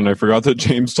everyone, and I forgot that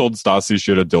James told Stassi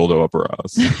she had a dildo up her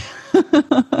ass.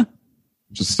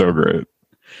 Which is so great.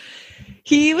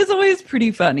 He was always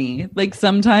pretty funny. Like,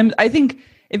 sometimes, I think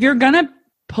if you're gonna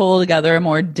pull together a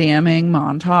more damning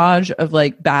montage of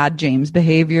like bad James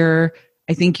behavior,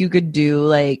 I think you could do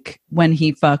like when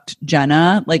he fucked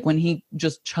Jenna, like when he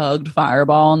just chugged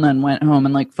Fireball and then went home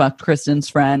and like fucked Kristen's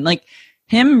friend. Like,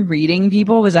 him reading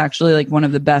people was actually like one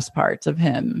of the best parts of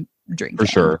him drinking. For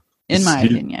sure. In my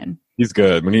opinion. He's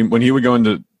good. When he would go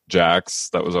into Jack's,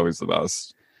 that was always the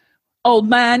best. Old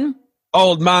man.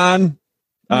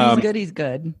 He's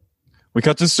good. We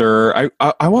cut to Sir.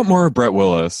 I want more of Brett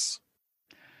Willis.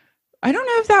 I don't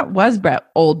know if that was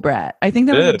old Brett. I think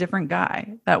that was a different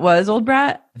guy. That was old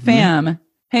Brett. Mm-hmm. Fam.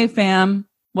 Hey, fam.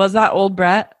 Was that old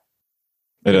Brett?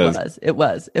 It is. It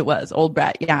was. Old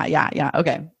Brett. Yeah.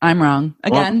 Okay. I'm wrong.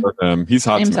 Again. He's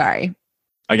hot. I'm sorry.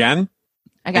 Again?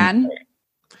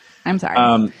 I'm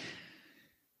sorry.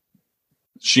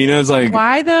 Sheena's like,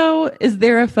 why though is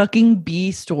there a fucking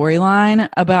B storyline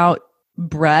about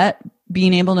Brett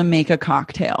being able to make a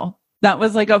cocktail? That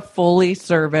was like a fully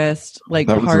serviced, like,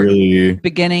 part,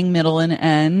 beginning, middle, and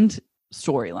end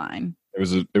storyline.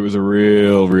 It was a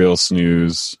real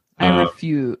snooze. I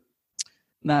refute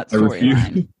that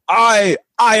storyline. I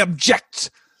object.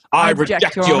 I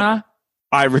reject you.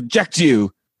 I reject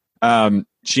you.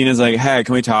 Sheena's like, "Hey,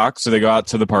 can we talk?" So they go out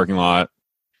to the parking lot,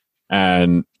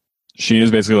 and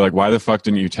Sheena's basically like, "Why the fuck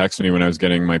didn't you text me when I was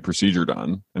getting my procedure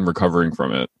done and recovering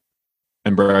from it?"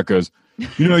 And Brett goes,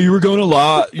 "You were going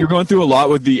through a lot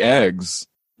with the eggs."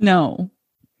 No.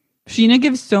 Sheena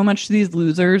gives so much to these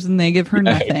losers and they give her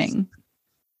nothing.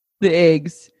 The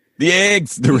eggs.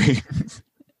 The rings.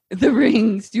 The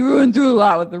rings. You were going through a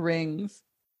lot with the rings.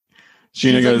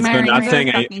 Sheena goes, "They're not saying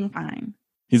anything." Fine.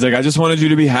 He's like, "I just wanted you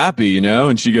to be happy,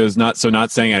 And she goes, not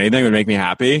saying anything would make me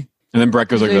happy." And then Brett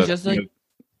goes like this.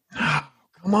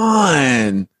 Come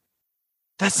on.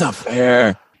 That's not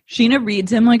fair. Sheena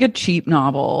reads him like a cheap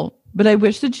novel, but I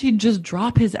wish that she'd just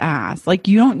drop his ass. Like,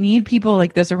 you don't need people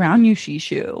like this around you,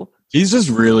 Shishu. He's just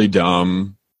really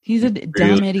dumb. He's a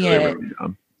dumb idiot. Really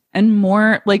dumb. And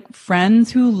more like,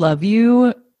 friends who love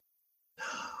you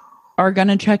are going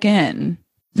to check in.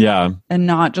 Yeah. And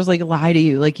not just like lie to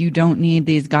you. Like, you don't need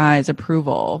these guys'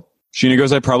 approval. Sheena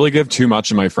goes, I probably give too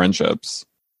much in my friendships.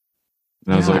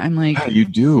 And I was like, I'm like, yeah, you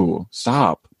do.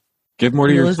 Stop. Give more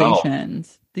to yourself.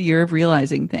 Realizations. The year of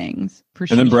realizing things. For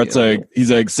and then Brett's like,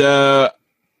 he's like, so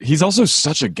he's also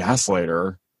such a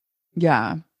gaslighter.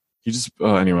 Yeah. He just,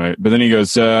 anyway. But then he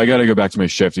goes, I got to go back to my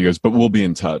shift. He goes, but we'll be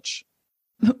in touch.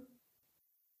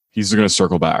 He's going to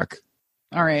circle back.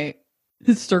 All right.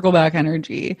 His circle back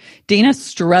energy. Dana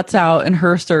struts out in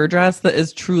her dress that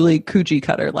is truly coochie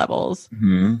cutter levels.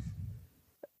 Mm-hmm.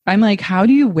 I'm like, how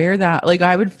do you wear that? Like,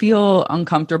 I would feel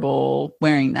uncomfortable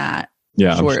wearing that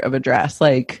short of a dress,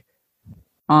 like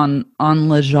on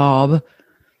le job.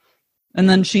 And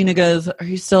then Sheena goes, are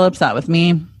you still upset with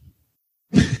me?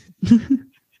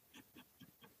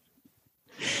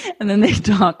 And then they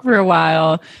talk for a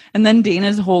while. And then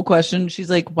Dana's whole question, she's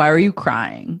like, why are you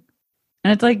crying?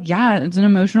 And it's like, yeah, it's an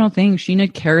emotional thing.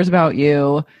 Sheena cares about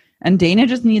you. And Dana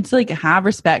just needs to like have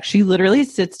respect. She literally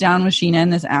sits down with Sheena in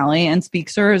this alley and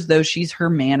speaks to her as though she's her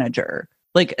manager,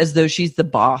 like as though she's the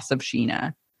boss of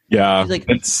Sheena. Yeah. Like,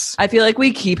 I feel like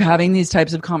we keep having these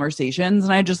types of conversations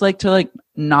and I just like to like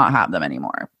not have them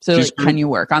anymore. So like, can you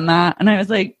work on that? And I was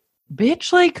like,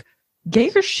 bitch, like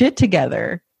get your shit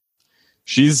together.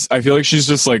 I feel like she's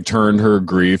just like turned her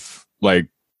grief. Like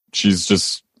she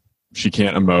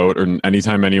can't emote or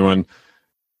anytime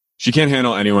she can't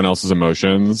handle anyone else's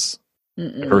emotions.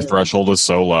 Mm-mm. Her threshold is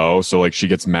so low. So like she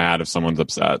gets mad if someone's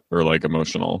upset or like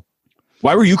emotional.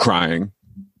 Why were you crying?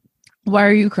 Why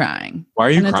are you crying? Why are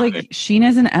you crying? It's like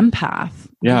Sheena's an empath.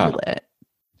 Yeah.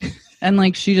 And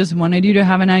like she just wanted you to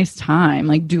have a nice time.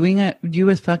 Like do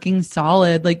a fucking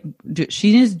solid. Like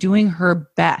Sheena's doing her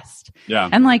best. Yeah.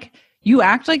 And like you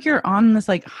act like you're on this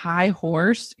like high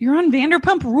horse. You're on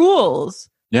Vanderpump Rules.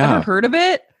 Yeah. Ever heard of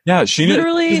it? Yeah. Sheena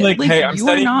literally like, hey, you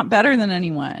are not better than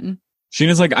anyone.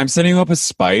 Sheena's like, I'm setting you up a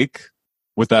spike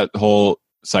with that whole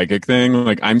psychic thing.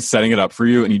 Like I'm setting it up for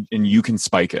you and you can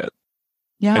spike it.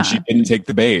 Yeah. And she didn't take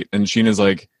the bait. And Sheena's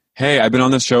like, hey, I've been on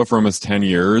this show for almost 10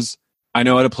 years. I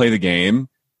know how to play the game.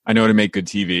 I know how to make good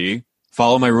TV.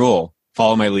 Follow my rule.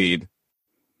 Follow my lead.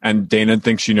 And Dana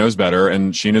thinks she knows better.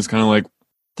 And Sheena's kind of like, what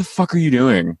the fuck are you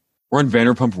doing? We're on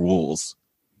Vanderpump Rules.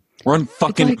 We're on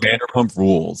fucking Vanderpump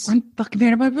Rules. We're on fucking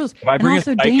Vanderpump Rules. If I bring and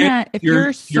also, Dana, if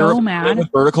you're so mad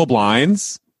with vertical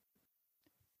blinds,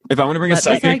 if I want to bring a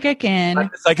psychic in,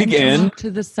 talk to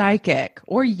the psychic,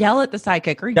 or yell at the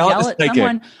psychic, or yell at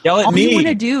someone. Yell at all me. You want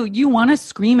to do, you want to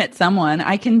scream at someone.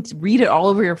 I can read it all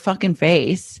over your fucking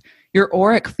face. Your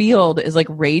auric field is like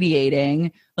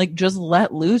radiating. Like just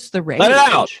let loose the rage. Let it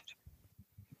out.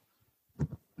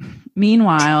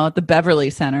 Meanwhile, at the Beverly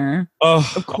Center,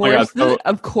 of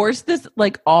course, this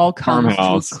like all comes to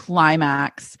a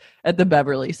climax at the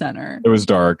Beverly Center. It was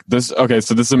dark. So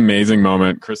this amazing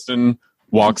moment. Kristen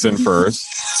walks in first.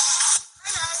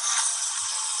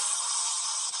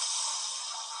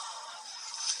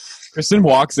 Kristen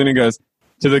walks in and goes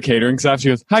to the catering staff. She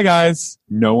goes, "Hi guys."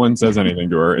 No one says anything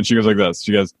to her, and she goes like this.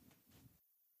 She goes.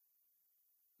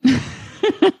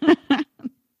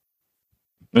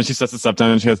 Then she sets the stuff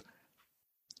down and she goes,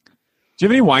 do you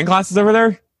have any wine glasses over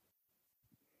there?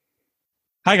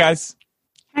 Hi, guys.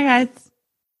 Hi, guys.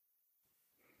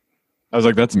 I was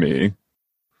like, that's me.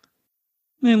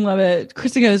 I love it.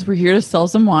 Kristen goes, we're here to sell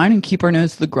some wine and keep our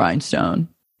nose to the grindstone.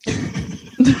 I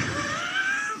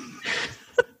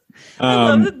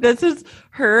love that this is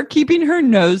her keeping her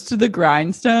nose to the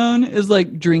grindstone is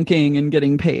like drinking and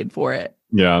getting paid for it.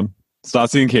 Yeah.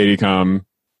 Stassi and Katie come.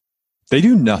 They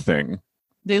do nothing.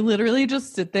 They literally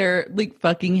just sit there like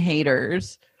fucking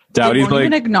haters. Dowdy's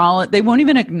they won't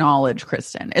even acknowledge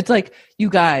Kristen. It's like, you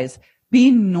guys,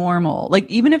 be normal. Like,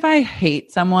 even if I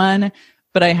hate someone,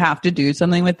 but I have to do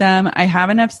something with them, I have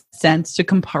enough sense to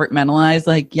compartmentalize,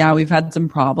 like, yeah, we've had some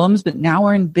problems, but now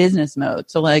we're in business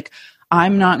mode. So like,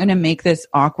 I'm not going to make this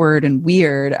awkward and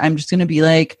weird. I'm just going to be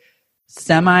like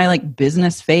semi like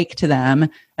business fake to them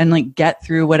and like get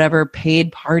through whatever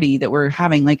paid party that we're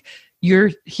having. Like,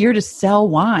 you're here to sell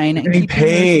wine and keep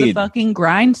paid the fucking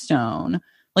grindstone.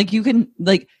 Like, you can,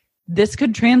 like, this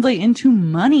could translate into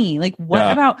money. Like,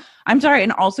 what about, I'm sorry.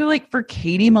 And also, like, for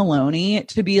Katie Maloney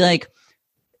to be like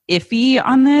iffy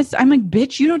on this, I'm like,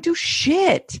 bitch, you don't do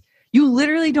shit. You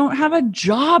literally don't have a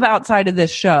job outside of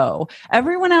this show.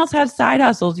 Everyone else has side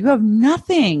hustles. You have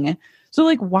nothing. So,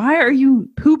 like, why are you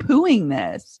poo-pooing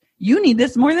this? You need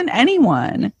this more than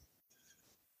anyone.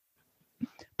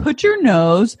 Put your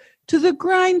nose to the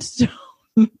grindstone.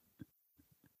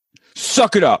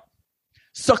 Suck it up.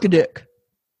 Suck a dick.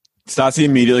 Stassi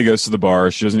immediately goes to the bar.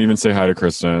 She doesn't even say hi to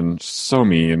Kristen. So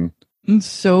mean. And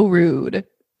so rude.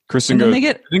 Kristen goes.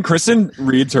 I think Kristen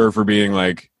reads her for being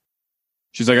like,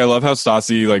 She's like, I love how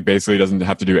Stassi like basically doesn't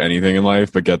have to do anything in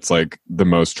life, but gets like the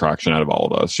most traction out of all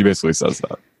of us. She basically says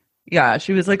that. Yeah,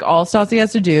 she was like, all Stassi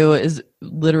has to do is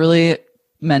literally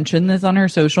mention this on her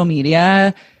social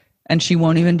media, and she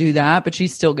won't even do that, but she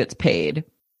still gets paid.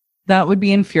 That would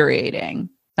be infuriating.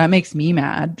 That makes me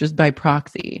mad just by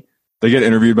proxy. They get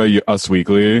interviewed by Us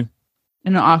Weekly.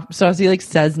 And Stassi like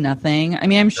says nothing. I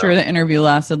mean, I'm sure the interview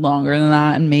lasted longer than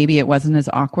that, and maybe it wasn't as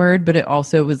awkward, but it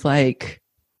also was like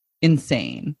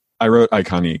insane. I wrote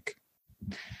iconique.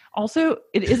 Also,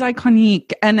 it is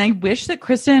iconique, and I wish that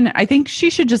Kristen, I think she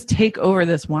should just take over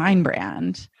this wine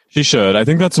brand. She should. I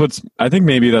think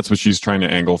maybe that's what she's trying to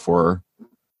angle for.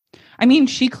 I mean,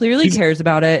 she clearly cares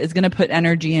about it, is going to put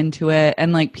energy into it,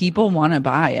 and like people want to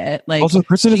buy it. Like, also,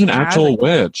 Kristen is an actual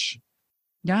witch.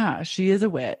 Yeah, she is a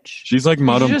witch. She's like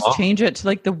Madame. Just change it to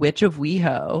like the Witch of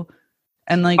WeHo,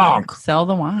 and like sell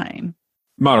the wine.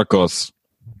 Marcos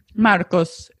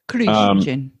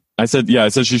Christian. I said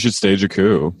she should stage a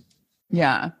coup.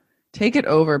 Yeah, take it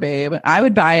over, babe. I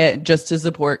would buy it just to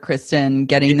support Kristen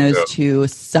getting those two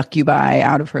succubi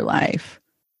out of her life.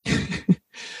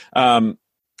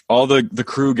 All the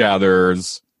crew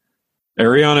gathers.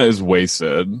 Ariana is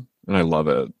wasted, and I love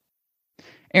it.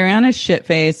 Ariana's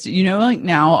shit-faced. You know, like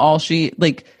now all she,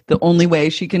 like the only way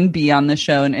she can be on the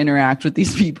show and interact with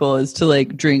these people is to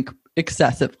like drink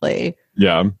excessively.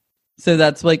 Yeah. So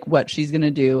that's like what she's going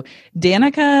to do.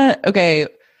 Danica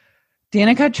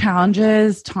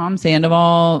challenges Tom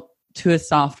Sandoval to a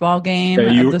softball game.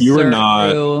 Yeah, you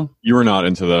were not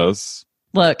into this.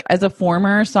 Look, as a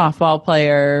former softball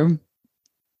player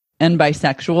and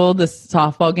bisexual, this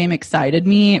softball game excited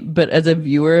me, but as a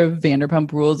viewer of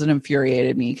Vanderpump Rules, it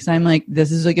infuriated me because I'm like,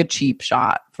 this is like a cheap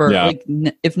shot for like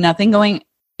if nothing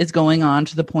is going on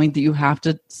to the point that you have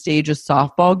to stage a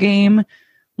softball game,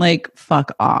 like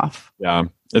fuck off. Yeah,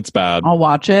 it's bad. I'll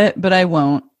watch it, but I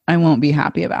won't be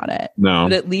happy about it. No.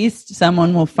 But at least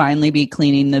someone will finally be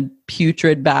cleaning the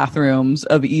putrid bathrooms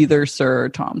of either Sir or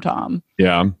Tom.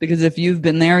 Yeah. Because if you've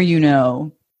been there, you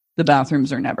know the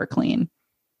bathrooms are never clean.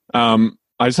 I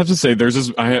just have to say, there's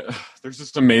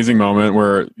this amazing moment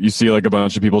where you see like a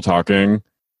bunch of people talking,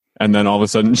 and then all of a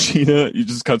sudden, Sheena, you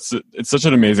just cuts it. It's such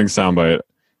an amazing soundbite.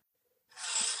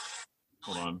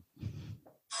 Hold on.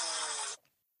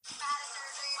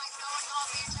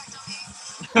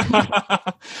 I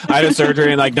had a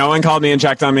surgery and like no one called me and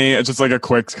checked on me. It's just like a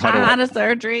quick cut. I had a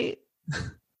surgery.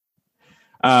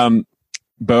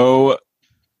 Beau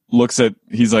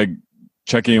he's like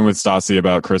checking in with Stassi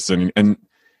about Kristen, and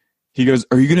he goes,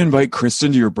 "Are you going to invite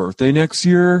Kristen to your birthday next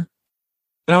year?"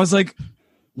 And I was like,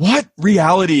 what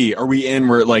reality are we in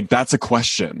where like that's a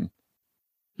question?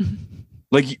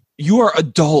 Like, you are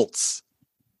adults.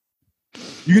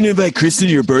 You're going to invite Kristen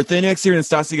to your birthday next year? And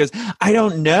Stassi goes, I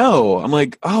don't know. I'm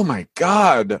like, oh my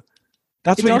God.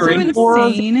 That's what you're in for?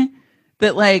 It's insane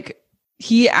that like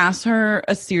he asked her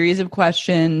a series of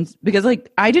questions because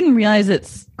like I didn't realize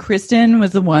that Kristen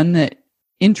was the one that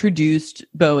introduced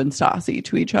Beau and Stassi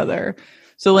to each other.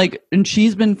 So like, and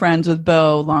she's been friends with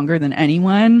Beau longer than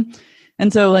anyone.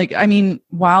 And so like, I mean,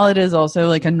 while it is also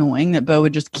like annoying that Beau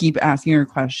would just keep asking her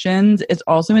questions, it's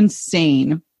also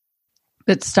insane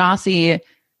that Stassi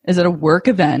is at a work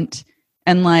event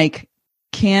and like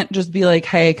can't just be like,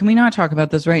 hey, can we not talk about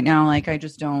this right now? Like, I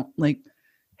just don't like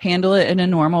handle it in a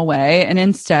normal way, and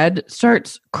instead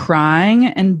starts crying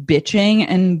and bitching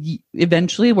and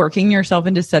eventually working yourself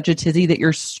into such a tizzy that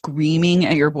you're screaming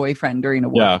at your boyfriend during a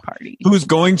work party. Who's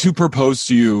going to propose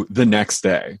to you the next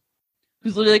day.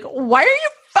 Who's literally like, why are you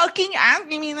fucking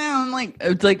asking me that? I'm like,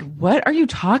 it's like, what are you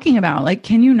talking about? Like,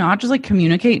 can you not just like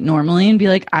communicate normally and be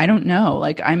like, I don't know,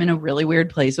 like I'm in a really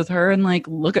weird place with her, and like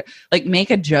look at like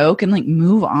make a joke and like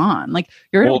move on. Like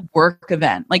you're at a work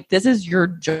event. Like this is your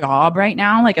job right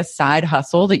now. Like a side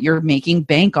hustle that you're making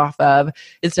bank off of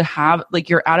is to have like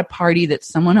you're at a party that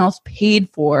someone else paid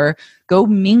for. Go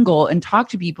mingle and talk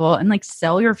to people and like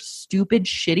sell your stupid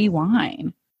shitty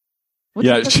wine. What's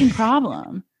the fucking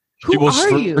problem? Who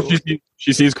are you?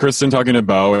 She sees Kristen talking to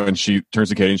Beau, and she turns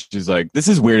to Katie and she's like, this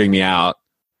is weirding me out.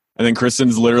 And then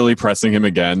Kristen's literally pressing him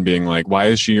again, being like, why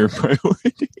is she your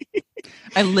priority?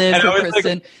 I live for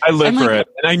Kristen. Like, I live for it.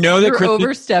 And I know that you're Kristen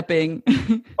overstepping.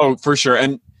 Oh, for sure.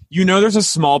 And you know there's a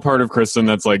small part of Kristen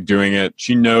that's like doing it.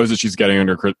 She knows that she's getting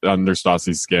under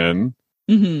Stassi's skin.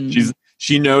 Mm-hmm.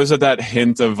 She knows that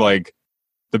hint of like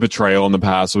the betrayal in the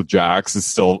past with Jax is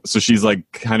still, so she's like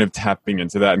kind of tapping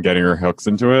into that and getting her hooks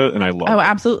into it, and I love it.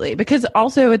 Absolutely, because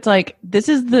also it's like this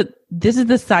is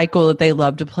the cycle that they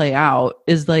love to play out,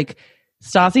 is like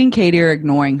Stassi and Katie are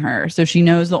ignoring her, so she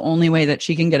knows the only way that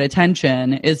she can get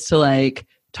attention is to like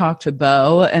talk to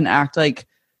Beau and act like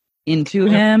into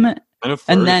him, Kind of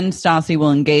and flirty. then Stassi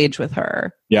will engage with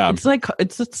her. Yeah. It's like,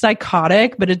 it's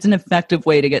psychotic, but it's an effective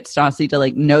way to get Stassi to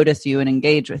like notice you and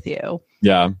engage with you.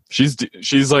 Yeah. She's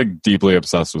like deeply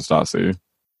obsessed with Stassi.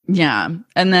 Yeah.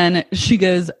 And then she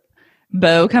goes,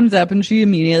 Bo comes up and she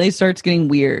immediately starts getting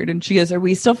weird. And she goes, are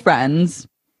we still friends?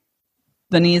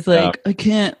 Then he's like, I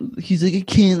can't. He's like, I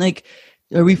can't. Like,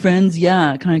 are we friends?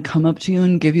 Yeah. Can I come up to you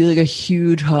and give you like a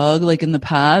huge hug like in the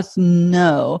past?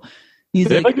 No. He's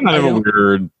They have like kind of a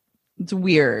weird. It's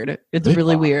weird. It's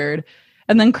really weird.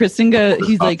 And then Kristen goes,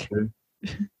 he's like,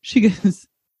 she goes,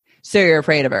 so you're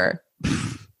afraid of her.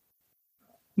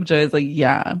 Which I was like,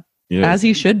 yeah, as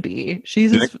he should be.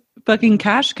 She's his fucking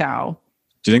cash cow.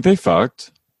 Do you think they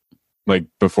fucked? Like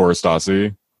before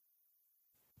Stassi?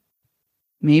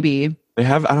 Maybe. They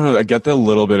have, I don't know. I get the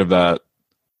little bit of that.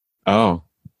 Oh.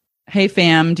 Hey,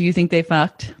 fam, do you think they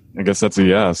fucked? I guess that's a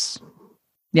yes.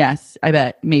 Yes, I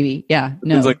bet. Maybe. Yeah.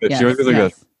 No. It's like that. Yes, She always goes like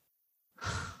yes. this.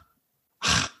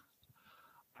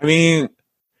 I mean,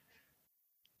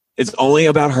 it's only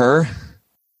about her.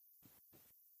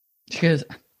 She goes,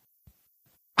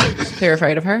 so you're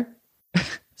afraid of her?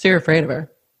 So you're afraid of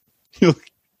her?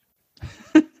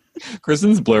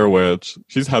 Kristen's Blair Witch.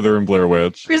 She's Heather and Blair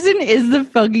Witch. Kristen is the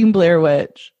fucking Blair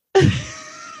Witch.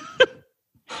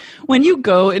 When you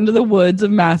go into the woods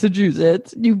of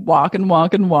Massachusetts, you walk and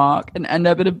walk and walk and end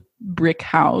up at a brick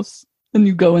house. And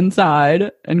you go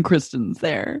inside and Kristen's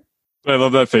there. I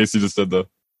love that face you just did though.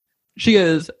 She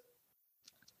goes,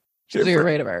 so you're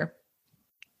afraid of her?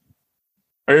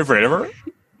 Are you afraid of her?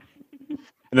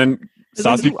 And then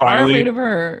Stassi You are finally, afraid of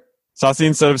her. Stassi,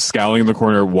 instead of scowling in the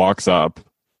corner, walks up.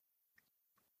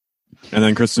 And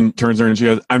then Kristen turns her and she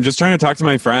goes, I'm just trying to talk to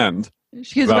my friend.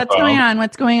 She goes, about what's going Bo." on?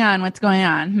 What's going on? What's going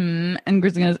on? And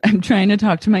Kristen goes, I'm trying to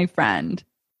talk to my friend.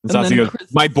 And Stassi goes,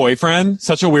 my boyfriend?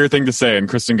 Such a weird thing to say. And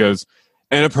Kristen goes,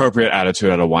 inappropriate attitude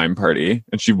at a wine party.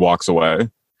 And she walks away.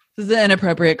 This is an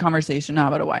inappropriate conversation, not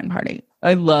about a wine party.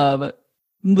 I love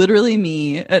literally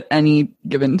me at any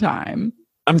given time.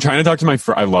 I'm trying to talk to my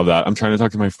friend. I love that. I'm trying to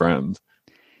talk to my friend.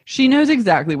 She knows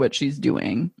exactly what she's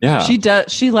doing. Yeah. She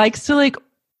does. She likes to like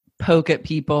poke at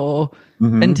people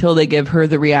Mhm. until they give her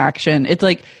the reaction. It's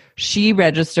like she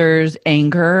registers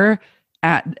anger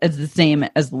as the same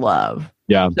as love.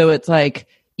 Yeah. So it's like,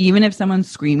 even if someone's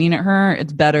screaming at her,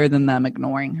 it's better than them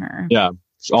ignoring her. Yeah.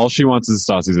 All she wants is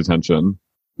Stassi's attention.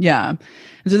 Yeah.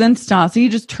 So then Stassi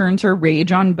just turns her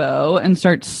rage on Bo and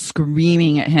starts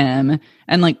screaming at him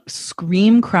and like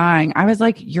scream crying. I was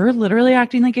like, you're literally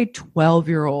acting like a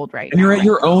 12-year-old right And now.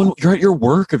 you're at your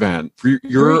work event.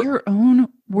 You're at your own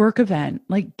work event.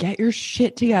 Like, get your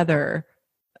shit together.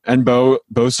 And Bo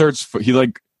starts, he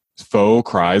like faux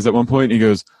cries at one point. He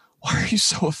goes, why are you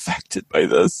so affected by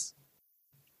this?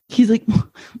 He's like,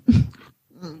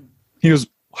 he goes,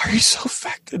 why are you so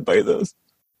affected by this?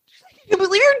 I can't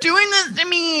believe you're doing this to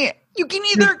me. You can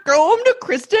either go home to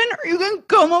Kristen or you can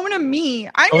go home to me.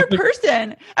 I'm your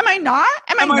person. Am I not?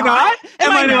 Am I not?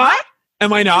 Am I not?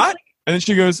 Am I not? And then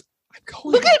she goes, I'm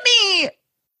going. Look at me.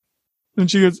 And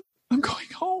she goes, I'm going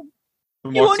home.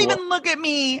 And You walks won't away. even look at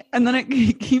me. And then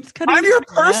it keeps cutting. I'm your short.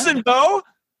 person, Bo.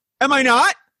 Am I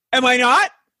not? Am I not?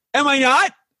 Am I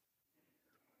not?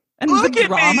 And Look the at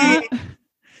drama, me.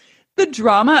 the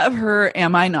drama of her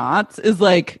 "Am I Not" is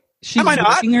like she's Am I not?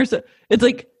 working herself. It's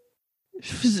like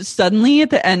suddenly at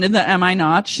the end of the "Am I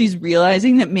Not," she's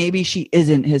realizing that maybe she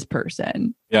isn't his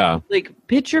person. Yeah. Like,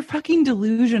 bitch, you're fucking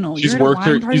delusional. She's You're at a worked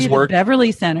her- wine party she's at the worked-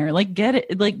 Beverly Center. Like, get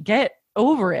it. Like, get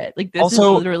over it. Like, this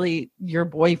Also- is literally your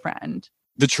boyfriend.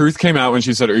 The truth came out when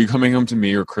she said, are you coming home to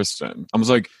me or Kristen? I was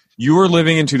like, you are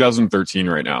living in 2013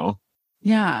 right now.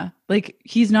 Yeah. Like,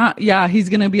 he's not. Yeah, he's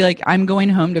gonna be like, I'm going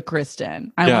home to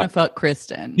Kristen. I Yeah. want to fuck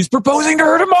Kristen. He's proposing to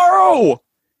her tomorrow.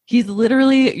 He's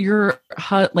literally your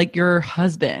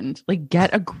husband. Like,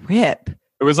 get a grip.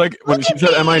 It was like when she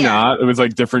said, am I not? It was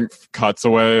like different cuts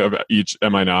away of each,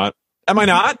 am I not? Am I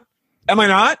not? Am I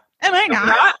not? Am I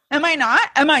not? Am I not?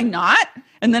 Am I not?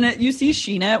 And then you see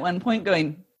Sheena at one point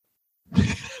going,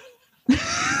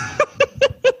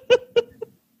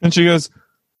 And she goes,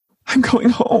 I'm going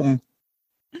home.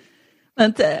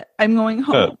 that's it. I'm going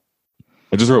home.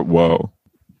 I just wrote, whoa.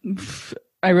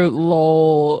 I wrote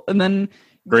lol. And then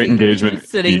Great engagement.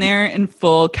 sitting there in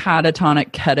full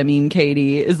catatonic ketamine,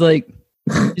 Katie is like,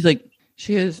 she's like,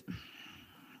 she is.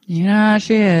 Yeah,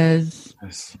 she is.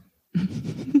 Yes.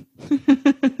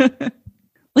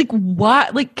 Like,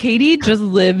 what? Like, Katie just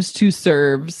lives to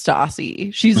serve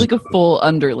Stassi. She's like a full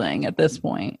underling at this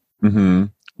point. Mm-hmm.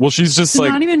 Well, she's just So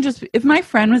like, not even just, if my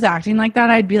friend was acting like that,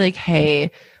 I'd be like,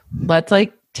 hey, let's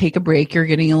like take a break. You're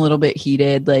getting a little bit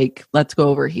heated. Like, let's go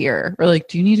over here. Or like,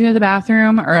 do you need to go to the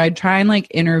bathroom? Or I'd try and like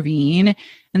intervene.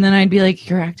 And then I'd be like,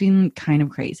 you're acting kind of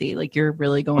crazy. Like you're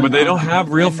really going. But they don't have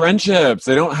real friendships.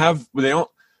 They don't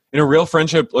in a real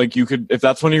friendship. Like you could, if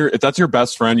that's your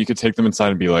best friend, you could take them inside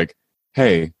and be like,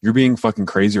 hey, you're being fucking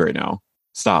crazy right now.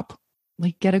 Stop.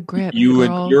 Like get a grip.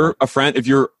 You're a friend. If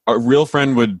you're a real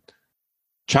friend would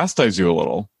chastise you a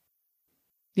little.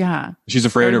 Yeah. She's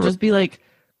afraid of it. Just be like,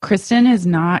 Kristen is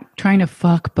not trying to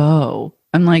fuck Beau.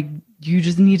 I'm like, you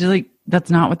just need to like,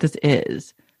 that's not what this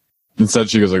is. Instead,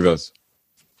 she goes like this.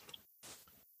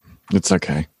 It's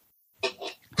okay.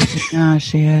 Yeah,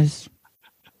 she is.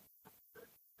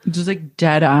 Just like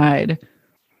dead-eyed.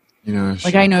 You know,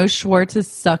 like I know Schwartz has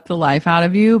sucked the life out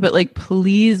of you, but like,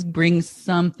 please bring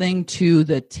something to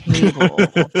the table.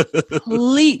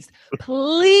 Please.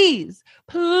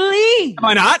 Am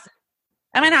I not?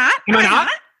 Am I not? Am I not?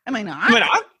 Am I not? Am I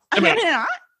not? Am I not?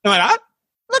 Am I not?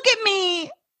 Look at me.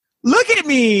 Look at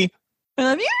me. I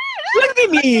love you. Look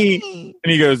at me.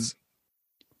 And he goes,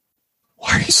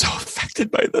 why are you so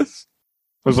affected by this?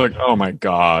 I was like, oh my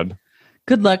God.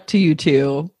 Good luck to you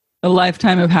two. A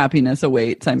lifetime of happiness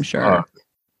awaits, I'm sure.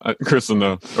 Kristen,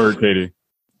 though, or Katie.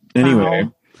 Anyway.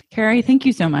 Wow. Carrie, thank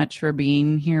you so much for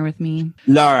being here with me.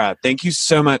 Laura, thank you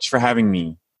so much for having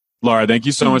me. Laura, thank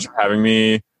you so much for having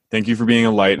me. Thank you for being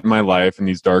a light in my life in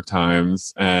these dark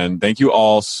times. And thank you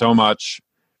all so much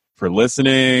for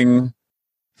listening,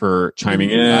 for chiming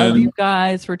in. Love you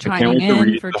guys for chiming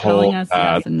in, for telling us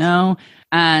yes and no.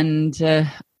 And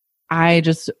I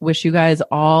just wish you guys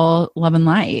all love and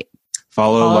light.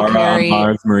 Follow Laura, Carrie.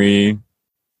 Mars, Marie.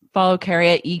 Follow Carrie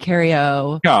at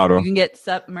eCarrio. Claro. You can get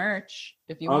SEP merch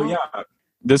if you want. Oh, yeah.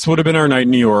 This would have been our night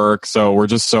in New York, so we're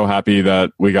just so happy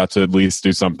that we got to at least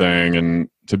do something, and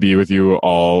to be with you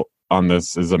all on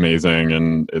this is amazing.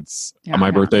 And it's my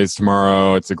birthday's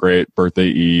tomorrow. It's a great birthday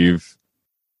eve.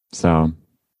 So,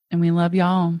 and we love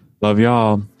y'all. Love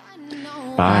y'all.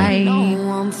 Bye.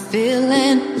 I'm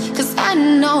feeling, cause I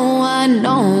know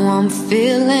I'm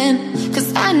feeling,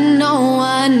 cause I know